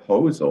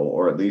proposal,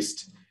 or at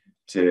least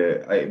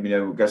to, I mean,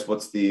 I guess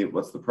what's the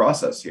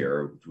process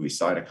here? Do we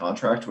sign a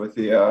contract with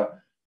the,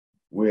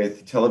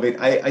 with Televate?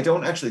 I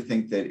don't actually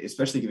think that,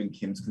 especially given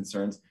Kim's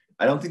concerns,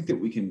 I don't think that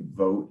we can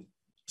vote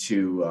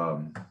to,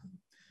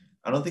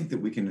 I don't think that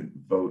we can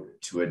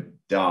vote to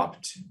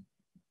adopt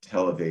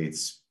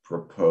Televate's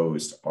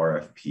proposed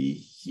RFP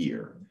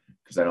here,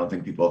 because I don't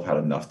think people have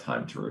had enough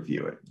time to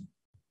review it.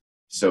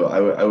 So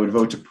I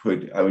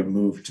would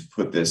move to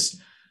put this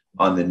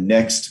on the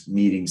next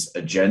meeting's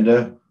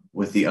agenda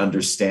with the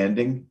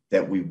understanding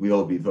that we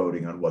will be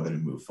voting on whether to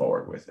move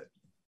forward with it,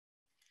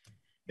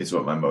 is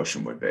what my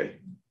motion would be.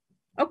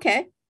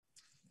 Okay.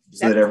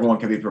 So that everyone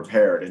can be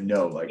prepared and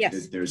know, like,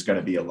 yes, there's going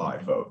to be a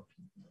live vote.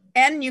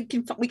 And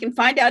we can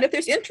find out if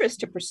there's interest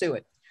to pursue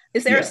it.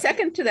 Is there a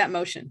second to that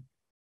motion?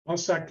 I'll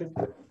second.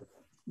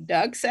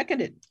 Doug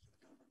seconded.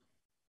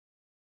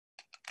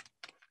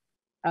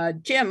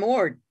 Jim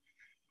Ward.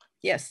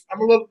 Yes.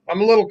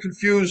 I'm a little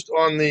confused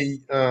on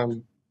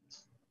the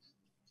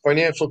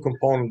financial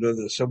component of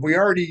this. Have we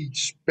already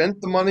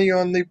spent the money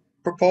on the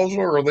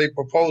proposal, or are they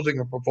proposing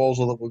a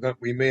proposal that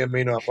we may or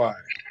may not buy?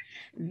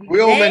 We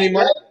owe them any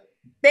money?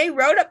 They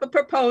wrote up a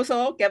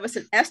proposal, gave us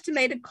an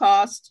estimated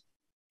cost,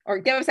 or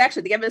they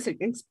gave us an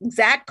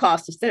exact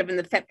cost instead of in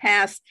the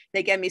past.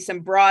 They gave me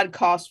some broad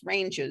cost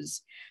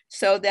ranges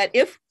so that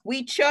if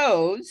we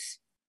chose,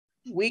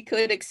 we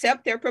could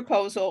accept their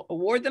proposal,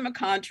 award them a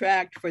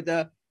contract for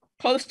the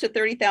close to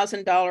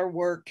 $30,000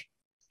 work,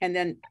 and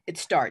then it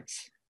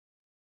starts.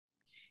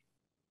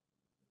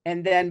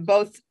 And then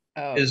both.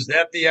 Is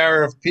that the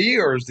RFP,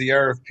 or is the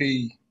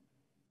RFP?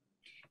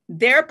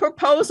 Their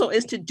proposal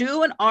is to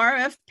do an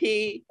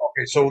RFP.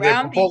 Okay, so the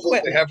proposal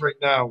they have right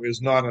now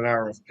is not an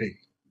RFP.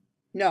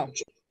 No,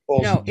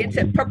 it's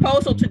a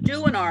proposal to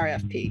do an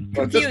RFP.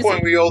 But at this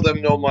point, we owe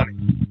them no money.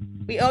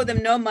 We owe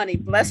them no money.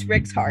 Bless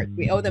Rick's heart.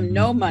 We owe them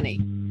no money.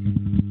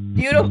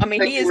 Beautiful. I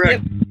mean,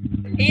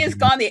 he has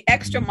gone the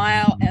extra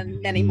mile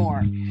and many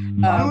more.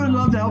 I would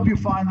love to help you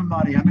find the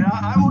money. I mean,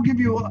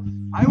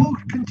 I will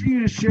continue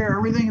to share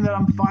everything that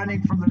I'm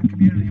finding from the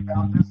community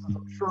about this, as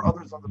I'm sure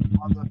others on the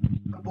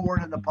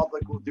board and the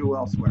public will do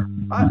elsewhere.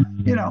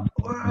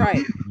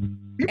 Right.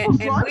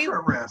 People's lives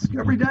are at risk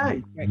every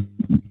day. Right.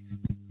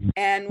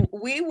 And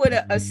we would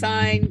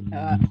assign,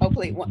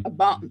 hopefully,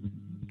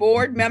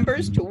 board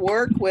members to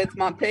work with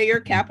Montpelier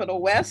Capital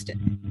West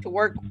to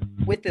work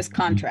with this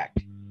contract,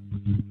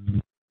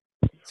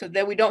 so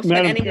that we don't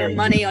spend any more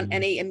money on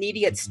any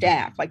immediate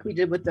staff like we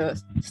did with the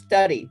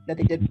study that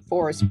they did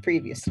for us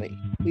previously.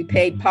 We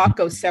paid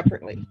Paco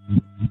separately.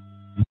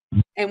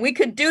 And we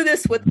could do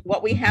this with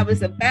what we have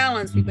as a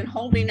balance. We've been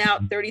holding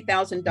out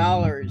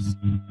 $30,000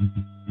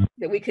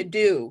 that we could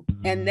do.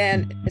 And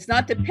then it's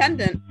not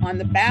dependent on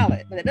the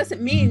ballot. But it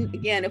doesn't mean,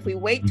 again, if we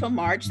wait till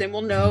March, then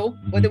we'll know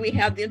whether we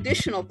have the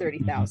additional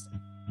 $30,000.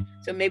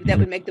 So maybe that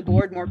would make the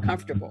board more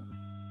comfortable.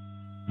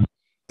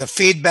 The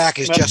feedback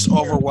is just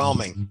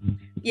overwhelming.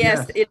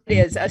 Yes, it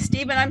is.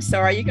 Stephen, I'm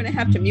sorry. You're going to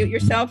have to mute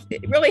yourself.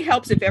 It really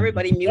helps if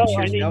everybody mutes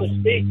yourself. I need to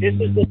speak. This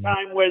is the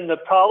time when the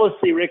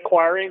policy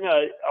requiring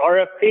a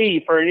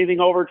RFP for anything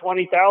over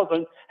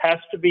 20,000 has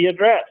to be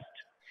addressed.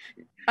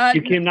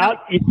 You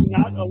cannot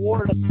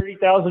award a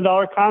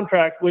 $30,000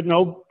 contract with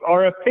no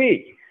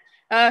RFP.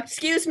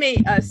 Excuse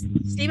me,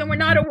 Stephen, we're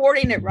not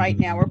awarding it right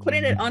now. We're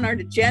putting it on our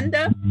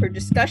agenda for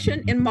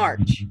discussion in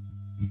March.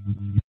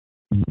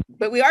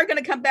 But we are going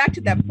to come back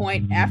to that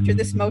point after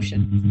this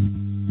motion.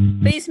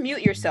 Please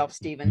mute yourself,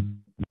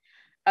 Stephen.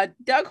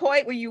 Doug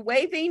Hoyt, were you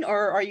waving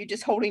or are you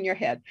just holding your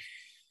head?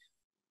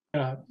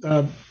 Yeah,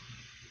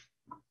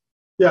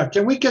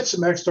 can we get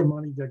some extra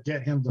money to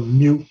get him to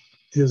mute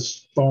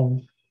his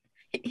phone?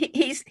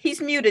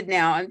 He's muted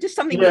now. And just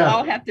something we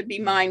all have to be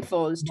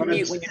mindful is to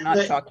mute when you're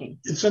not talking.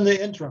 It's in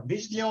the interim.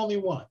 He's the only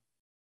one.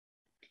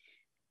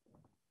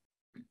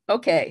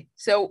 Okay,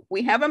 so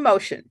we have a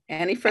motion.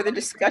 Any further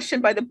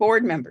discussion by the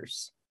board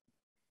members?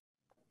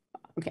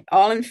 Okay,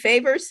 all in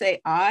favor,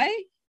 say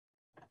aye.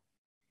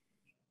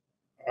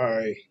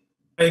 Aye.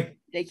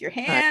 Take your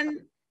hand.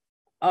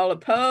 All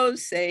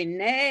opposed, say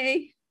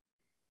nay.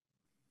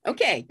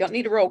 Okay, don't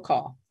need a roll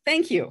call.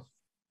 Thank you.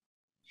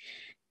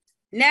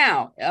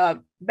 Now,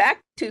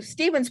 back to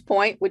Stephen's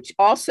point, which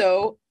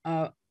also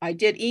I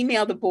did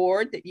email the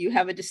board that you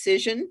have a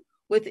decision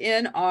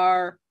within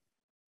our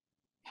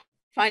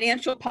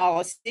financial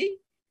policy.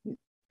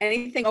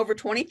 Anything over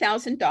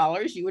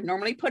 $20,000 you would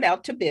normally put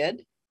out to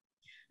bid.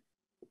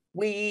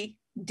 We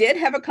did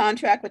have a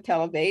contract with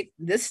Televate.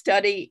 This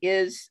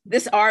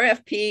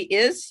RFP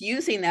is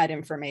using that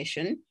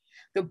information.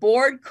 The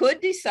board could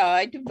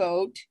decide to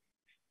vote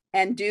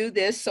and do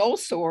this sole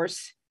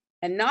source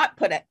and not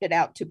put it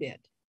out to bid.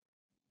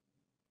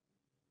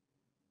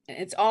 And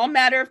it's all a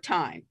matter of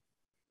time.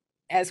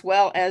 as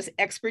well as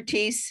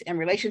expertise and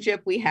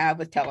relationship we have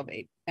with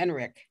Televate and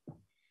Rick.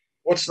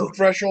 What's the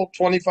threshold?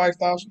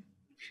 25,000?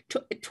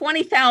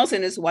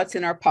 20,000 is what's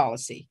in our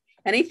policy.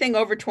 Anything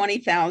over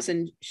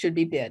 20,000 should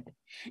be bid.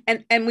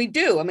 And we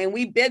do. I mean,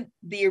 we bid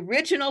the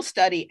original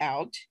study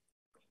out,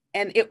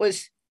 and it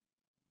was,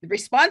 the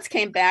response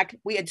came back,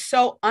 we had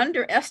so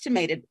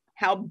underestimated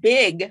how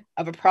big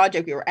of a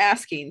project we were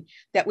asking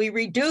that we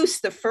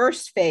reduced the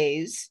first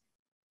phase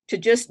to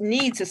just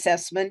needs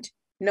assessment,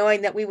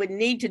 knowing that we would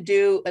need to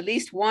do at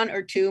least one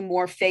or two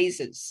more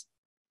phases.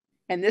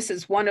 And this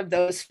is one of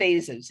those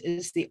phases,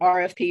 is the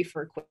RFP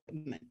for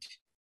equipment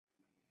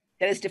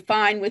that is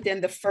defined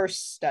within the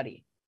first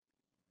study.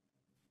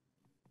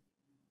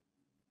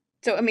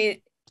 So, I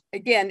mean,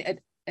 again,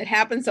 it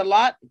happens a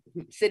lot,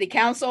 city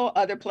council,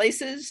 other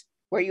places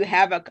where you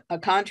have a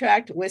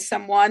contract with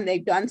someone,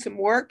 they've done some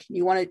work,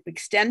 you want to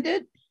extend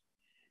it,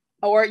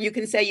 or you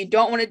can say you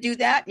don't want to do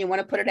that and you want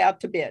to put it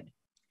out to bid.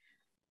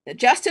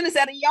 Justin, is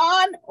that a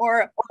yawn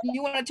or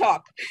you want to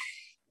talk?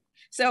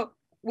 So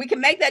we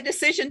can make that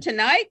decision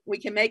tonight. We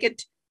can make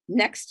it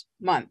next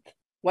month.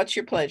 What's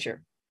your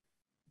pleasure?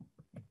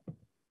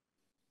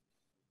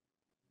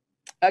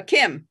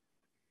 Kim,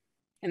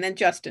 and then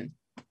Justin.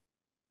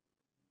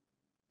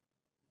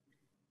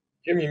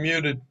 Kim, you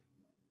muted.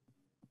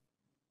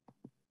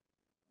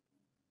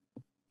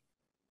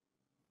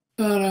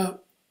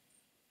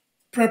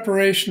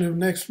 Preparation of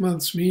next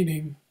month's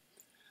meeting,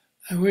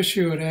 I wish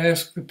you would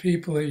ask the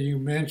people that you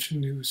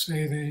mentioned who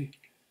say they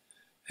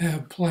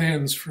have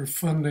plans for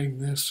funding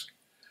this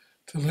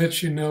to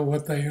let you know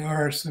what they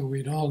are so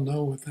we'd all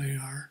know what they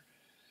are.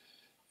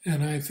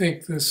 And I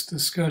think this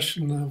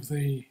discussion of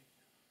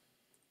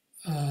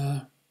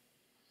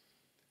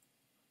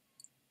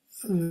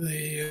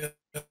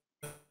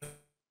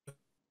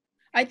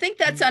I think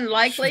that's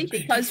unlikely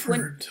because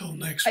until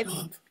next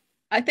month.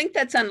 I think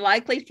that's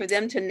unlikely for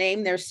them to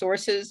name their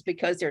sources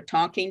because they're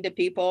talking to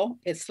people.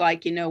 It's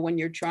like, you know, when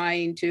you're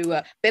trying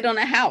to bid on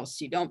a house,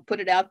 you don't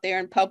put it out there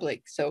in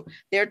public. So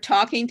they're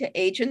talking to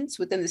agents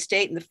within the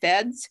state and the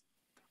feds.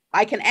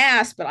 I can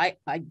ask, but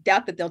I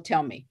doubt that they'll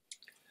tell me.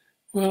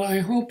 Well, I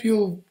hope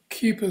you'll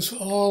keep us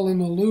all in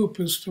the loop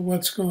as to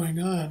what's going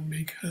on,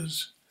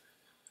 because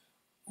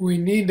we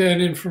need that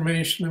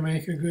information to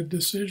make a good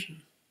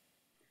decision.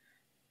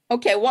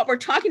 Okay, what we're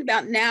talking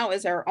about now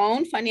is our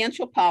own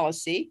financial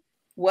policy,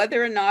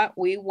 whether or not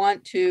we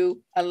want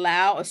to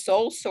allow a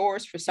sole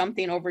source for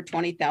something over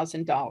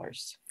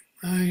 $20,000.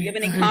 Do you have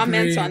any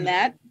comments on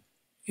that?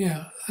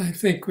 Yeah, I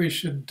think we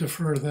should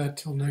defer that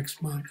till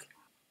next month.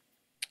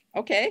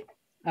 Okay,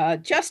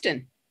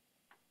 Justin.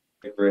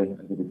 I agree. I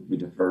think it could be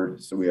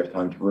deferred so we have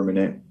time to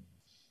ruminate.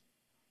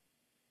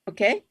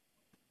 Okay.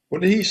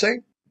 What did he say?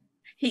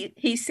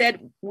 He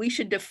said we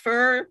should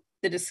defer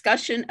the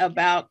discussion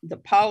about the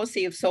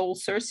policy of sole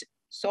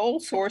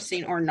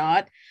sourcing or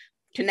not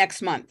to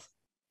next month.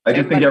 I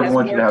just think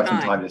everyone should have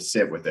some time to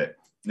sit with it.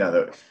 They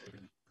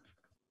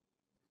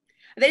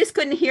just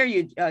couldn't hear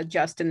you,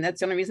 Justin. That's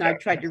the only reason I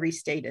tried to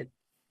restate it.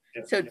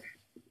 Yeah. So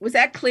was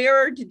that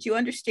clearer? Did you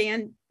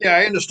understand? Yeah,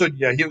 I understood.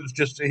 Yeah, he was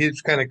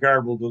kind of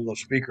garbled in the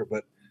speaker,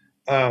 but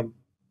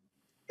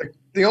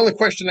the only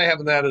question I have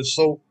in that is,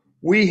 so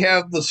we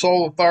have the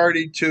sole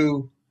authority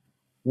to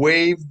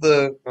waive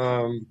the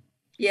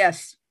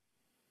yes.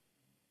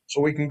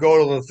 So we can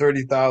go to the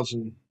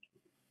 30,000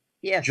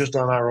 yes, just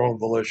on our own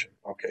volition.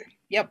 Okay.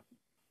 Yep.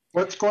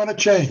 What's going to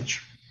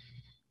change?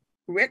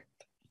 Rick?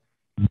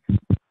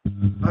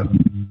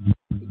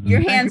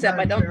 Your hand's up.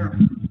 I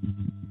don't.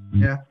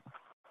 Yeah.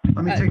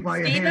 Let me take my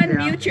hand down. Stephen,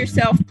 mute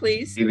yourself,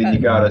 please. Stephen, you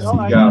gotta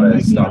stop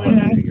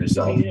unmuting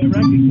yourself.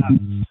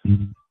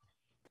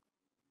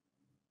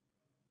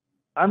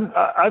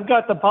 I've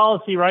got the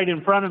policy right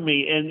in front of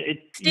me, and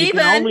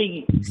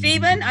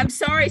Stephen, I'm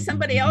sorry,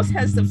 somebody else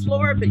has the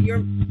floor, but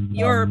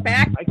your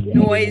back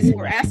noise.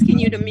 We're asking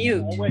you to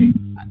mute.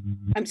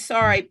 I'm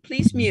sorry.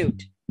 Please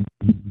mute.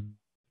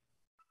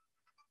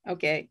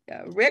 Okay,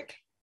 Rick.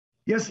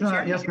 Yes,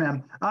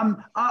 ma'am.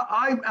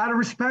 I, out of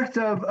respect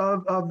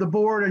of the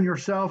board and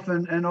yourself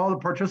and all the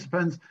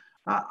participants,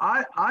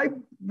 I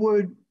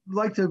would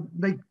like to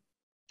make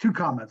two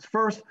comments.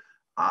 First,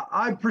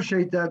 I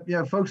appreciate that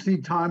folks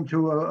need time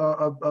to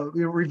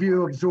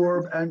review,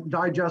 absorb, and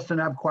digest and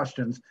have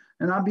questions.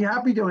 And I'd be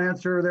happy to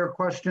answer their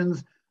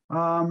questions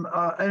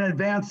in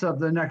advance of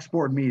the next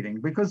board meeting,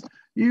 because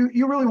you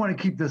really want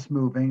to keep this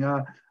moving.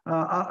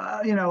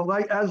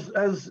 Like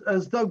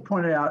as Doug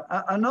pointed out,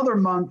 another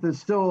month is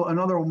still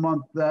another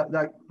month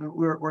that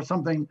where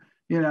something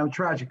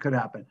tragic could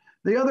happen.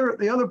 The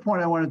other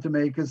point I wanted to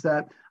make is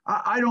that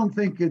I don't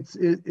think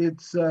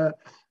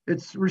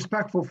it's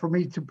respectful for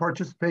me to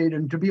participate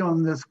and to be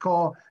on this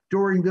call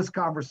during this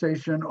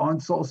conversation on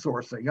sole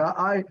sourcing.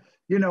 I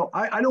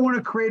don't want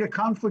to create a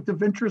conflict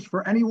of interest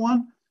for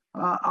anyone.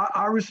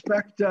 I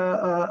respect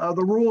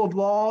the rule of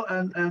law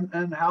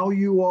and how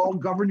you all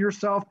govern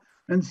yourself.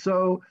 And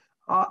so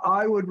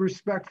I would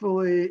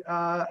respectfully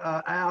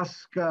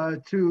ask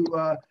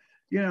to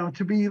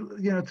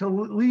to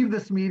leave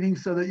this meeting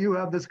so that you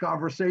have this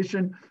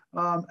conversation.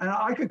 And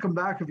I could come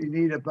back if you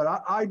need it,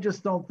 but I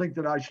just don't think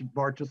that I should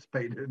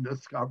participate in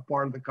this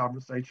part of the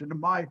conversation, in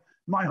my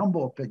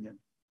humble opinion.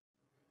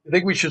 You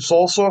think we should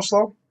sole source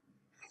though?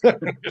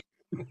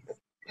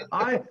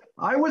 I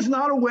was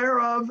not aware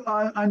of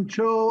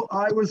until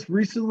I was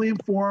recently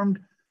informed,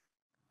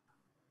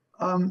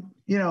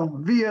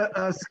 via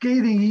a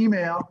scathing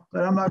email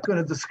that I'm not going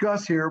to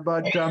discuss here,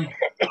 but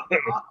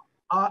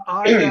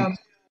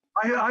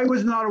I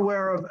was not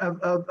aware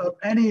of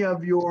any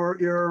of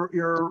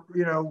your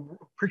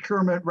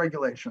procurement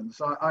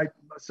regulations.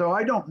 So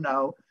I don't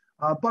know,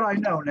 but I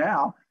know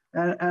now,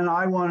 and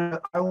I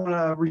want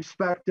to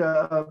respect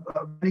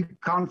any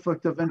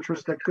conflict of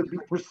interest that could be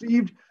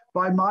perceived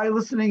by my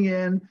listening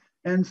in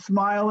and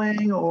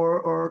smiling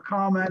or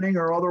commenting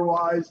or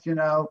otherwise,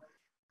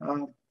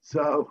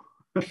 so.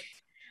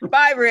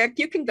 Bye, Rick.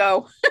 You can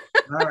go.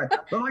 All right.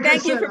 Well, like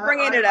Thank you for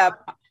bringing it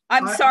up.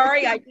 I'm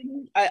sorry, I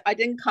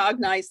didn't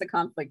cognize the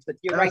conflict, but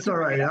you're right. That's all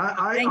right. All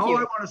I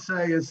want to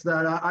say is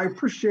that I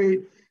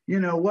appreciate,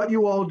 what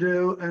you all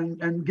do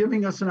and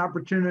giving us an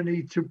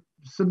opportunity to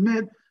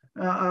submit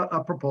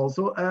a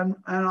proposal, and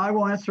I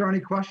will answer any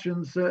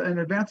questions in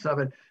advance of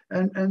it.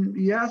 And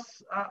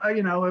yes,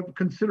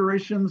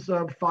 considerations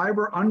of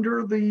fiber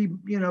under the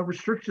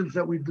restrictions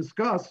that we've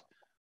discussed,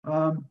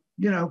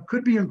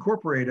 could be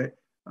incorporated.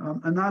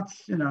 And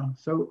that's,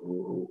 so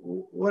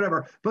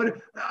whatever.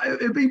 But I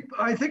think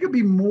it'd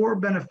be more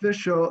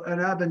beneficial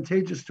and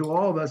advantageous to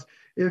all of us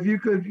if you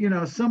could,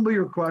 assemble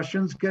your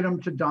questions, get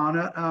them to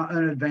Donna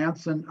in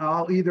advance, and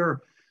I'll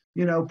either,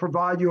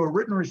 provide you a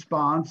written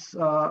response.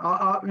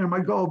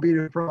 My goal would be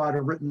to provide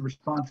a written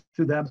response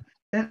to them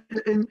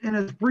in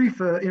as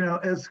brief,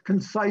 as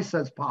concise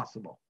as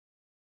possible.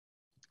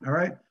 All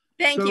right.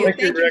 Thank you.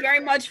 Thank you very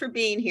much for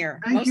being here.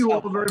 Thank you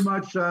all very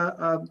much.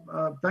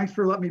 Thanks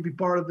for letting me be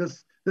part of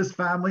this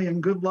family,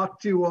 and good luck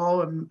to you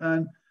all.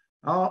 And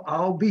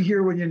I'll be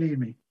here when you need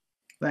me.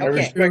 I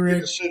respect your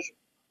decision.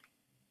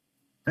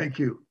 Thank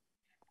you.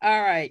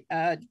 All right.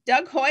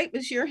 Doug Hoyt,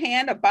 was your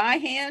hand a by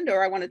hand,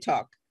 or I want to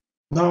talk?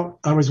 No,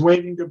 I was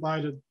waving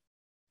goodbye to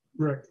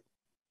Rick.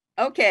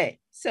 Okay.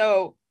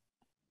 So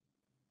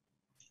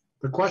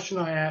the question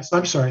I asked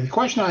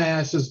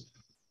is,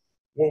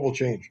 what will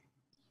change?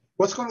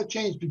 What's going to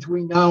change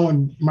between now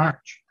and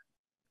March?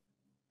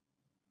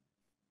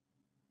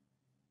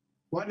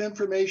 What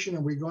information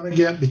are we going to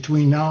get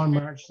between now and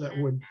March that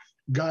would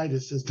guide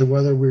us as to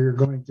whether we're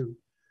going to?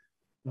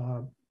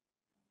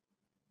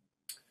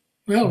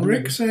 Well,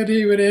 Rick said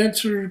he would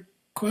answer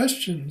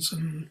questions,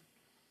 and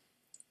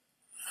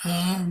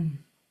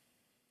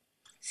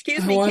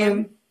excuse me,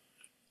 Kim.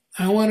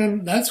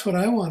 That's what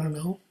I want to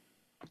know.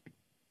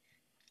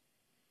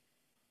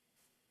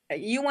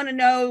 You want to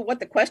know what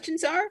the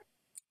questions are?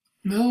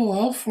 No,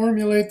 I'll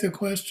formulate the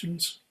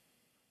questions.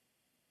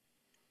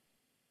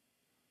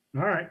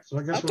 All right. So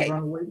I guess we're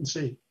going to wait and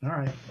see. All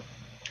right.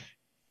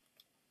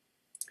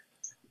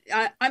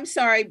 I'm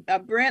sorry,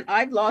 Brent,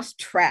 I've lost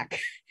track.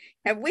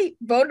 Have we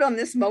voted on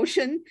this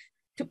motion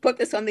to put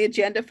this on the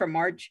agenda for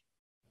March?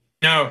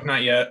 No,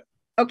 not yet.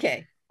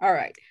 Okay. All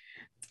right.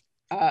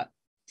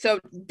 So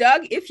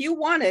Doug, if you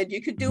wanted,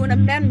 you could do an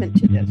amendment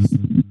to this.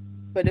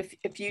 But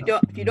if you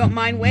don't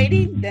mind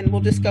waiting, then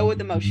we'll just go with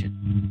the motion.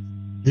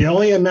 The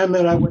only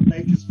amendment I would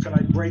make is, can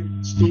I break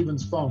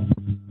Stephen's phone?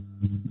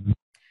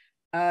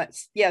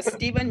 Yes,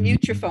 Stephen,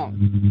 mute your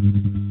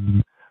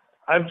phone.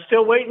 I'm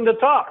still waiting to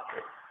talk.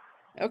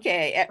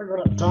 Okay. I'm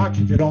going to talk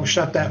if you don't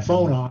shut that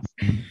phone off.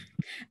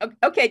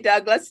 Okay,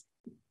 Doug,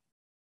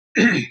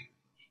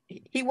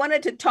 he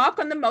wanted to talk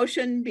on the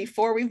motion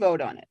before we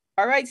vote on it.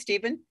 All right,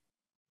 Stephen.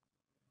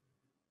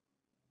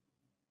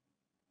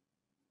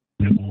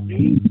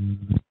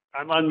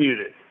 I'm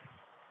unmuted.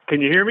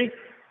 Can you hear me?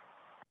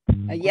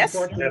 Yes.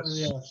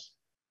 Yes.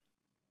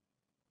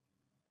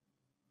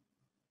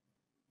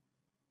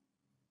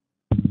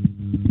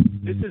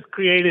 This is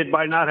created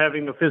by not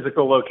having a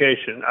physical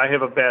location. I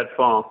have a bad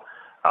phone.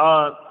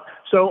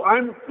 So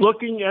I'm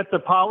looking at the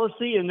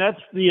policy, and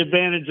that's the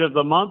advantage of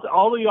the month.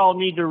 All of y'all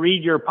need to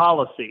read your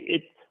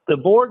policy. The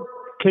board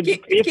can.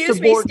 Excuse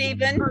me,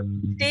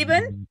 Stephen.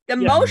 Stephen, the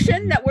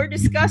motion that we're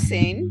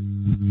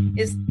discussing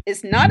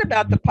is not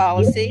about the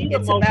policy.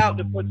 It's about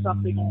to put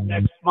something on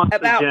next month's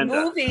agenda.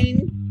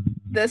 Moving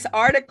this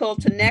article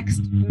to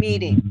next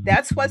meeting.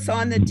 That's what's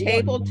on the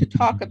table to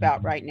talk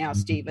about right now,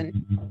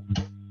 Stephen.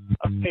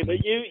 Okay, but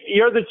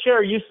you're the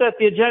chair. You set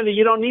the agenda.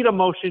 You don't need a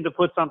motion to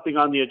put something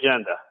on the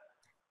agenda.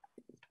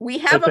 We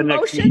have a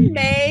motion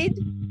made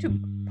to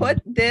put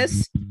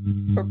this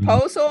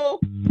proposal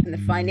and the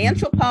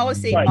financial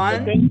policy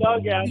on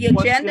the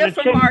agenda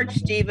for March,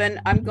 Stephen.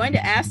 I'm going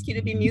to ask you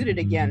to be muted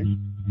again.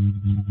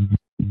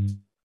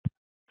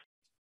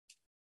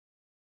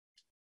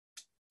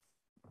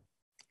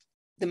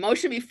 The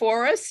motion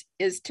before us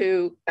is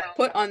to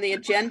put on the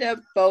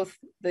agenda both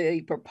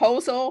the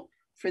proposal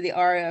for the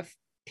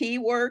RFP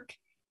work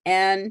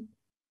and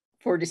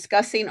for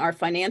discussing our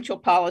financial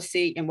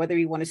policy and whether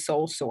we want to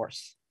sole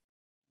source.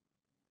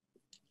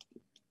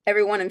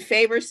 Everyone in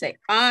favor, say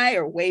aye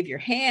or wave your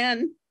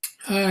hand.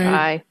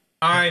 Aye.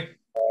 Aye.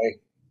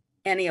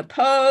 Any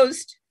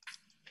opposed?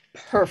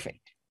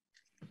 Perfect.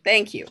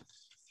 Thank you.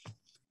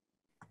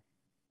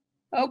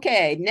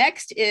 Okay,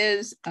 next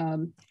is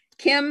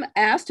Kim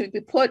asked to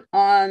be put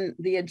on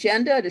the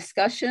agenda a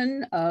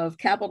discussion of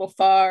Capital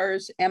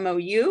FAR's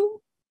MOU.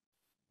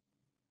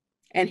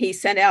 And he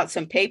sent out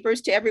some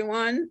papers to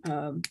everyone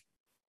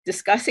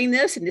discussing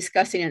this and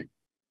discussing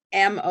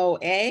an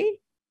MOA.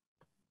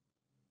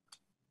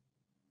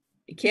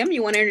 Kim,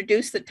 you want to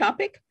introduce the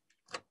topic?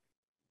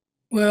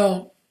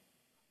 Well,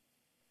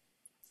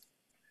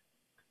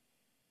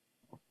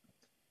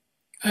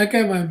 I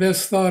got my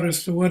best thought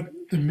as to what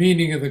the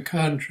meaning of the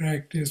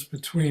contract is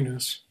between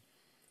us.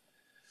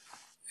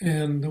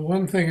 And the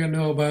one thing I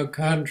know about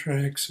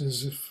contracts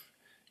is if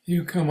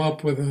you come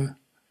up with an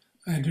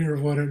idea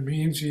of what it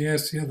means, you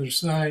ask the other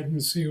side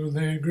and see whether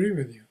they agree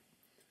with you.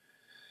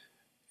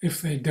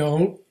 If they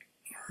don't,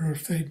 or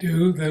if they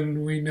do,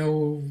 then we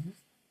know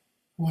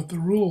what the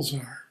rules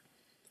are.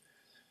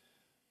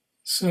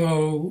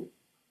 So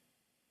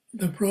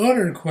the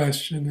broader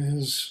question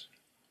is,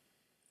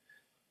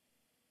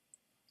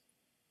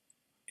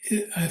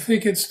 I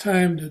think it's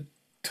time to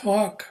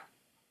talk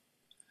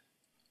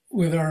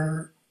with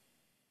our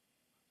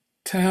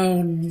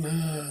town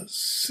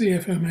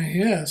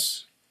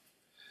CVPSA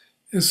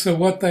as to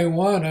what they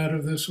want out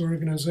of this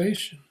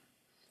organization.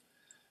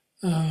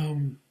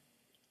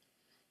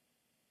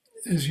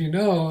 As you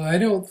know, I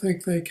don't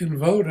think they can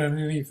vote on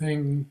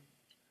anything,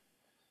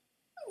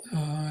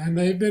 and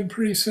they've been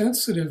pretty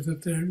sensitive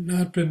that they've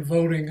not been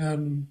voting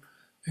on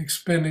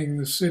expending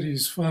the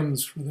city's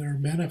funds for their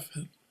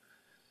benefit.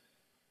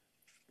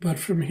 But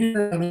from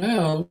here on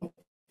out,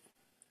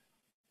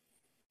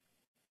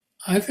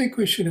 I think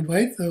we should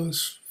invite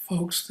those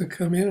folks to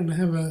come in and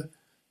have a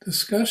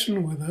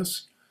discussion with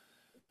us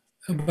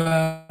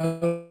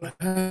about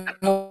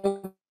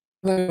how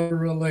they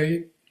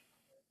relate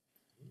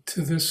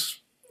to this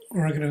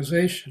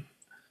organization.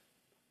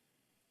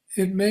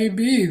 It may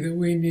be that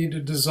we need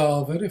to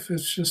dissolve it if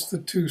it's just the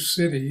two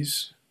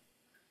cities,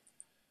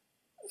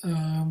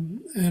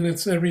 and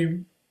it's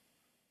every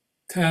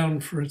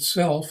town for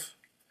itself,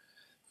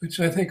 which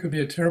I think would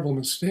be a terrible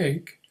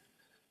mistake.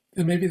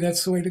 Then maybe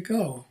that's the way to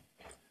go.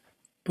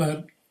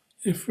 But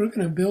if we're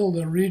going to build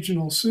a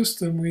regional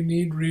system, we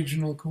need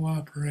regional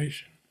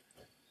cooperation.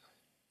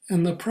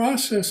 And the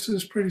process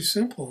is pretty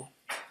simple.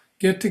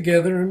 Get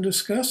together and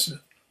discuss it.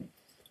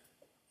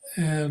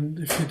 And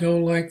if you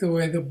don't like the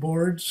way the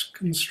board's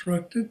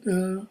constructed,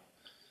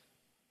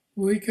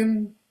 we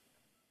can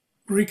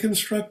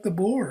reconstruct the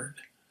board.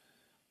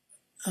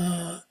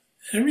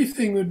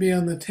 Everything would be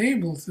on the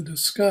table to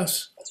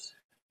discuss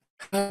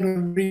how to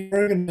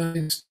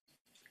reorganize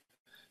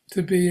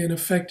to be an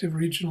effective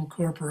regional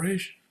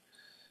corporation.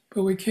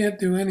 But we can't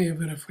do any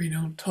of it if we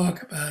don't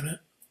talk about it.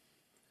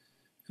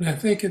 And I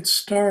think it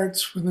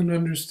starts with an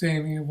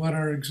understanding of what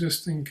our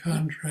existing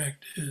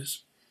contract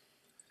is.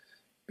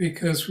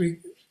 Because we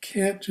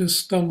can't just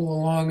stumble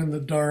along in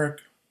the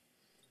dark.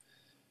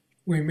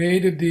 We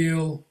made a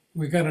deal,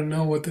 we got to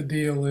know what the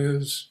deal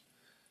is.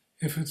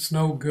 If it's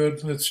no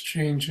good, let's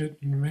change it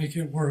and make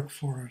it work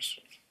for us.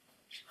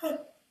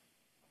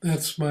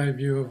 That's my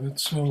view of it.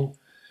 So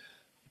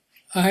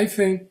I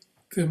think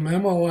the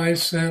memo I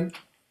sent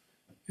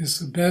is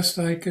the best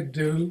I could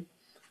do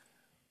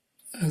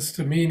as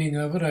the meaning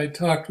of it. I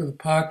talked with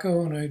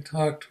Paco and I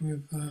talked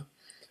with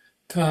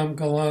Tom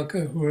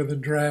Galanka, who are the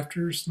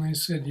drafters, and they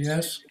said,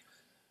 yes,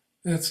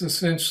 that's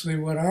essentially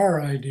what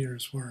our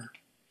ideas were.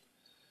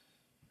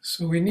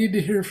 So we need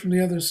to hear from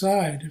the other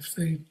side. If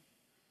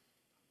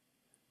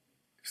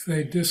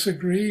they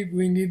disagree,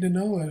 we need to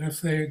know it.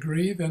 If they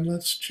agree, then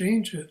let's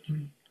change it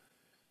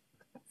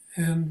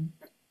and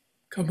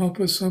come up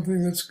with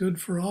something that's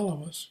good for all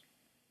of us.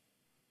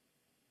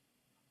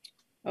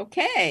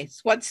 Okay, so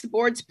what's the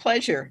board's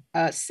pleasure?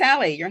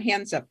 Sally, your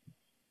hand's up.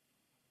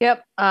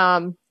 Yep.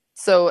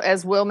 So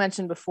as Will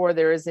mentioned before,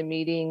 there is a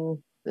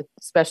meeting, the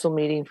special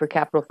meeting for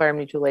Capital Fire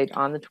Mutual Aid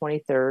on the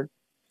 23rd.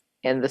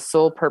 And the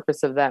sole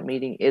purpose of that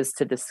meeting is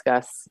to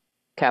discuss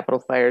Capital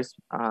Fire's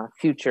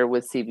future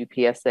with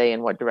CVPSA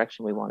and what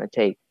direction we want to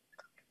take.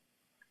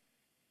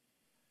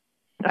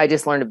 I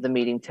just learned of the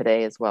meeting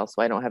today as well,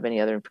 so I don't have any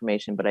other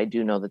information, but I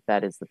do know that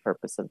that is the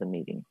purpose of the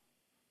meeting.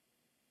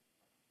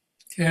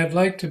 Yeah, I'd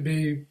like to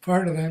be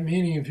part of that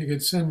meeting if you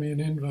could send me an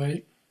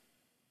invite.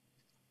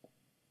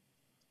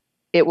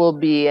 It will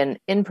be an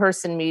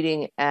in-person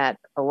meeting at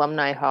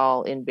Alumni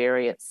Hall in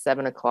Barrie at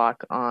 7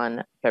 o'clock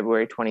on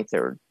February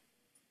 23rd.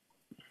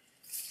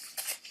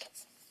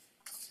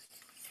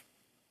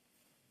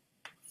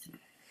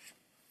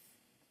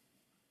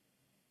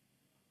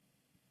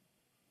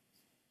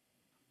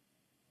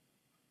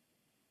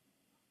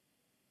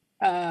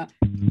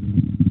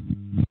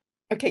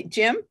 Okay,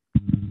 Jim,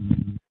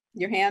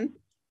 your hand.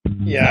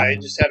 Yeah, I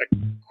just had a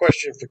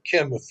question for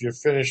Kim. If you're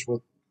finished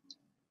with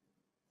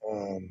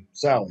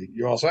Sally,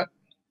 you all set?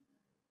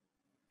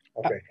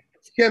 Okay.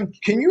 Kim,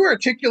 can you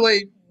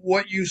articulate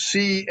what you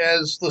see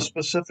as the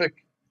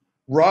specific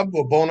rub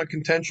or bone of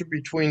contention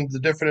between the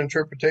different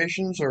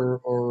interpretations,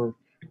 or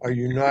are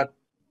you not?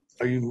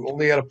 Are you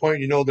only at a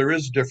point you know there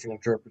is different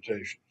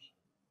interpretations?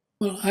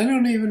 Well, I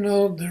don't even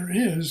know there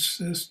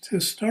is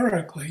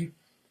historically.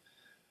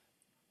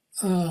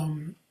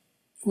 When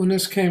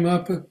this came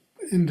up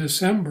in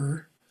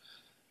December,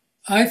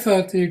 I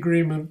thought the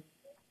agreement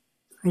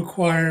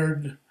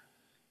required,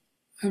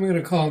 I'm going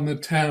to call them the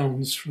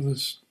towns for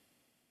this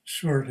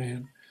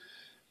shorthand,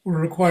 were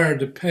required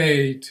to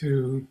pay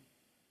to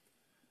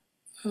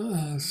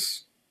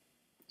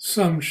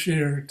some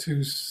share to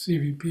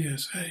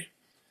CVPSA.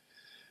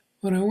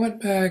 When I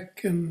went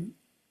back and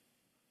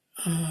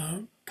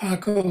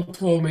Paco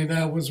told me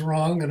that was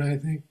wrong, and I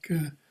think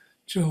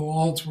Joe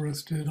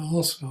Waldsworth did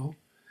also.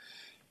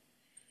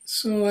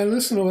 So I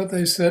listened to what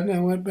they said, and I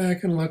went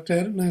back and looked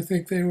at it, and I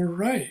think they were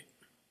right.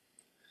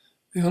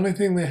 The only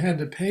thing they had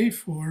to pay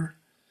for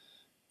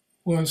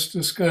was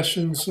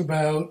discussions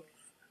about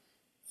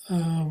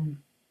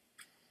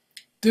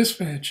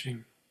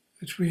dispatching,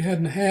 which we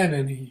hadn't had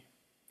any.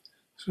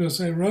 So as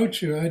I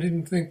wrote you, I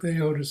didn't think they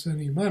owed us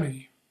any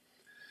money.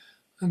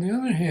 On the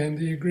other hand,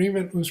 the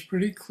agreement was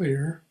pretty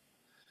clear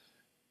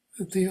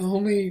that the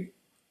only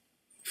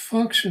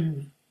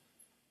function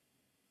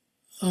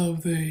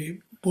of the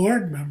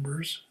board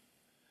members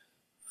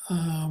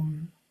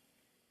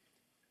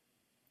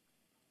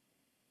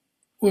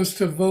was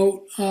to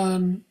vote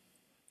on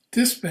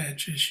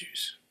dispatch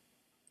issues.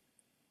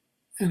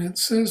 And it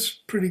says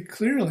pretty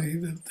clearly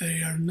that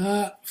they are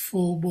not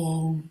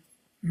full-blown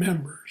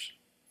members.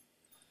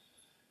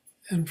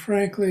 And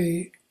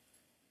frankly,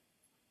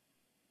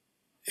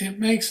 it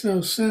makes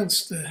no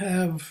sense to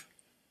have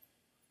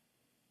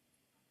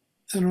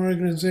an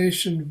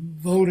organization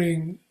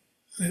voting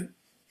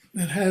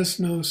that has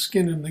no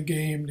skin in the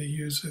game, to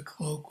use a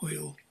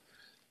colloquial,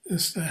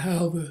 as to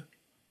how the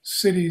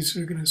cities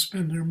are going to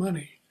spend their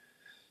money.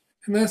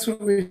 And that's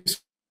what we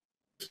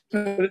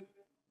spent.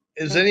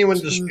 Is anyone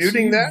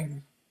disputing that?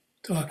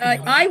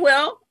 I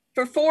will.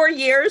 For 4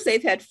 years,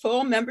 they've had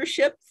full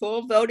membership,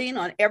 full voting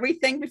on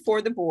everything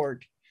before the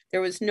board.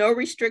 There was no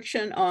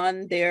restriction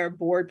on their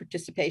board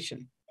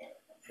participation.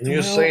 And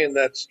you're saying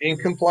that's in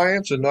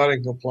compliance or not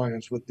in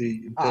compliance with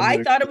the?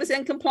 I thought it was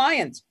in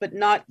compliance, but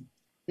not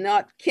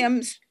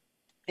Kim's.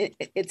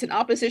 It's an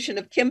opposition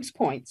of Kim's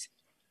points.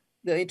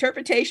 The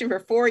interpretation for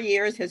 4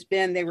 years has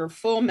been they were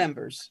full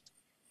members.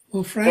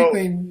 Well,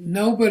 frankly,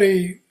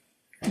 nobody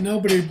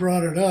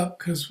brought it up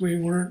because we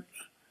weren't.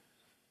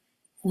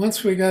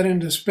 Once we got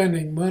into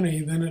spending money,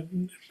 then it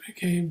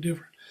became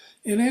different.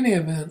 In any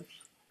event,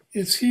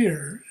 it's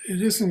here.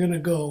 It isn't going to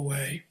go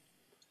away.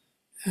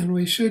 And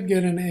we should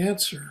get an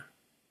answer.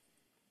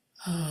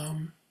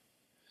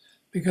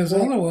 Because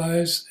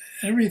otherwise,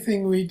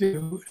 everything we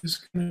do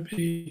is going to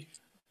be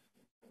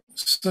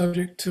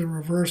subject to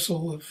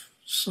reversal if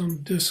some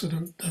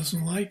dissident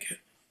doesn't like it.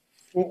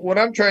 What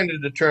I'm trying to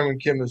determine,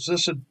 Kim, is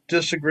this a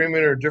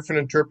disagreement or a different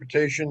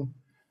interpretation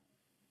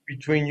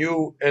between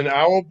you and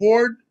our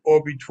board,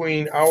 or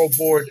between our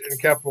board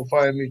and Capital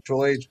Fire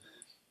Mutual Aid?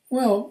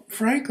 Well,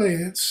 frankly,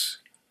 it's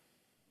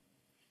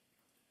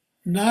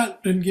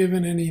not been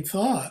given any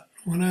thought.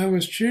 When I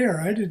was chair,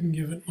 I didn't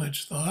give it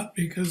much thought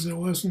because there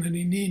wasn't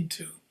any need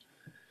to.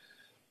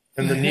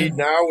 And the need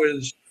now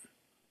is?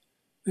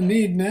 The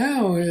need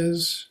now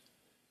is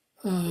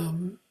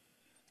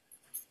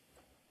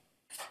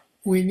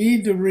we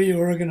need to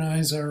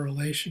reorganize our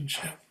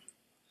relationship.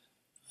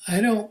 I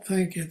don't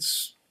think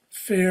it's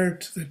fair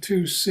to the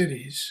two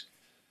cities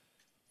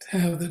to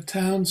have the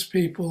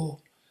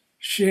townspeople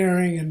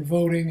sharing and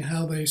voting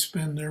how they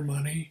spend their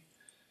money,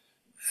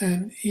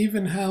 and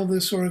even how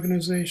this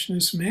organization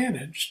is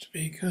managed,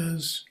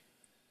 because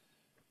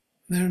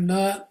they're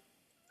not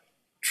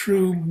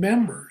true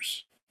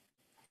members.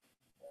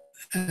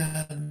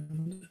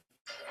 And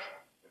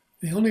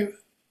the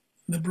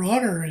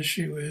broader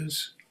issue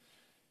is,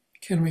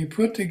 can we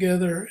put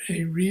together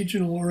a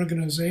regional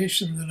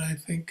organization that I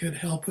think could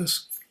help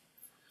us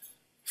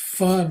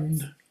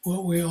fund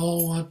what we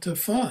all want to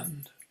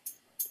fund?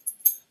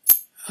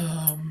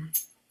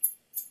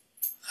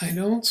 I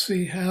don't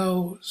see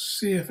how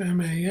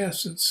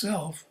CFMAS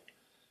itself,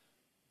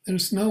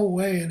 there's no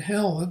way in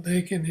hell that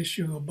they can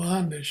issue a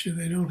bond issue.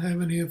 They don't have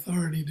any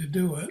authority to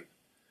do it,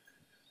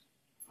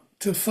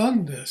 to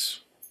fund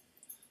this.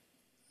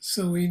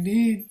 So we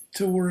need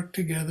to work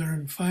together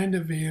and find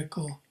a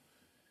vehicle,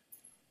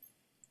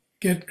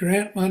 get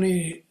grant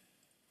money.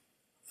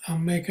 I'll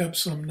make up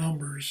some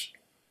numbers.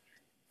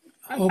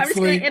 I'm just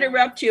going to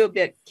interrupt you a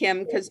bit,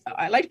 Kim, because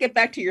I'd like to get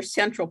back to your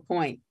central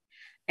point,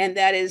 and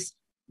that is,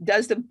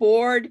 does the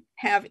board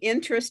have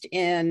interest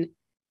in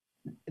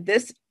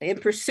this, in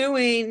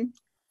pursuing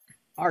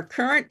our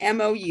current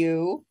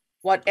MOU,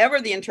 whatever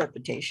the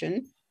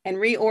interpretation, and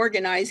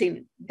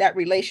reorganizing that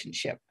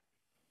relationship?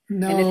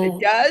 No. And if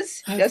it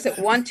does it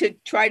want to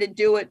try to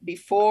do it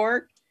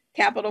before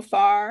Capital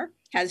FAR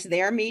has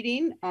their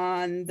meeting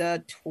on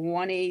the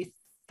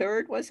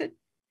 23rd, was it?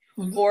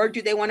 Or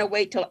do they want to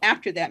wait till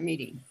after that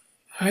meeting?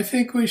 I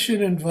think we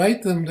should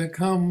invite them to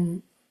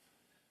come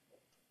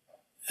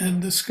and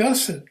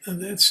discuss it.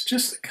 And it's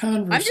just a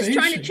conversation. I'm just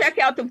trying to check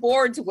out the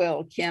board's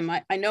will, Kim.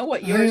 I know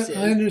what yours is.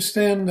 I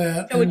understand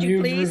that. So would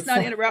you please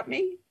not interrupt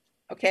me?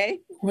 Okay.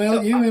 Well,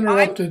 so you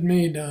interrupted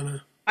me,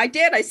 Donna. I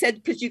did. I said,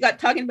 because you got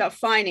talking about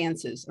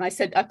finances. And I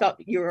said, I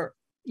thought you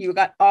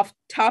got off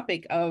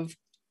topic of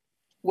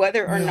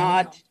whether or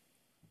not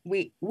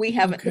we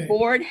have the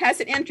board has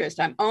an interest.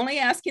 I'm only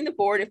asking the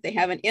board if they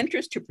have an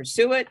interest to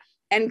pursue it,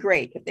 and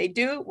great. If they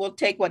do, we'll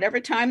take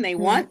whatever time they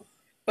want.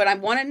 But I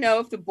want to know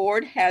if the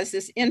board has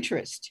this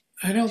interest.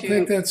 I don't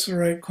think that's the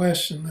right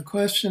question. The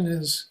question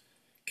is,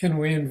 can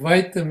we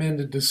invite them in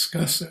to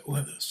discuss it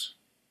with us?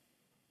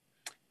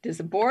 Does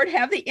the board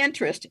have the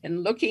interest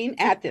in looking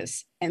at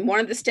this? And one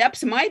of the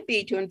steps might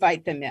be to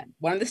invite them in.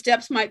 One of the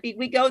steps might be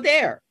we go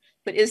there.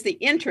 But is the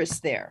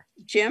interest there?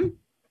 Jim?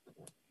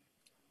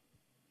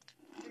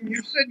 You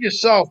said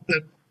yourself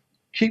that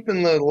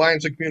keeping the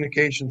lines of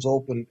communications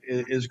open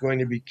is going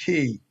to be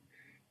key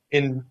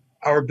in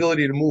our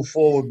ability to move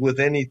forward with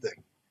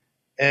anything.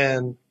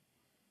 And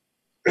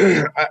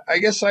I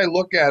guess I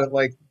look at it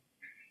like,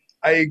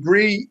 I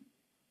agree,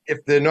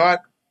 if they're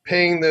not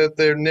paying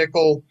their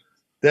nickel,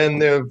 then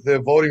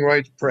their voting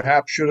rights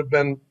perhaps should have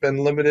been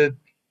limited.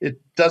 It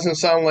doesn't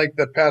sound like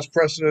the past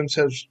precedence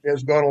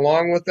has gone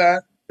along with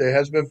that. There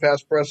has been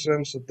past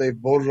precedence that they've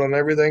voted on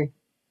everything.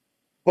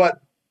 But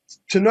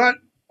to not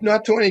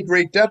to any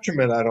great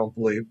detriment, I don't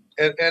believe.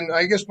 And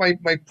I guess my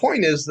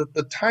point is that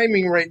the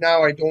timing right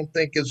now I don't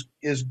think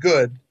is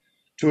good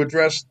to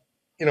address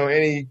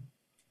any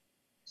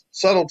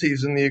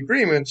subtleties in the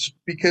agreements,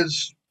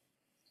 because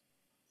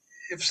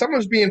if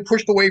someone's being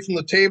pushed away from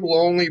the table,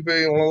 only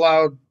being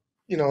allowed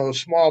a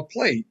small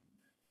plate,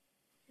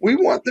 we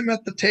want them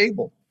at the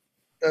table.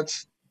 I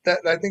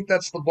think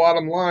that's the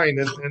bottom line.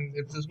 And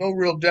if there's no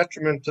real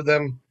detriment to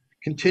them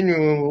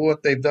continuing with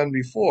what they've done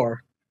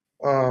before,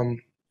 I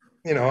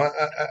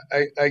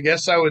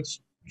guess I would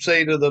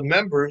say to the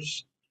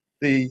members,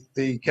 the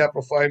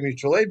Capital Fire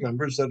Mutual Aid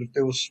members, that if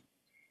there was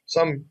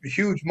some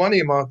huge money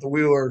amount that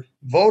we were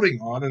voting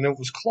on and it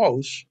was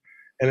close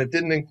and it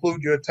didn't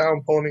include your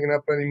town ponying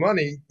up any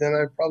money, then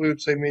I probably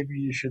would say maybe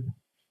you should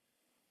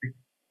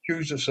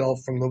recuse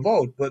yourself from the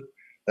vote. But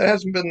that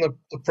hasn't been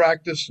the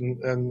practice,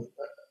 and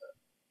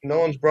no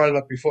one's brought it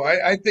up before.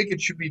 I think it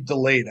should be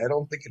delayed. I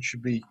don't think it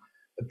should be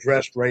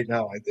addressed right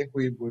now. I think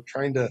we're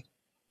trying to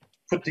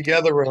put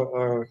together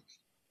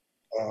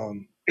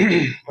an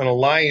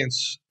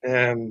alliance,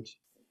 and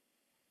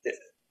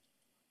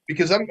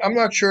because I'm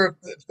not sure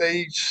if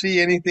they see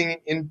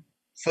anything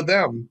for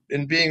them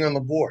in being on the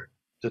board,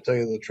 to tell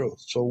you the truth.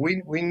 So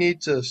we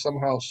need to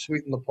somehow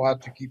sweeten the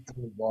pot to keep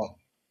them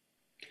involved.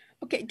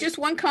 Okay, just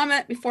one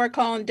comment before I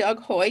call on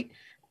Doug Hoyt.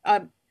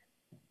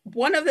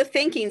 One of the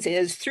thinkings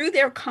is through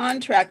their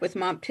contract with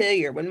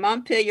Montpelier, when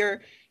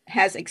Montpelier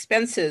has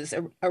expenses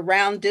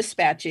around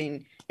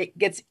dispatching, it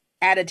gets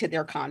added to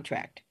their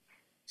contract.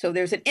 So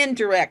there's an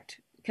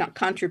indirect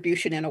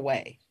contribution in a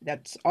way.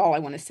 That's all I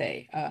want to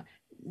say.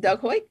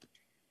 Doug Hoyt?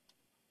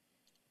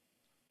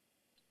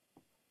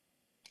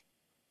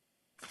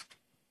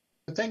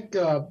 I think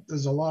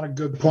there's a lot of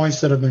good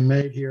points that have been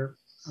made here.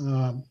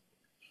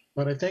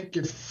 But I think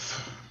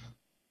if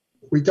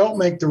we don't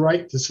make the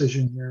right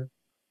decision here,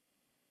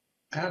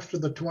 after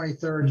the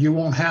 23rd, you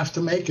won't have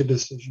to make a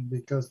decision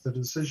because the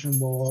decision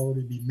will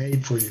already be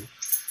made for you.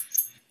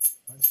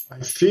 I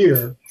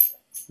fear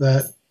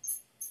that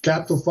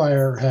Capital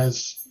Fire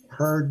has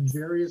heard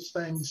various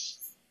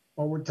things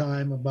over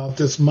time about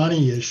this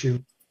money issue,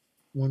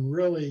 when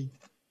really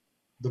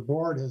the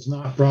board has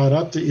not brought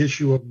up the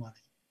issue of money.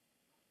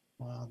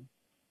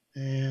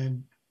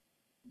 And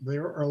they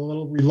are a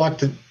little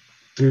reluctant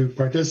to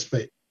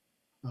participate.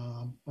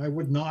 I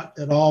would not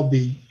at all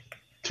be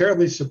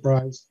terribly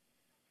surprised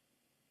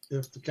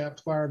if the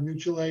Capital Fire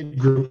Mutual Aid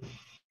Group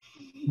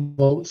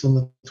votes on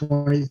the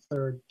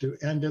 23rd to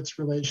end its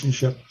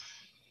relationship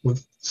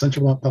with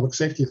Central Vermont Public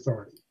Safety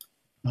Authority.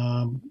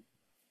 I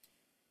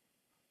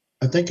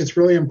think it's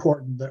really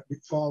important that we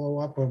follow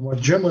up on what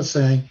Jim was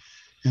saying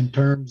in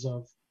terms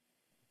of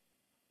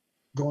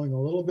going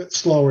a little bit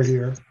slower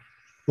here,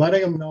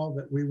 letting them know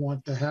that we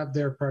want to have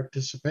their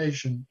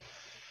participation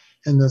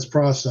in this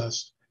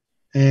process.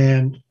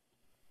 And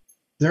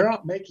they're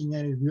not making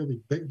any really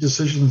big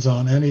decisions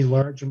on any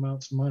large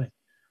amounts of money.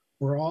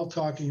 We're all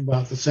talking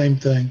about the same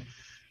thing.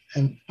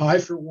 And I,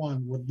 for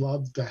one, would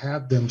love to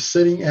have them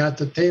sitting at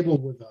the table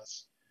with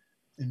us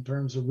in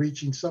terms of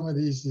reaching some of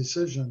these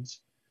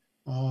decisions,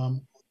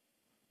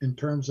 in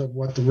terms of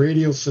what the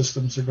radio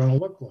systems are going to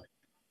look like.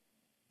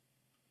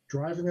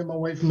 Driving them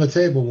away from the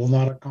table will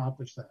not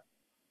accomplish that.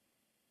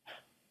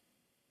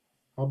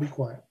 I'll be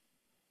quiet.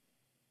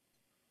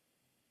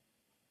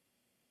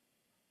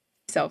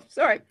 So,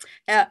 sorry.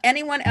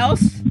 Anyone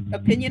else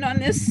opinion on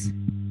this?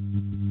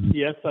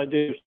 Yes, I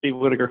do, Steve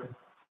Whitaker.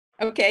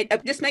 Okay,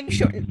 just making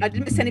sure I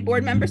didn't miss any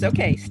board members.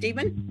 Okay,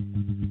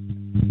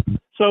 Stephen?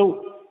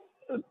 So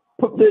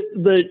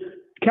the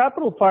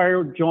Capital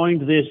Fire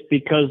joined this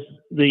because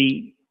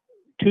the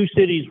two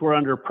cities were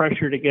under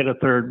pressure to get a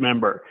third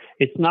member.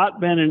 It's not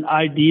been an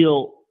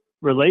ideal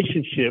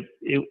relationship.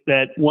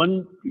 That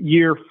 1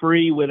 year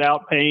free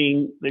without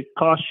paying the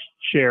cost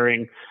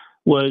sharing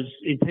was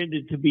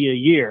intended to be a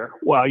year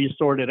while you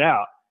sort it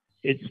out.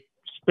 It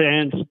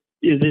spans,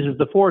 this is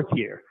the 4th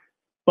year.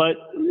 But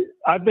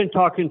I've been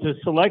talking to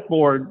select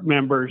board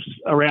members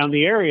around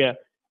the area,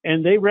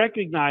 and they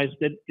recognize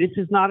that this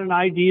is not an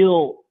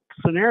ideal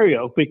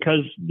scenario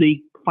because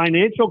the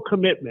financial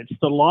commitments,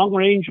 the long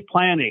range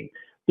planning,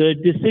 the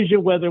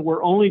decision whether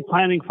we're only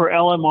planning for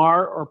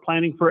LMR or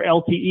planning for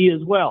LTE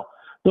as well,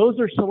 those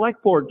are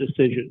select board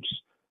decisions.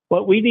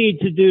 What we need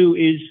to do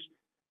is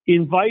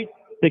invite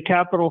the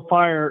Capitol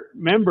Fire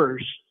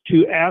members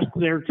to ask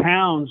their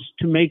towns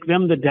to make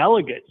them the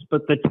delegates,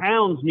 but the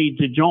towns need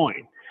to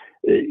join.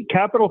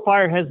 Capitol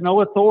Fire has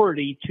no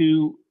authority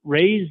to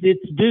raise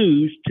its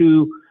dues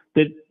to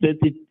that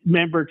the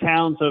member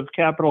towns of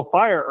Capitol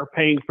Fire are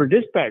paying for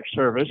dispatch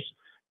service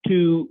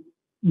to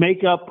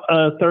make up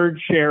a third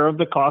share of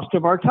the cost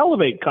of our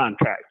Televate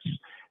contracts.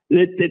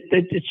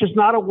 It's just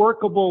not a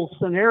workable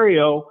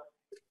scenario.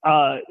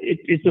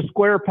 It's a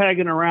square peg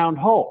in a round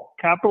hole.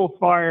 Capitol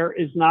Fire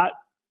is not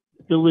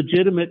the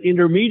legitimate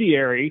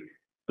intermediary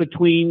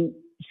between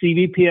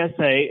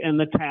CVPSA and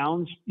the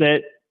towns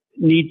that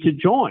need to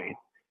join.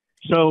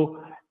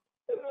 So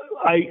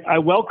I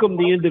welcome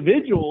the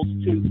individuals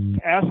to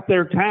ask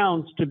their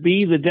towns to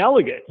be the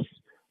delegates,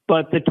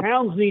 but the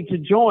towns need to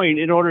join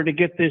in order to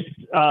get this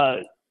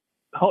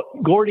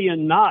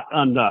Gordian knot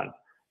undone,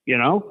 you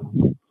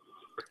know?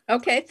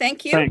 Okay,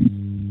 thank you. Thanks.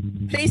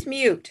 Please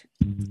mute.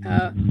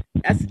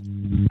 That's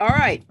all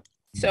right.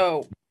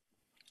 So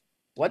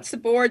what's the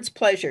board's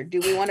pleasure? Do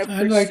we want to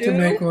pursue? I'd like to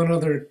make one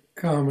other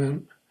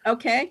comment.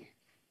 Okay.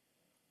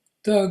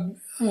 Doug,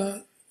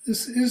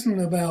 this isn't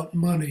about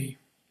money.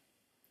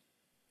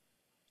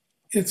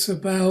 It's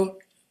about,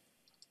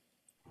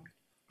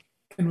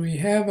 can we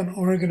have an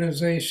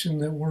organization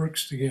that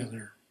works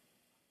together?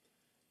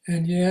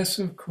 And yes,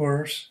 of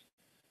course,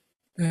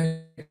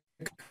 that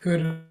could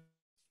have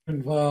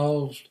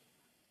involved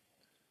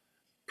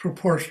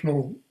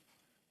proportional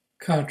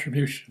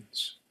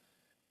contributions.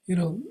 You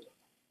know,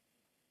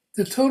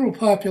 the total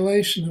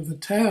population of the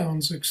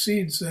towns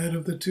exceeds that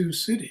of the 2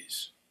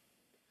 cities.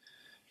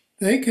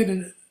 They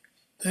could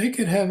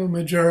have a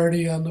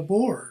majority on the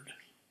board.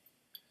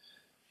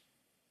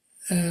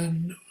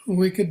 And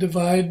we could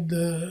divide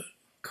the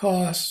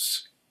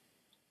costs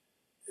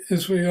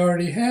as we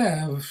already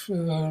have.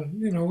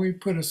 You know, we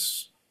put a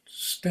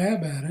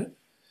stab at it,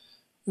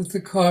 that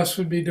the cost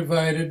would be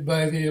divided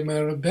by the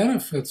amount of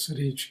benefits that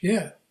each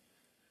get.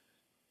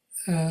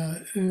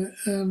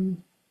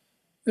 And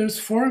there's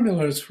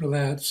formulas for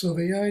that. So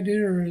the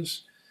idea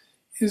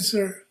is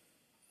there,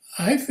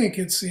 I think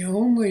it's the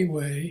only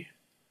way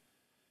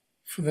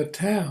for the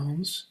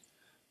towns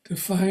to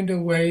find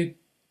a way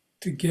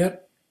to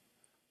get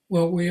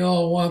what we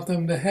all want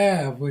them to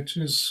have, which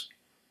is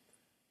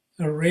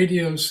a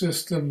radio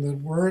system that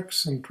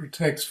works and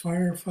protects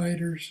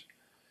firefighters.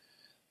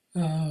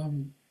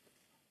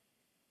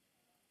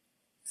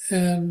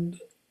 And,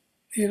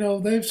 you know,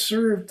 they've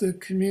served the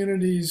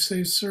communities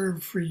they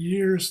served for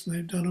years, and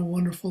they've done a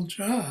wonderful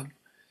job.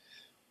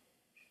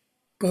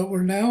 But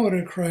we're now at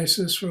a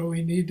crisis where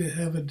we need to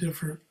have a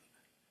different,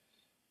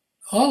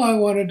 all I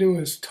want to do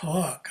is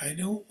talk. I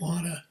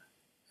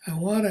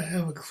want to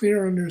have a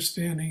clear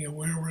understanding of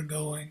where we're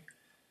going.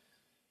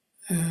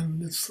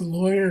 And it's the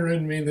lawyer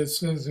in me that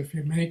says if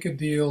you make a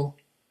deal,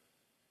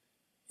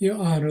 you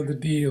honor the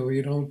deal.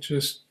 You don't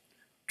just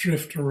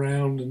drift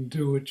around and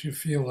do what you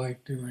feel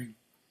like doing.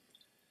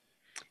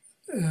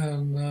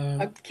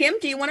 And Kim,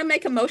 do you want to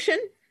make a motion?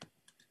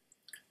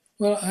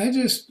 Well, I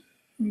just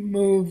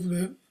move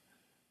that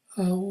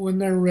when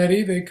they're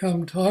ready, they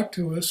come talk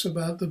to us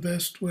about the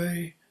best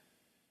way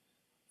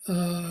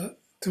to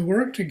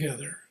work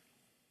together.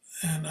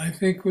 And I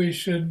think we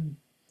should,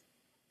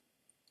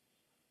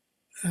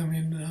 I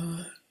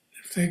mean,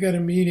 if they got a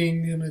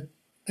meeting in the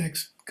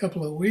next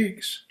couple of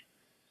weeks,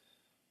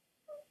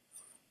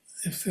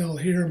 if they'll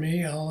hear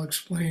me, I'll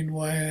explain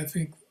why I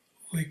think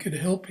we could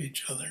help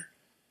each other.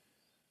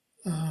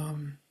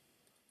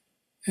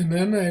 And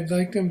then I'd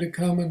like them to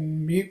come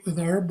and meet with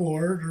our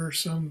board or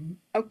some.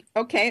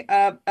 Okay,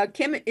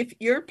 Kim, if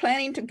you're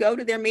planning to go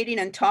to their meeting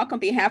and talk on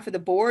behalf of the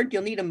board,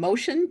 you'll need a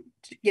motion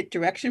to get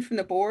direction from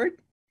the board.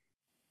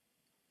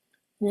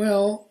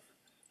 Well,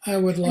 I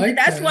would like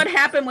that's that. What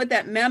happened with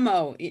that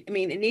memo. I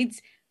mean, it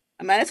needs,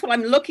 I mean, that's what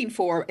I'm looking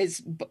for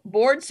is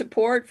board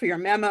support for your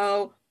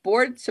memo,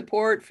 board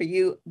support for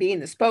you being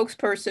the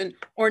spokesperson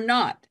or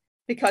not,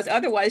 because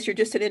otherwise you're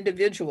just an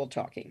individual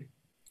talking.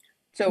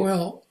 So,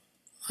 well,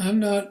 I'm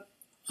not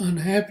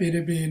unhappy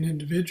to be an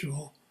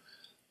individual.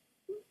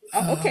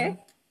 Okay.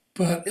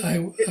 But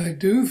I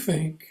do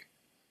think.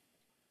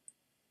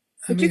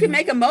 But you can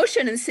make a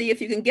motion and see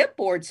if you can get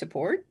board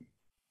support.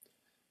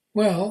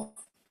 Well,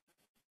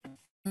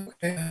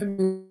 okay,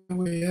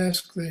 we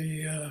ask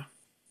the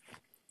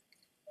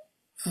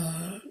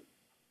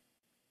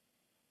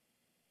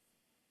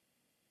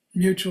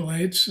Mutual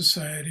Aid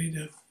Society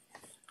to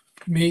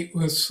meet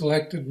with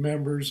selected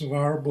members of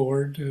our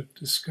board to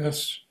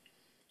discuss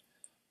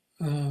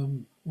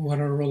what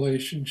our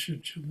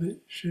relationship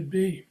should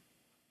be.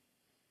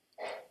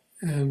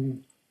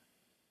 And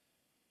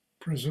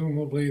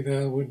presumably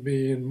that would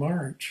be in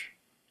March.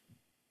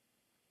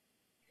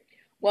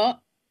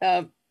 Well,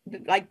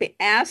 like they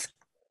ask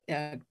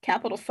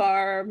Capital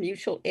Fire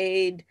Mutual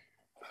Aid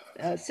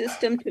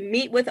system to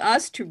meet with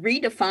us to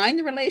redefine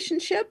the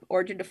relationship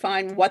or to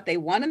define what they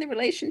want in the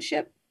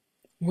relationship.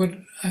 What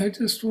I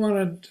just want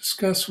to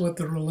discuss what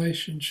the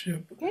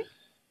relationship, okay.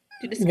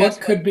 What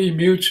could be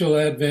mutual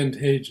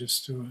advantageous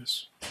to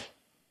us.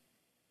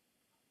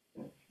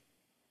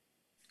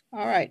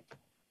 All right.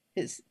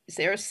 Is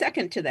there a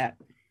second to that?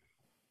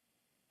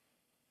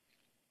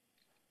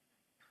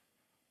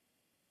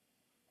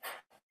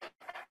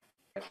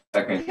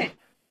 Second.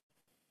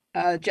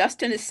 Okay.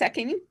 Justin is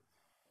seconding.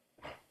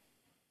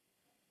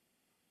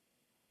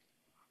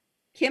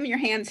 Kim, your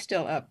hand's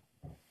still up.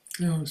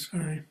 Oh,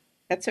 sorry.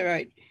 That's all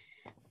right.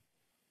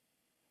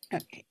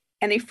 Okay.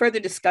 Any further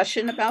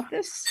discussion about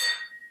this?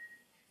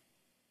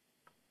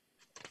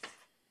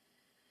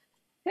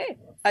 Okay.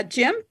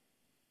 Jim,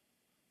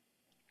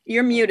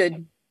 you're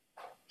muted.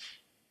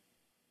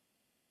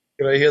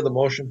 Can I hear the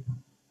motion?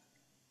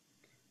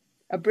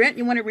 Brent,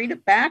 you want to read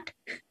it back?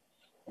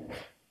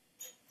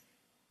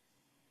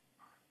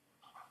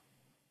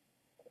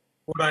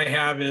 What I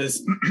have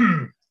is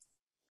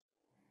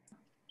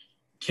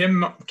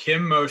Kim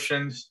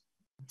motioned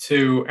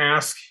to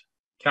ask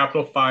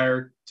Capital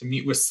Fire to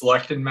meet with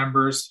selected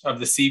members of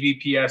the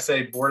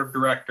CVPSA Board of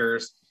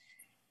Directors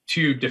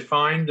to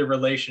define the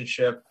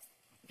relationship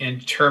and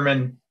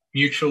determine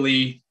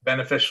mutually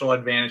beneficial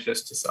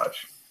advantages to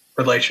such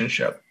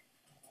relationship.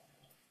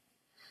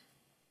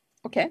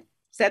 Okay.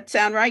 Does that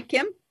sound right,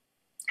 Kim?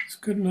 It's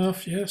good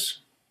enough, yes.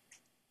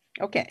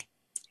 Okay.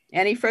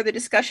 Any further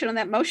discussion on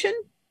that motion?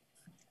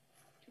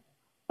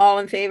 All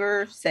in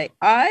favor, say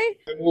aye.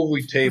 I move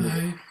we table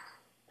it.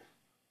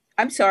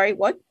 I'm sorry,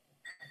 what?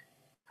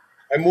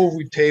 I move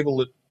we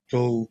table it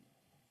till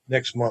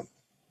next month.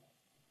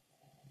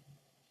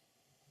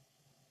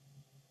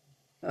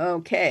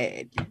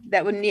 Okay,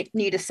 that would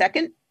need a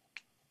second.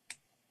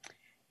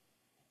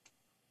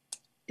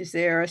 Is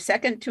there a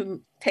second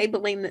to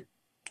tabling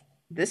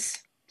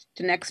this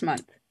to next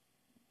month?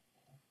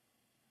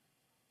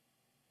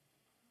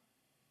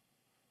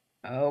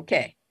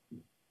 Okay.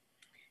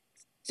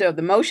 So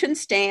the motion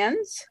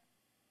stands.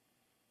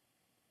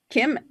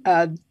 Kim,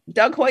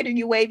 Doug Hoyt, are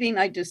you waving?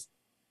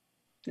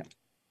 No.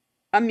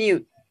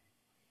 Unmute.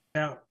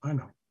 Yeah, I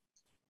know.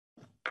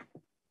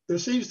 There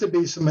seems to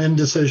be some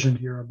indecision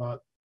here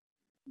about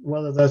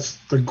whether that's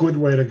the good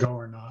way to go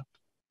or not.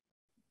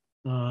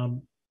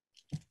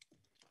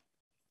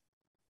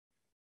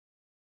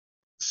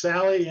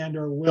 Sally and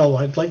or Will,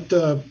 I'd like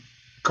to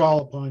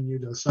call upon you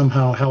to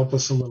somehow help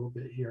us a little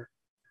bit here.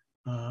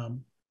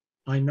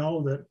 I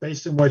know that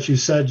based on what you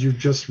said, you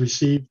just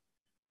received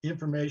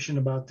information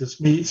about this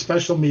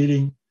special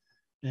meeting,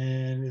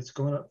 and it's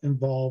going to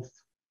involve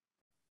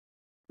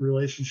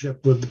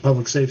relationship with the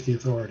Public Safety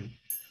Authority.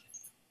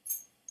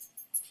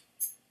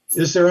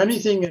 Is there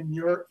anything in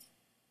your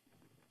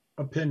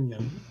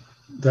opinion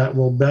that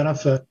will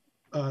benefit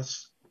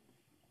us,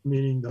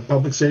 meaning the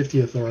Public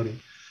Safety Authority,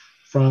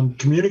 from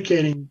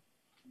communicating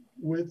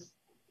with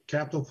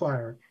Capital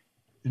Fire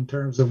in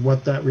terms of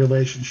what that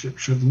relationship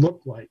should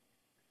look like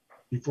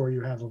before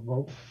you have a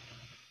vote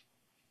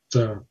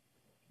to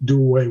do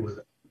away with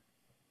it?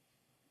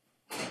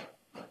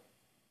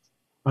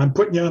 I'm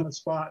putting you on the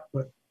spot,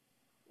 but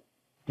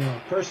you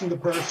know, person to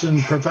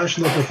person,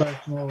 professional to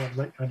professional,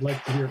 I'd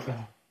like to hear from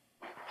you.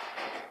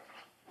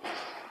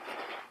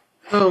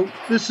 So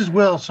this is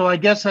Will. So I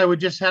guess I would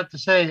just have to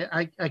say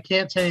I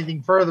can't say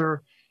anything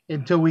further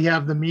until we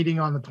have the meeting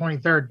on the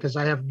 23rd, because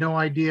I have no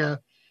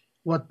idea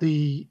what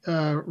the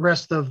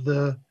rest of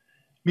the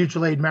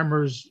mutual aid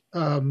members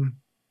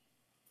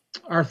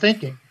are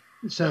thinking.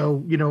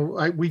 So, you know,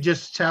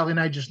 Sally and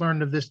I just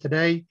learned of this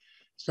today.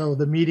 So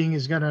the meeting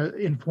is going to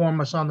inform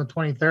us on the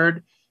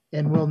 23rd,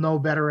 and we'll know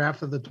better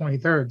after the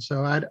 23rd.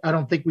 So I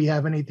don't think we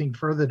have anything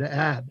further to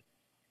add.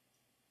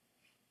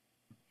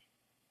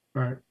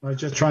 All right, I was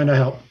just trying to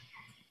help.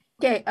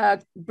 Okay,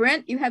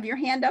 Brent, you have your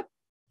hand up.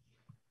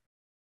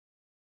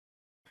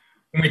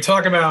 When we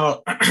talk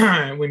about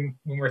when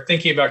we're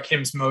thinking about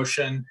Kim's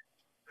motion,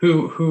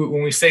 who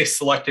when we say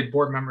selected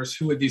board members,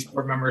 who would these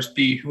board members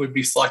be? Who would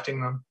be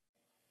selecting them?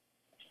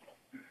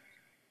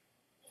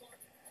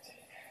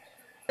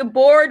 The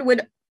board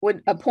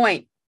would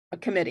appoint a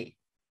committee.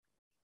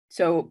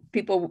 So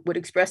people would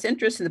express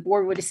interest and the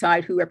board would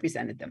decide who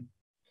represented them.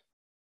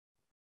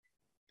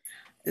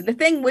 The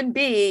thing would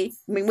be,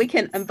 I mean, we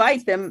can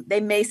invite them. They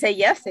may say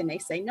yes, they may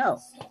say no.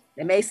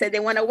 They may say they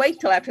want to wait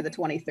till after the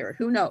 23rd.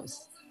 Who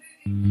knows?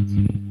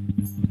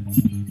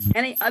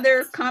 Any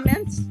other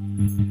comments?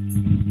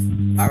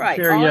 All right.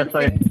 Chair, yes,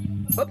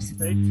 Oops,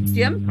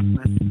 Jim?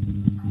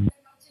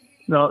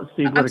 No,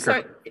 Steve Whitaker. I'm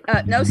sorry.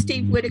 No,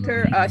 Steve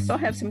Whitaker. I still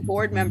have some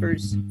board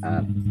members.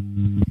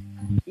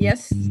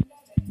 Yes,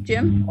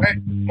 Jim?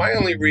 My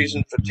only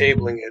reason for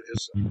tabling it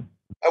is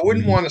I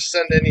wouldn't want to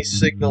send any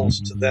signals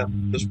to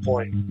them at this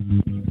point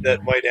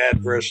that might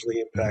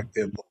adversely impact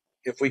their vote.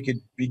 If we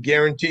could be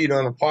guaranteed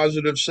on a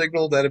positive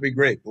signal, that'd be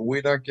great, but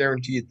we're not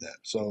guaranteed that.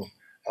 So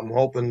I'm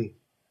hoping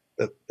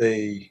that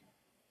they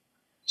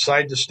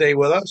decide to stay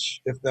with us,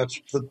 if that's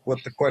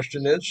what the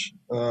question is.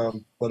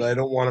 But I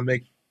don't want to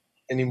make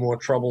any more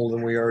trouble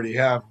than we already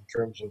have in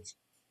terms of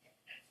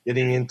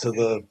getting into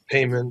the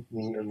payment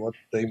and what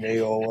they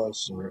may owe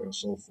us or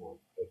so forth.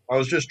 But I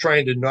was just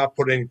trying to not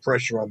put any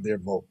pressure on their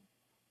vote.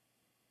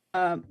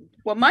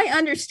 Well, my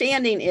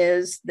understanding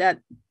is that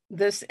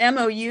this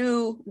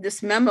MOU,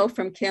 this memo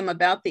from Kim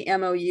about the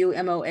MOU,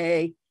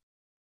 MOA,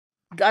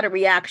 got a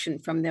reaction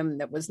from them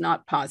that was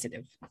not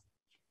positive.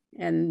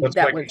 And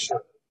that was,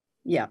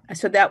 yeah,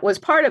 so that was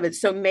part of it.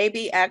 So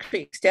maybe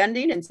actually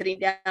extending and sitting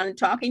down and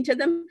talking to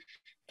them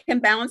can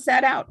balance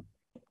that out.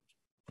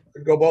 It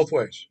can go both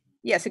ways.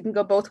 Yes, it can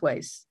go both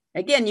ways.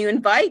 Again, you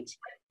invite,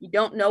 you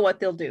don't know what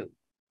they'll do.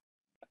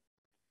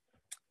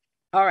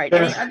 All right,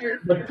 any other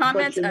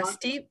comments?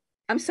 Steve,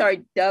 I'm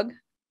sorry, Doug.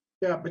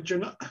 Yeah, but you're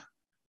not,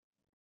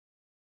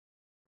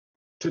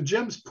 to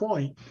Jim's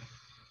point,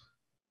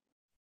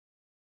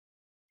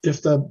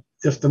 if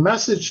the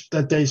message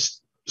that they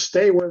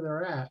stay where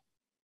they're at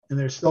and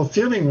they're still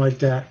feeling like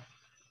that,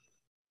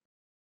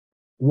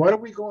 what are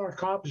we going to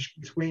accomplish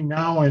between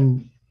now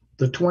and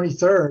the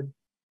 23rd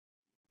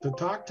to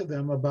talk to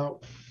them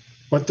about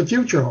what the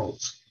future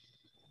holds?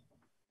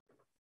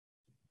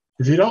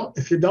 If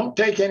you don't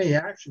take any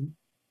action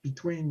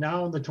between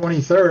now and the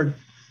 23rd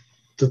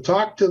to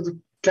talk to the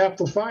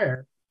Capitol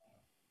Fire,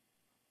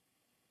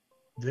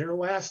 their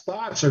last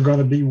thoughts are going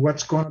to be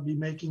what's going to be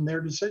making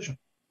their decision.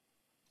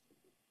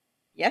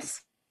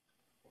 Yes.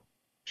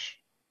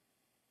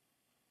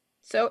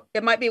 So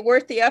it might be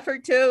worth the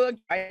effort to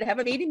try to have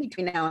a meeting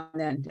between now and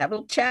then, have a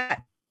little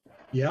chat.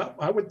 Yeah,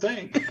 I would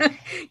think.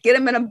 Get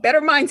them in a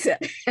better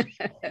mindset.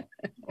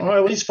 Or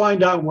at least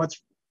find out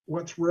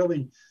what's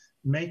really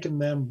making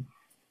them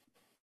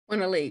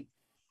want to leave.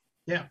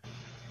 Yeah.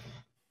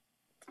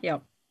 Yeah.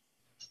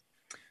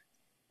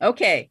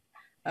 Okay.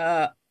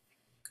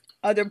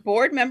 Other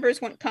board members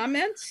want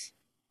comments?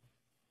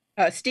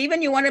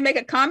 Stephen, you want to make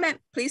a comment?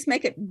 Please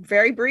make it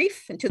very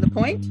brief and to the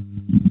point.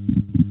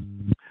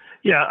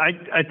 Yeah,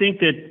 I think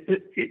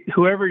that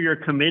whoever your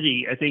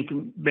committee, I think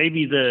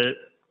maybe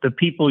the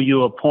people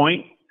you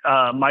appoint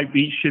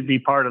should be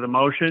part of the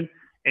motion,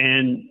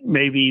 and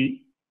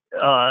maybe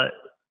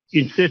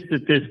insist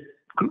that this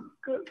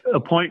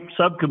appoint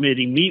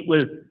subcommittee meet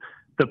with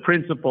the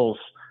principals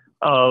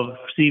of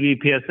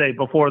CVPSA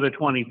before the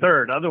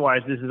 23rd.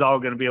 Otherwise, this is all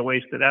going to be a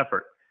wasted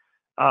effort.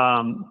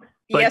 But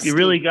yes, you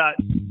really got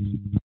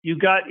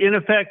in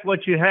effect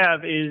what you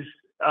have is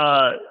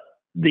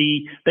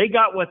they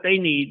got what they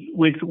need,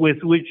 with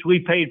which we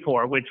paid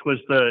for, which was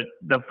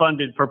the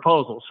funded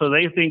proposal. So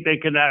they think they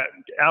can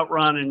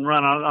outrun and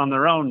run on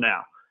their own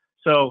now.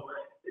 So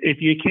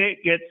if you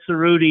can't get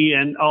Cerruti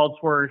and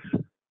Aldsworth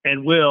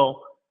and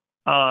Will,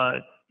 to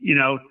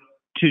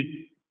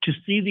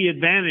see the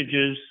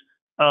advantages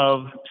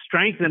of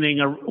strengthening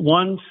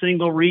one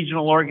single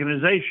regional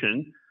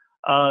organization,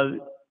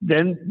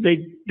 then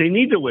they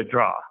need to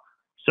withdraw.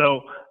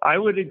 So I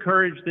would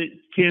encourage that,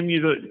 Kim,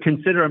 you to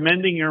consider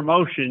amending your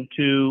motion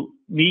to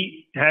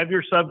meet, have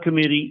your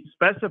subcommittee,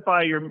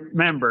 specify your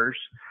members,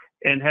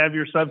 and have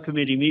your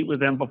subcommittee meet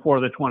with them before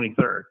the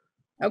 23rd.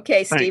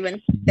 Okay,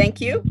 Stephen, thank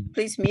you.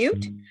 Please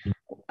mute.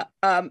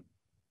 I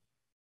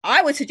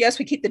would suggest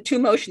we keep the two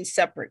motions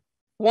separate.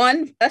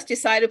 One, let's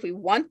decide if we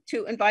want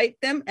to invite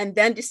them and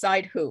then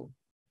decide who.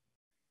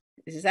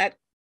 Is that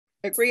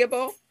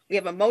agreeable? We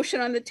have a motion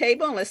on the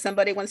table unless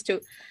somebody wants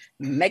to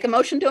make a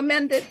motion to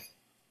amend it.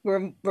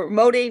 We're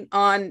voting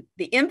on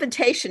the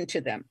invitation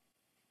to them.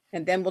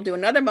 And then we'll do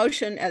another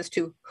motion as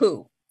to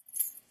who.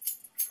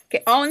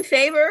 Okay, all in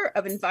favor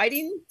of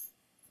inviting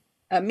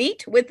a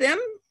meet with them?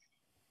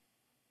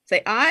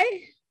 Say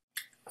aye.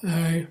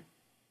 Aye.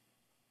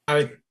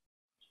 Aye.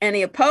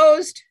 Any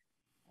opposed?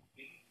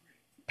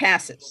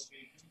 Passes.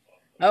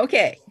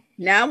 Okay,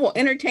 now we'll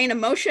entertain a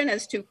motion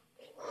as to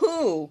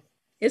who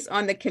is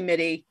on the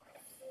committee.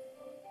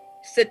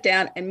 Sit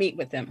down and meet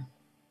with them.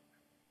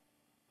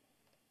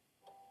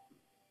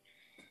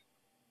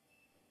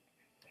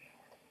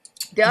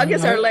 Doug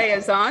is our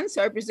liaison,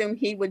 so I presume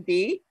he would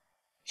be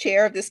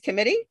chair of this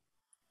committee.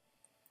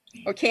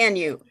 Or can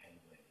you?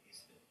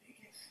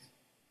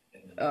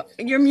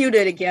 You're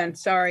muted again,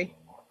 sorry.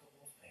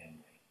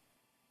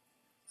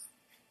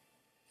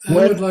 I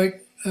would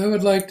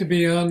like to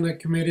be on the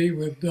committee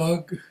with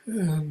Doug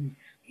and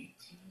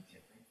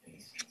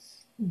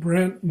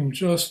Brent and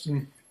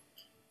Justin.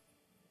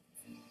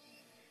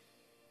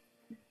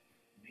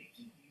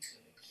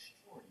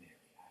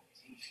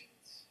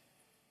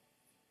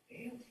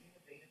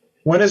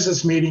 When is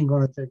this meeting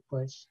going to take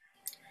place?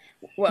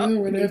 Well,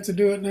 we're going to have to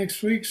do it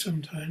next week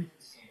sometime.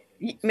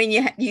 I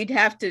mean, you'd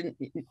have to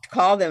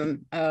call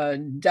them,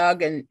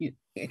 Doug, and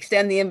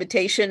extend the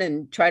invitation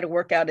and try to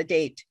work out a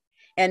date.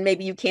 And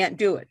maybe you can't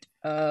do it.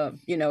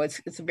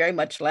 It's very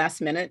much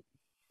last minute.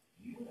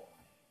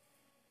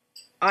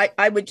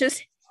 I would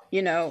just,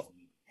 yeah.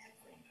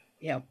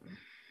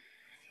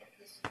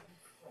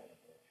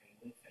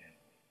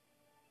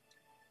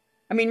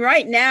 I mean,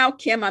 right now,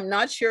 Kim, I'm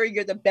not sure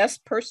you're the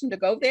best person to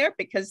go there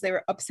because they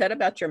were upset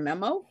about your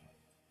memo.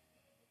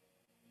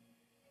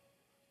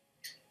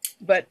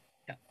 But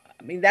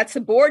I mean, that's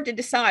the board to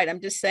decide. I'm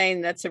just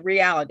saying that's a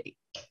reality.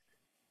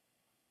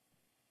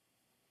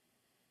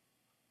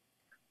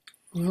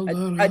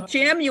 Well,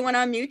 Jim, you want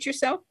to unmute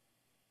yourself?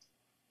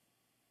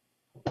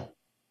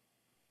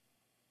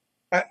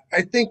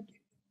 I think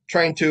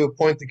trying to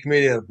appoint the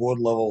committee at a board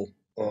level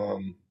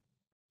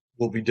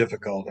will be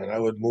difficult, and I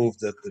would move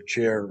that the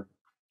chair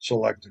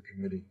select a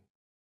committee.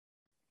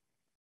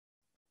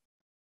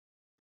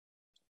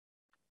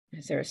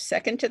 Is there a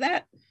second to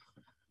that?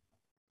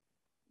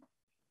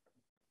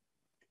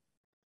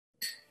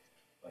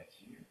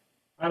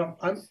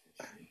 I'm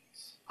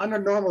under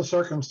normal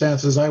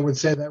circumstances, I would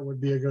say that would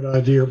be a good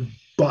idea,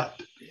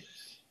 but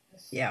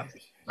yeah,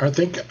 I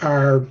think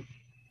our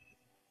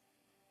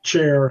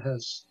chair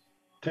has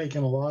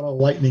taken a lot of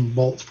lightning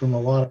bolts from a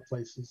lot of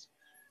places,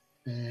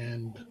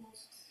 and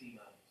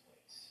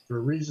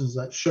for reasons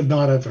that should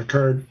not have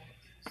occurred.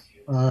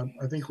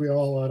 I think we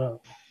all ought to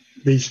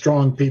be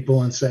strong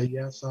people and say,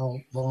 yes, I'll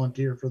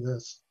volunteer for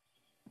this,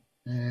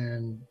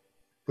 and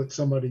put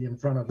somebody in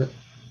front of it.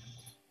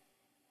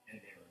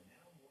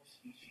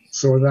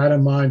 So with that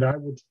in mind, I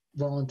would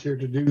volunteer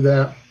to do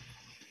that.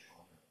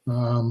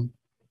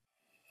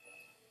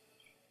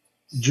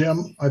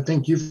 Jim, I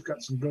think you've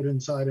got some good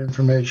inside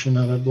information,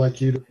 and I'd like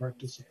you to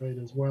participate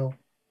as well.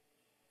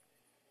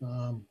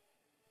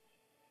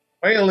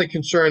 My only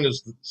concern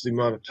is the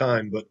amount of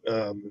time, but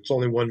it's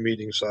only one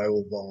meeting, so I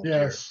will volunteer.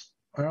 Yes,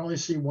 I only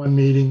see one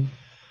meeting.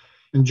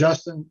 And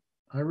Justin,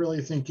 I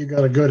really think you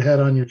got a good head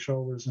on your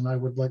shoulders, and I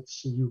would like to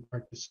see you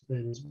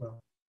participate as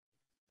well.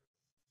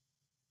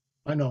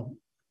 I know.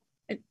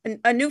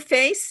 A new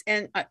face,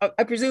 and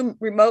I presume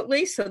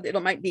remotely, so that it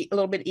might be a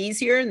little bit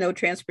easier. No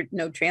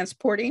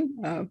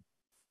transporting.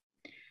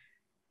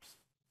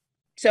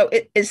 So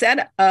is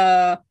that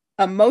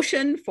a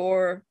motion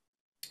for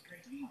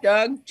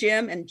Doug,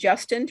 Jim, and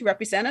Justin to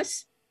represent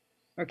us,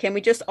 or can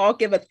we just all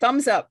give a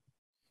thumbs up?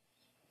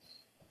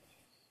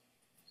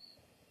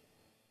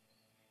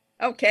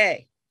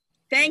 Okay,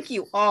 thank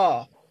you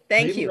all.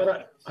 Thank you.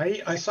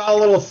 I saw a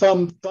little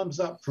thumbs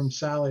up from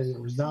Sally.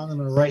 It was down in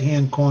the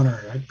right-hand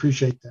corner. I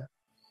appreciate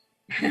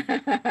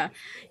that.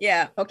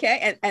 Yeah,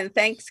 okay. And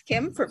thanks,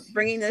 Kim, for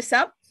bringing this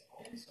up.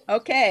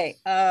 Okay.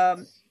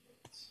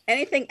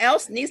 Anything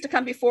else needs to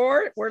come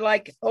before? We're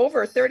like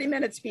over 30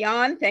 minutes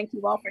beyond. Thank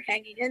you all for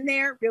hanging in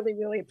there. Really,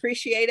 really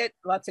appreciate it.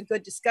 Lots of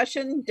good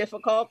discussion,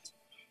 difficult.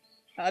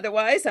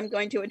 Otherwise, I'm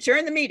going to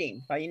adjourn the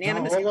meeting by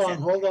unanimous consent.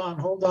 Hold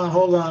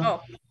on.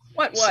 Oh,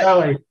 what?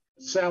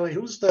 Sally,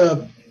 who's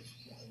the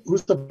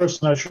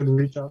person I should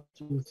reach out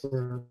to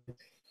for?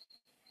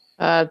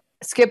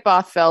 Skip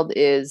Bothfeld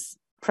is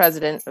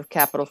president of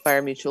Capital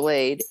Fire Mutual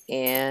Aid,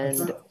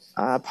 and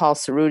Paul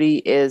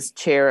Cerruti is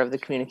chair of the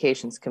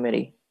communications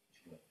committee.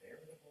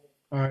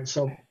 All right,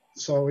 so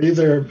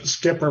either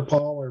Skip or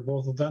Paul or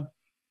both of them?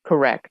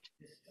 Correct.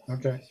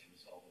 Okay.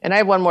 And I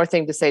have one more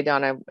thing to say,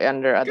 Donna,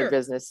 under other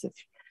business.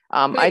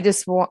 I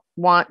just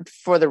want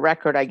for the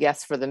record, I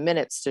guess, for the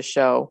minutes to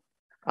show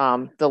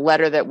the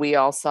letter that we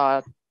all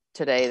saw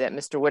today that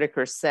Mr.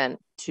 Whitaker sent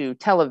to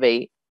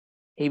Televate.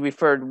 He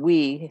referred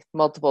we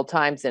multiple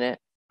times in it.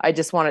 I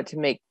just wanted to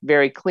make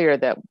very clear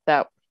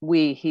that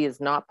he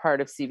is not part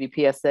of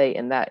CVPSA,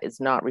 and that is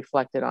not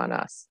reflected on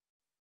us.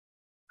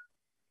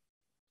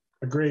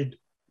 Agreed.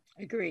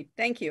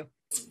 Thank you.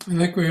 I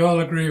think we all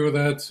agree with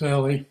that,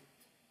 Sally.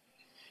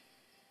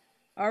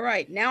 All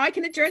right. Now I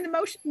can adjourn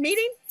the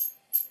meeting.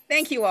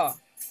 Thank you all.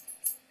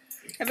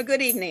 Have a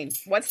good evening.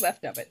 What's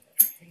left of it.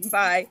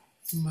 Bye.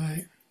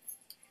 Bye.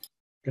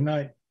 Good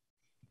night.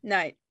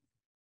 Night.